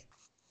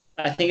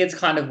I think it's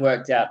kind of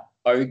worked out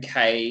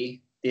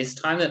okay this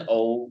time that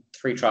all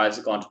three tribes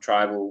have gone to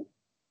tribal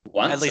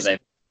once, at least, so they've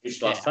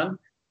reached last one.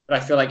 But I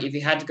feel like if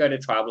you had to go to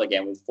tribal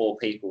again with four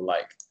people,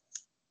 like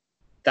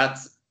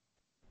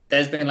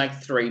there's been like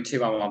 3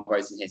 2-1-1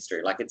 votes in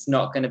history. Like it's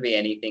not going to be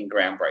anything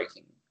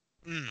groundbreaking.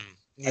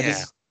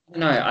 yeah.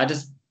 I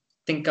just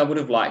think I would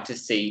have liked to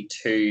see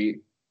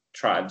 2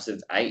 tribes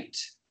of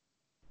 8.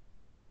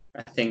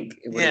 I think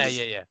it would have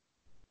Yeah.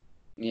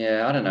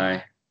 Yeah, I don't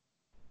know.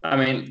 I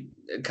mean,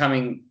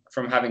 coming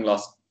from having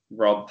lost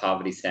Rob,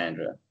 Parvati,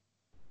 Sandra,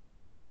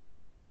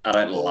 I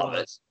don't love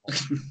it.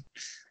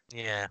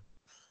 Yeah.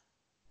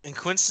 And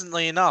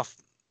coincidentally enough,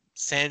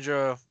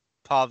 Sandra,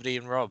 Parvati,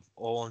 and Rob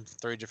all in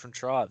 3 different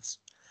tribes.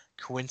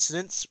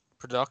 Coincidence?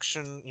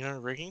 Production,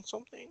 rigging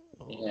something?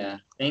 Yeah,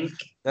 I think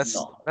that's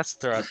not. that's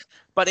throw.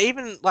 But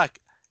even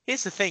like,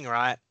 here's the thing,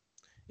 right?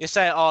 You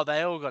say, oh,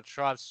 they all got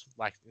tribes,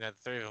 like the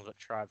 3 of them got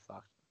tribe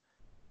fucked.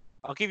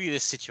 I'll give you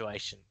this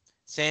situation: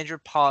 Sandra,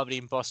 Parvati,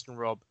 and Boston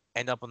Rob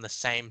end up on the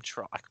same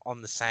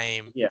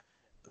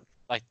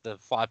like the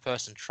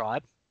 5-person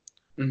tribe.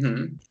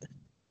 Mm-hmm.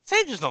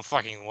 Sandra's not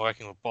fucking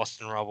working with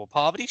Boston Rob or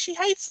Parvati. She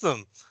hates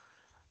them.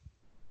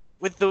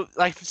 With the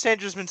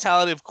Sandra's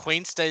mentality of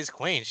queen stays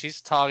queen,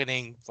 she's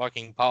targeting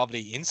fucking Parvati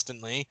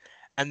instantly.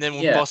 And then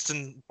with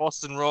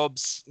Boston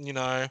Rob's,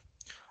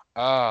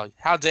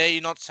 how dare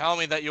you not tell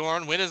me that you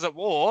weren't winners at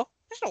war?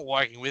 She's not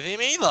working with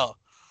him either.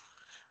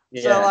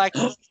 Yeah. So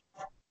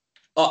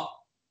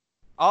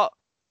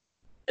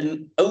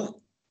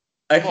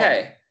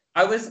okay.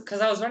 I was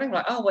wondering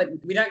like, oh, wait,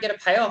 we don't get a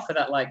payoff for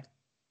that, like,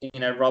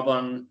 Rob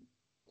on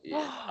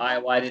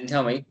Iowa didn't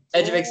tell me.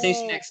 Edge of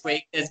Extinction next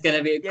week. There's going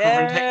to be a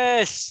confrontation.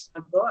 Yes.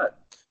 I thought.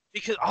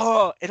 Because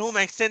it all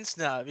makes sense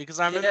now. Because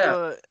I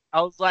remember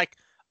I was like,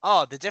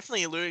 oh, they're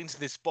definitely alluding to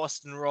this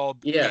Boston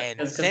Rob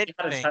and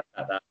Sandra thing.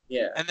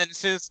 Yeah. And then as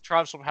soon as the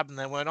tribe swap happened,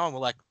 they weren't on. We're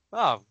like,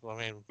 oh, I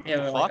mean, yeah,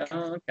 we're like,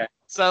 oh, okay.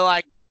 So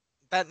like,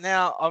 that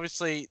now,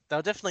 obviously,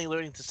 they're definitely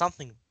alluding to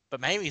something, but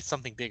maybe it's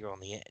something bigger on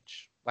the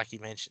edge, like you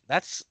mentioned.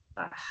 That's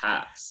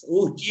Perhaps.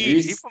 Oh,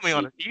 you juicy. put me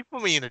on you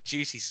put me in a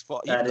juicy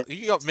spot. That is,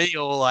 You got me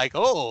all like,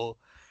 oh,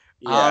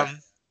 yeah.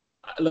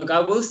 Look, I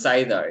will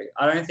say though,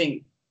 I don't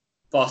think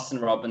Boston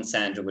Rob and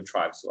Sandra were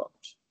tribe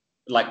swapped.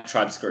 Like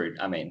tribe screwed.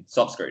 I mean,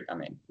 swap screwed. I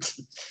mean,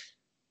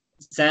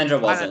 Sandra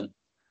wasn't.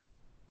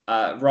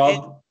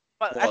 Rob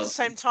but at the was.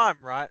 same time,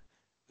 right?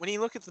 When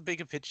you look at the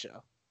bigger picture,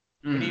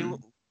 when you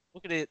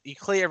look at it, you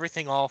clear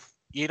everything off.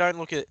 You don't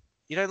look at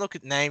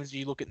names.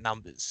 You look at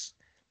numbers.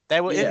 They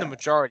were in the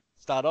majority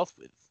to start off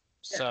with,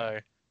 so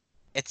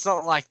it's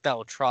not like they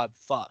were tribe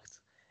fucked.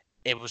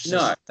 It was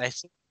just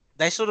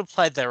they sort of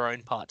played their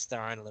own parts,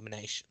 their own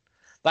elimination.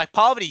 Like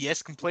Parvati,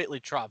 yes, completely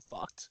tribe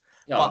fucked.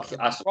 But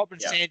Rob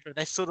and Sandra,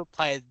 they sort of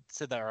played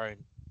to their own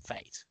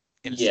fate.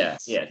 Yeah,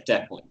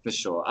 definitely, for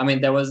sure. I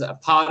mean, there was a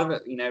part of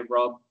it,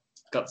 Rob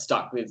got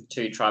stuck with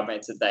two tribe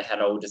mates that they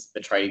had all just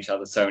betrayed each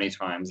other so many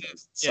times. It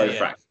was so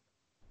fractured.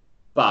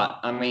 But,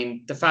 I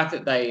mean, the fact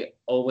that they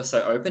all were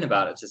so open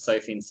about it to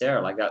Sophie and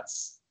Sarah, like,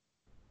 that's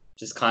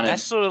just kind of...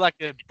 That's sort of like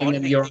a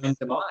bonding thing at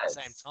the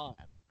same time.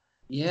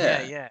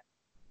 Yeah.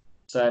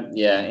 So,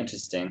 yeah,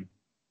 interesting.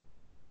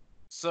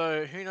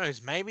 So, who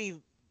knows? Maybe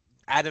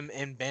Adam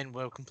and Ben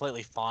were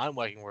completely fine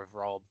working with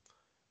Rob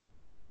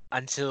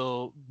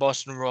until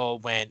Boston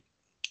Rob went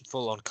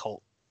full-on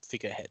cult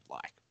figurehead,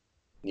 like.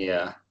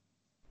 Yeah.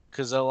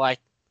 Because they're like...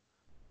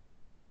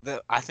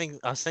 I think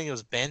it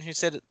was Ben who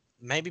said it.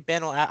 Maybe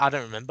Ben or I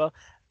don't remember.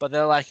 But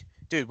they're like,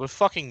 dude, we're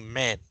fucking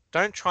men.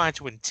 Don't try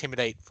to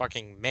intimidate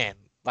fucking men.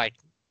 Like,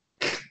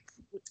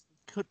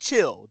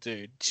 chill,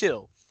 dude.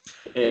 Chill.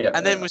 Yeah,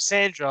 and then with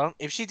Sandra,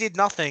 if she did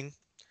nothing,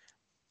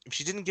 if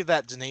she didn't give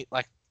that Denise,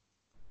 like,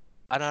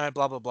 I don't know,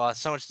 blah, blah, blah.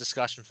 So much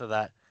discussion for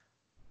that.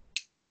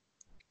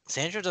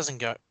 Sandra doesn't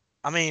go...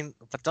 I mean,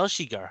 but does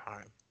she go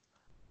home?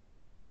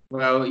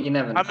 Well, you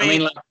never know. I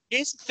mean like,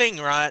 here's the thing,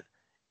 right?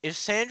 If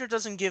Sandra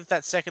doesn't give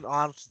that second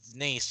idol to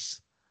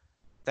Denise,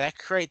 that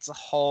creates a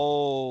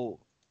whole...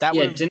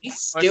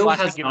 Denise still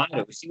has an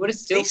idol. She would have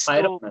still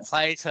played on this.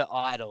 Played her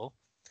idol,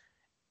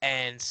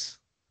 and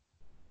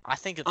I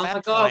think at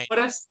that point... Oh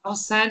my god,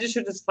 Sandra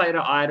should have played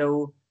her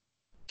idol.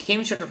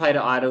 Kim should have played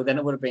her idol. Then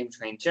it would have been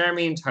between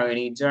Jeremy and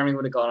Tony. Jeremy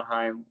would have gone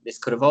home. This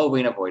could have all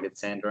been avoided,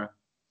 Sandra.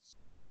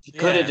 You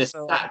could have just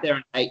sat there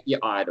and ate your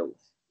idol.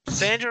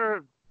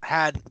 Sandra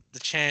had the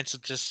chance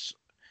of just...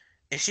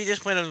 If she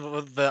just went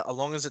with the, as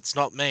long as it's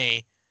not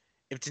me,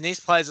 if Denise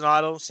plays an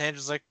idol,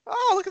 Sandra's like,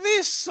 oh, look at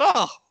this.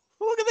 Oh,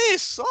 look at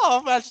this. Oh,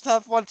 I might just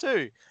have one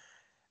too.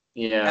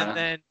 Yeah. And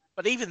then,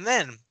 but even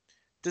then,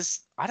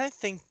 I don't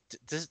think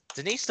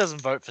Denise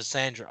doesn't vote for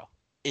Sandra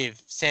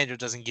if Sandra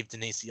doesn't give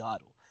Denise the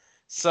idol.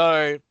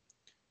 So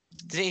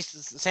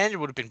Sandra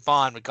would have been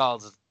fine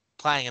regardless of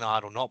playing an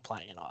idol, not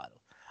playing an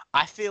idol.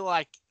 I feel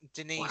like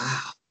Denise...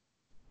 Wow.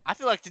 I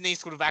feel like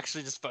Denise would have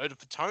actually just voted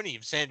for Tony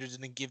if Sandra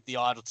didn't give the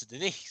idol to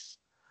Denise.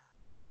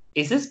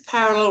 Is this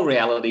parallel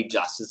reality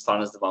just as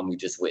fun as the one we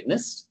just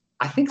witnessed?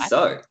 I think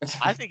so.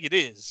 I think it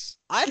is.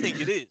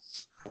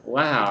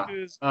 Wow.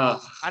 Because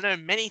I know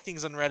many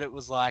things on Reddit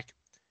was like,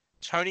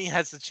 Tony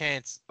has the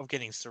chance of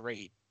getting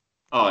Sareed.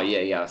 Oh,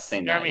 yeah, I've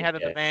seen Jeremy that. had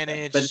an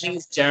advantage. But the thing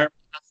is, Jeremy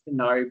has to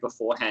know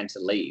beforehand to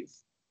leave.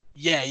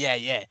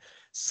 Yeah.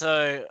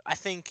 So, I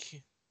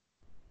think...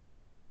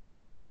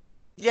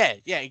 Yeah,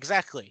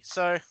 exactly.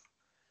 So,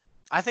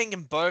 I think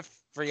in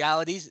both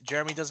realities,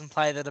 Jeremy doesn't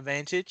play that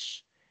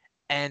advantage.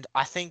 And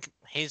I think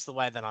here's the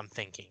way that I'm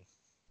thinking.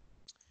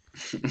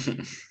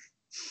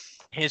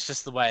 Here's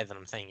just the way that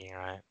I'm thinking,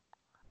 right?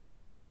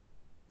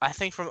 I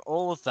think from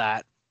all of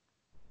that,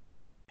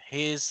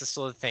 here's the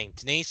sort of thing.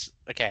 Denise,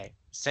 okay,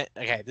 this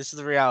is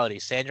the reality.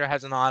 Sandra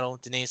has an idol.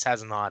 Denise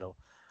has an idol.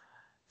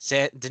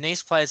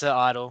 Denise plays her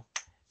idol.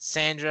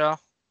 Sandra...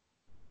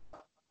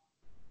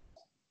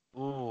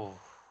 Ooh...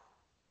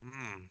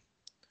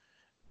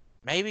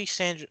 Maybe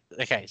Sandra...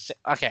 Okay.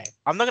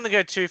 I'm not going to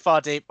go too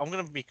far deep. I'm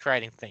going to be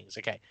creating things.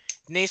 Okay.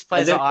 Denise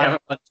plays her idol.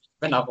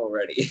 Been up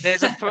already.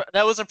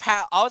 I was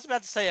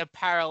about to say a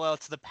parallel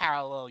to the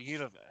parallel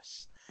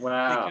universe.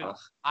 Wow.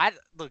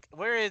 Look,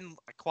 we're in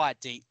quite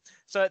deep.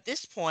 So at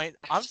this point,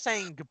 I'm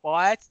saying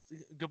goodbye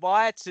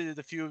to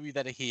the few of you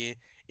that are here.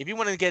 If you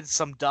want to get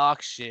some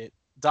dark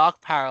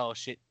parallel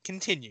shit,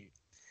 continue.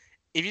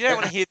 If you don't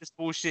want to hear this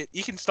bullshit,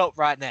 you can stop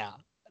right now.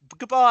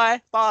 Goodbye.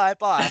 Bye.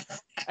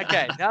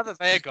 Okay, now that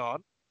they're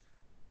gone,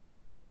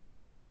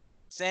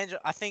 Sandra,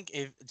 I think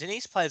if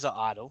Denise plays her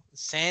idol,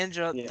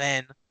 Sandra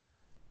then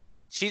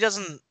she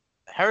doesn't...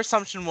 Her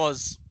assumption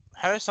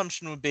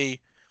would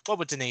be, what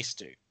would Denise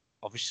do?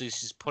 Obviously,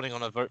 she's putting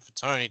on a vote for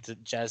Tony to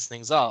jazz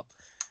things up.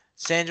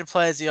 Sandra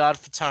plays the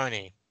idol for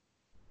Tony.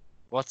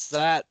 What's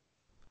that?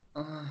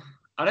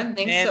 I don't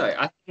think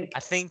so. I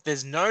think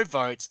there's no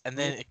votes, and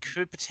then it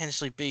could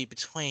potentially be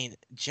between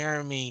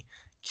Jeremy,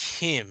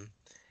 Kim,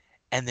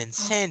 and then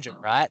Sandra,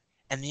 right?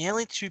 And the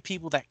only two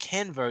people that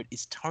can vote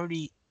is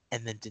Tony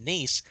and then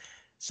Denise.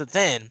 So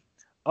then,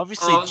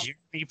 obviously,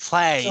 Jeremy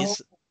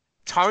plays...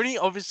 Tony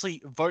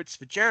obviously votes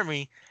for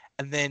Jeremy,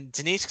 and then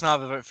Denise can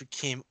either vote for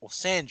Kim or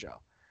Sandra.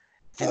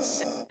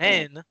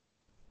 Then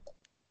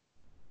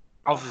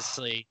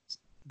obviously,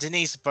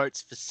 Denise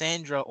votes for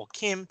Sandra or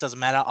Kim. Doesn't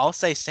matter. I'll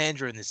say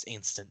Sandra in this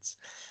instance.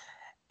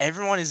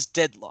 Everyone is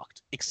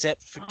deadlocked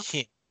except for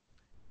Kim.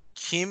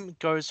 Kim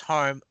goes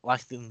home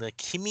like in the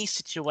Kimmy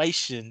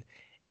situation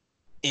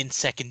in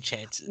Second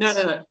Chances.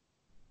 No.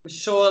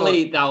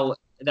 Surely they'll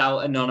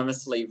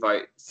anonymously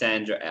vote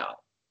Sandra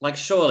out. Like,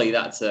 surely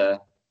that's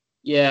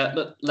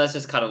look, let's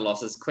just cut our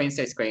losses. Queen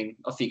stays queen.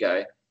 Off you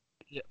go.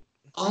 Yeah.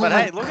 Oh But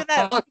my hey, look at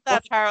that! Look at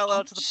that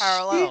parallel to the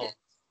parallel. Shit.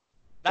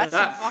 That's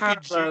That some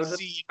fucking parallel to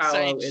juicy,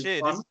 parallel insane is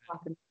shit. one Isn't it?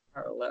 fucking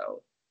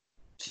parallel.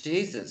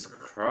 Jesus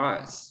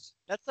Christ.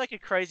 That's like a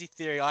crazy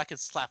theory I could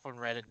slap on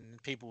Reddit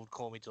and people would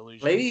call me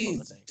delusional.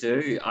 Please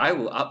do. I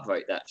will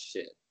upvote that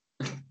shit.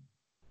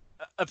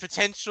 A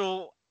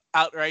potential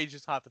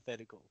outrageous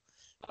hypothetical.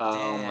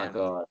 Oh my Damn.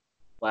 god.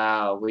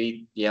 Wow.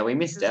 We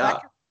missed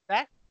out.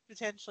 That could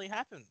potentially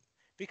happen.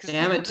 Because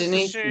Damn it,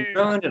 Denise, you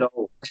ruined it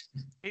all.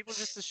 people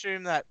just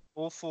assume that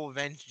all 4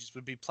 Avengers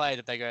would be played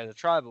if they go to the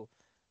tribal.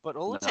 But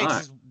all it No.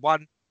 takes is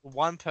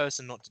one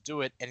person not to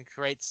do it and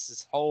creates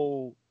this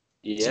whole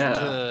down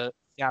the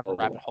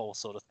rabbit hole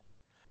sort of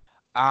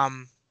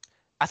thing.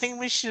 I think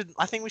we should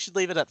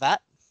leave it at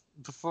that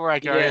before I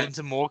go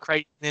into more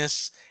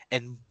craziness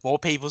and more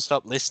people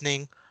stop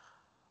listening.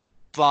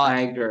 But I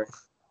agree.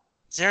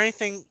 is there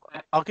anything?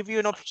 I'll give you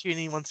an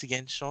opportunity once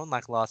again, Sean,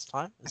 like last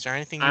time. Is there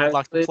anything you would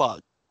like to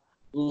plug?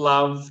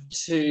 Love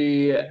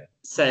to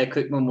say a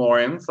quick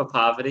memoriam for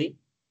Parvati.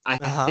 I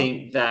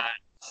think that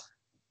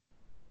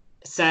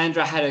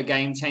Sandra had a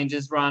Game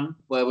Changers run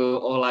where we were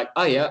all like,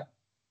 oh yeah,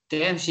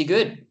 damn, she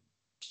good.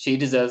 She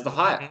deserves the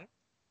hype. Mm-hmm.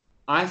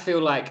 I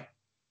feel like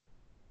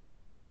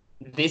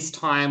this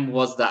time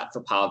was that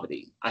for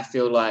Parvati. I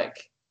feel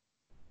like,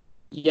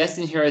 yes,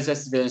 in Heroes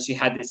vs. Villains, she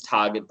had this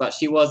target, but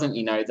she wasn't,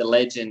 the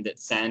legend that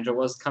Sandra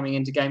was coming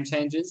into Game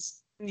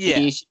Changers. Yeah.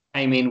 She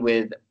came in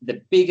with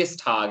the biggest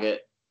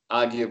target,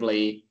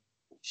 arguably.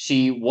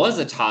 She was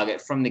a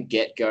target from the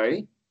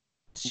get-go.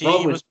 She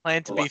was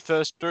planned to be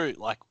first through,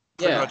 like,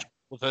 pretty much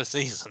all of her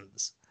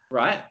seasons.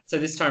 Right? So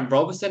this time,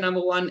 Rob was her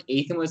number 1,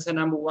 Ethan was her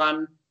number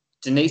 1,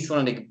 Denise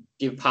wanted to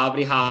give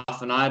Parvati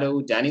half an idol,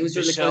 Danny was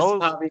really close to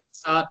Parvati at the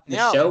start,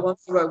 Michelle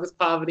wants to work with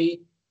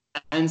Parvati.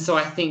 And so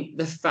I think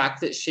the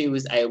fact that she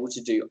was able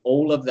to do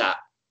all of that,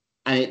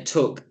 and it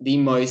took the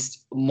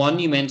most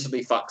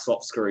monumentally fuck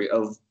swap screw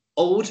of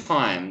all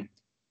time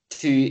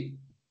to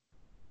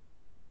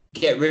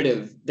get rid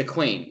of the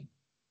Queen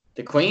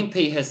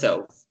P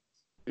herself,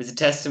 is a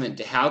testament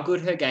to how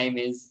good her game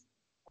is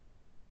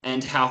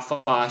and how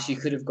far she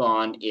could have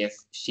gone if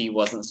she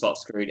wasn't swap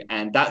screwed.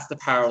 And that's the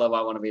parallel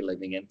I want to be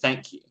living in.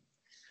 Thank you.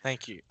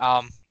 Thank you.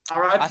 All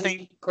right, I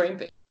think Queen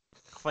P.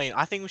 Queen.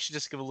 I think we should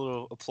just give a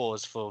little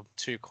applause for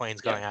 2 queens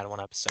going out in one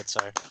episode.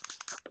 So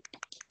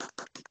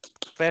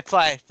fair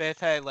play,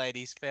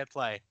 ladies, fair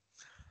play.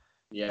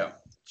 Yeah,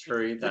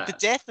 true that. With the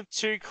death of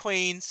 2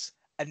 queens,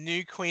 a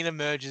new queen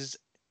emerges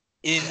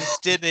in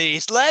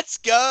Denise. Let's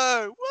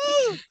go!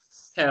 Woo!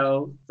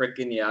 Hell,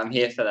 freaking yeah! I'm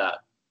here for that.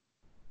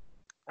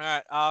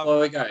 All right. Where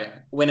we go?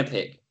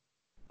 Winnipeg.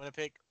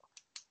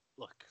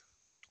 Look,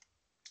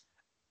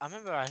 I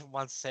remember I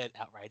once said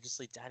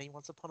outrageously, "Daddy,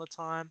 once upon a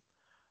time."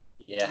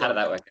 Yeah, how did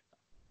that work?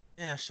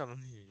 Yeah, shut on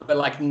you. But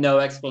like, no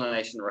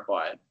explanation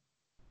required.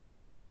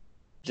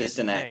 Just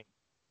a name.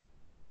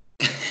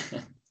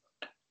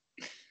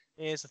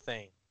 Here's the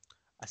thing.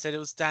 I said it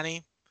was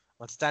Danny.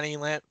 Once Danny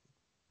left,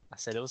 I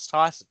said it was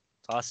Tyson.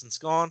 Tyson's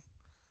gone.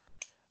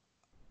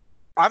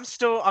 I'm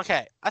still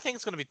okay. I think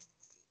it's gonna be.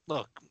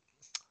 Look,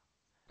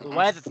 the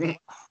way that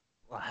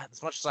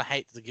as much as I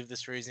hate to give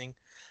this reasoning,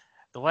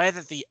 the way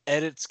that the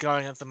edit's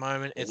going at the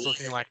moment, it's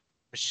looking like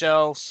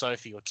Michelle,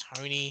 Sophie, or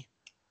Tony.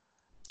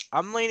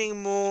 I'm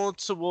leaning more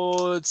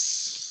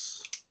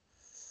towards.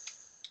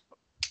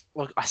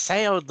 Look, I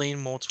say I would lean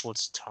more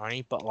towards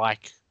Tony, but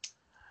like,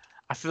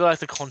 I feel like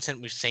the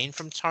content we've seen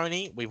from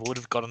Tony, we would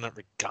have gotten it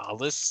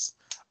regardless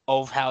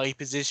of how he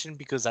positioned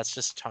because that's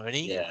just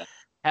Tony. Yeah.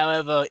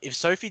 However, if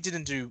Sophie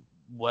didn't do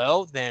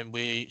well, then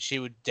she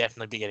would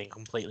definitely be getting a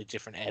completely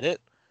different edit.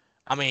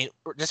 I mean,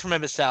 just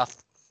remember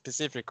South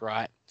Pacific,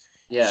 right?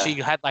 Yeah. She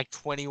had like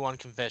 21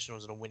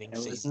 confessionals in a winning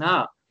season. It was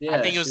not. Yeah.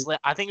 I think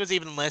it was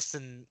even less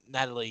than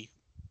Natalie.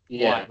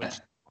 Yeah. White,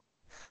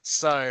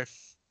 so,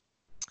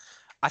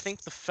 I think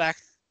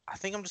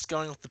I'm just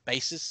going off the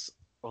basis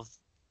of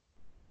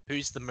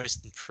who's the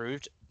most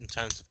improved in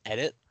terms of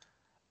edit.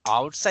 I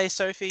would say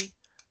Sophie,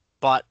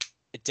 but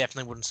it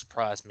definitely wouldn't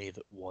surprise me if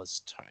it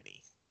was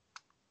Tony.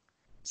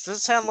 Does that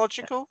sound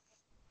logical?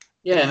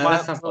 Yeah, no,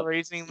 that sounds like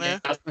reasoning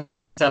there.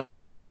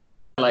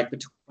 Like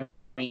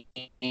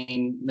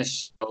between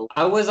Michelle,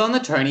 I was on the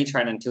Tony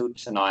train until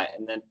tonight,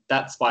 and then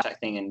that spy check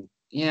thing, and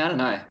yeah, I don't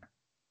know,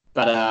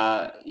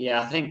 but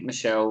yeah, I think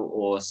Michelle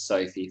or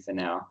Sophie for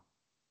now.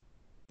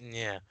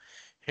 Yeah,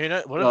 who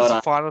knows? What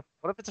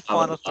if it's a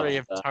final 3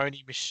 of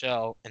Tony,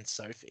 Michelle, and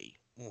Sophie?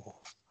 Ooh.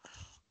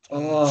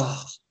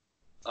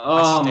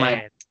 Oh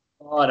my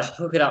God,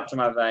 hook it up to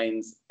my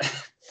veins.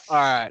 All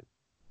right.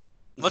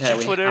 What's Okay, your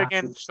we Twitter have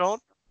again, to- Sean?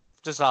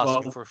 Just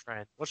asking Well- for a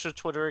friend. What's your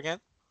Twitter again?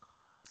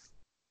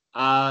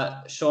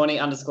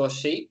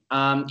 Shawnee_sheep.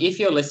 If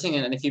you're listening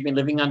and if you've been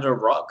living under a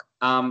rock,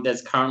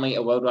 there's currently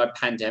a worldwide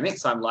pandemic,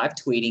 so I'm live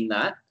tweeting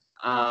that.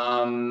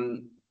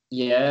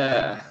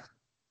 Yeah.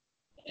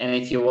 And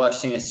if you're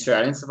watching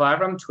Australian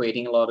Survivor, I'm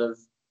tweeting a lot of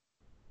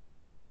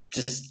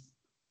just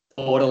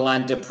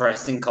borderline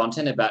depressing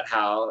content about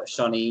how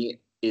Shawnee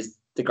is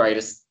the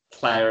greatest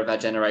player of our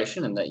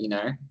generation and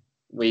that,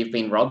 we've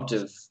been robbed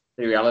of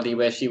the reality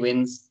where she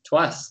wins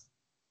twice.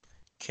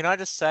 Can I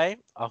just say,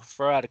 I'll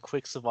throw out a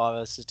quick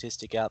Survivor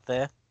statistic out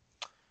there.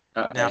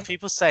 Now, Okay.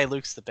 people say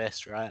Luke's the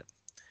best, right?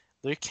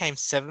 Luke came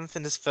 7th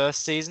in his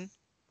first season,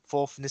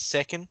 4th in his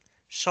second.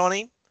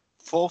 Shawnee,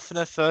 4th in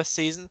her first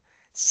season,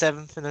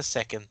 7th in her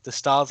second. The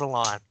stars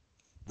align.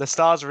 The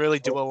stars really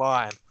do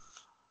align.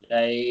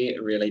 They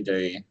really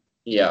do.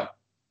 Yeah.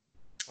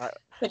 Right.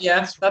 But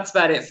yeah, that's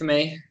about it for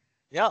me.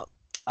 Yeah.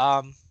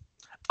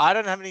 I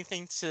don't have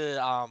anything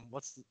to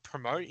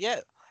promote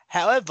yet.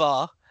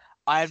 However,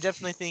 I am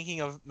definitely thinking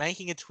of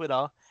making a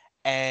Twitter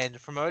and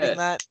promoting Good.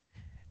 that.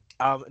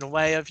 In a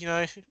way of, if you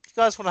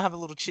guys want to have a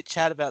little chit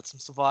chat about some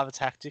Survivor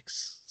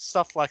tactics,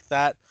 stuff like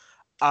that,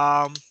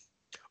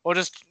 or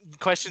just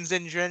questions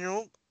in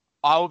general,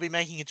 I will be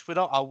making a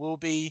Twitter. I will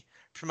be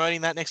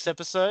promoting that next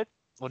episode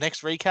or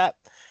next recap.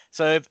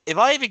 So if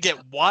I even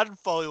get one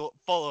follower,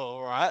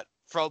 right,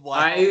 from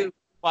I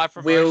my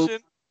will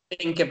promotion,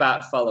 think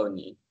about following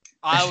you.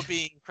 I would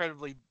be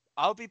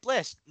I'll be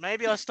blessed.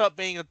 Maybe I'll start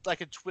being a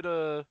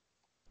little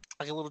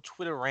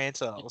Twitter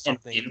ranter or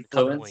something. An in a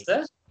couple of influencer?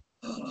 weeks.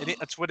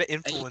 A Twitter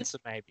influencer,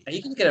 maybe. Are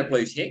you going to get a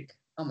blue tick?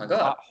 Oh my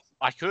god.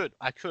 I could.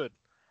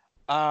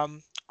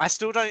 I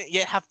still don't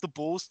yet have the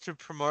balls to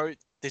promote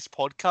this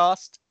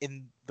podcast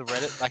in the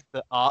Reddit,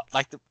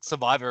 like the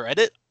Survivor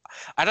Reddit.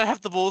 I don't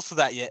have the balls for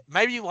that yet.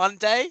 Maybe one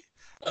day.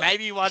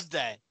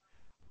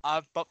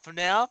 But for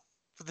now,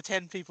 for the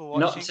 10 people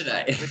watching, Not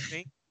today.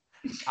 listening,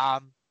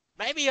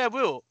 maybe I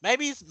will.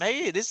 Maybe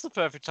it is the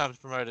perfect time to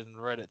promote it in the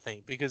Reddit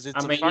thing because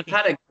it's. You've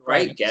had a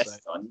great guest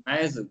episode. on. You may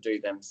as well do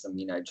them some,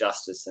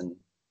 justice and.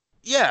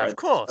 Yeah, Right. of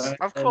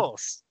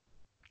course.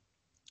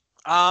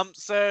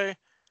 So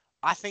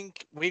I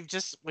think we've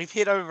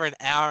hit over an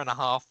hour and a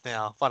half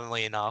now.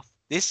 Funnily enough,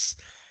 this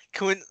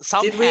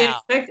somehow. Did we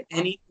expect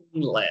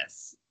anything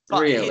less?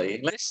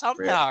 Really?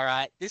 Somehow,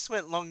 right? This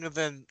went longer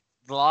than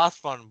the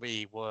last one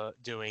we were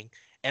doing,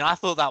 and I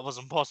thought that was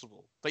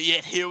impossible. But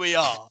yet here we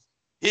are.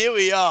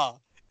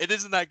 It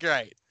isn't that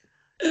great.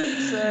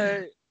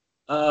 So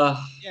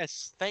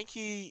yes, thank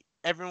you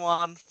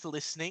everyone for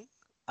listening.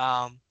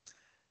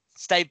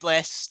 Stay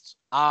blessed.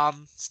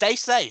 Stay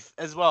safe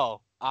as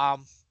well.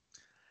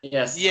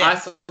 Yes. Yeah.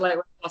 Isolate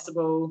when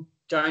possible.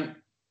 Don't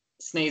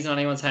sneeze on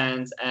anyone's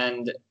hands,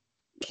 and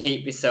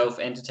keep yourself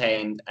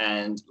entertained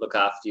and look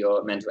after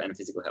your mental and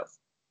physical health.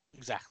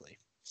 Exactly.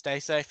 Stay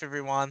safe,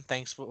 everyone.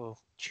 Thanks for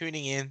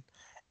tuning in,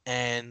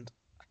 and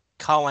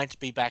can't wait to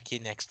be back here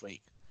next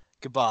week.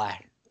 Goodbye.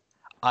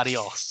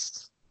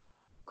 Adios.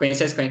 Queen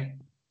says queen.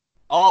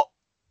 Oh,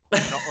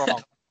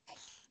 not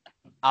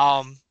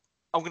wrong.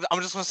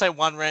 I'm just gonna say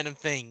one random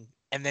thing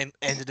and then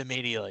end it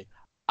immediately.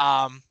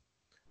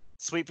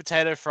 Sweet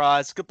potato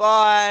fries.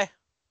 Goodbye.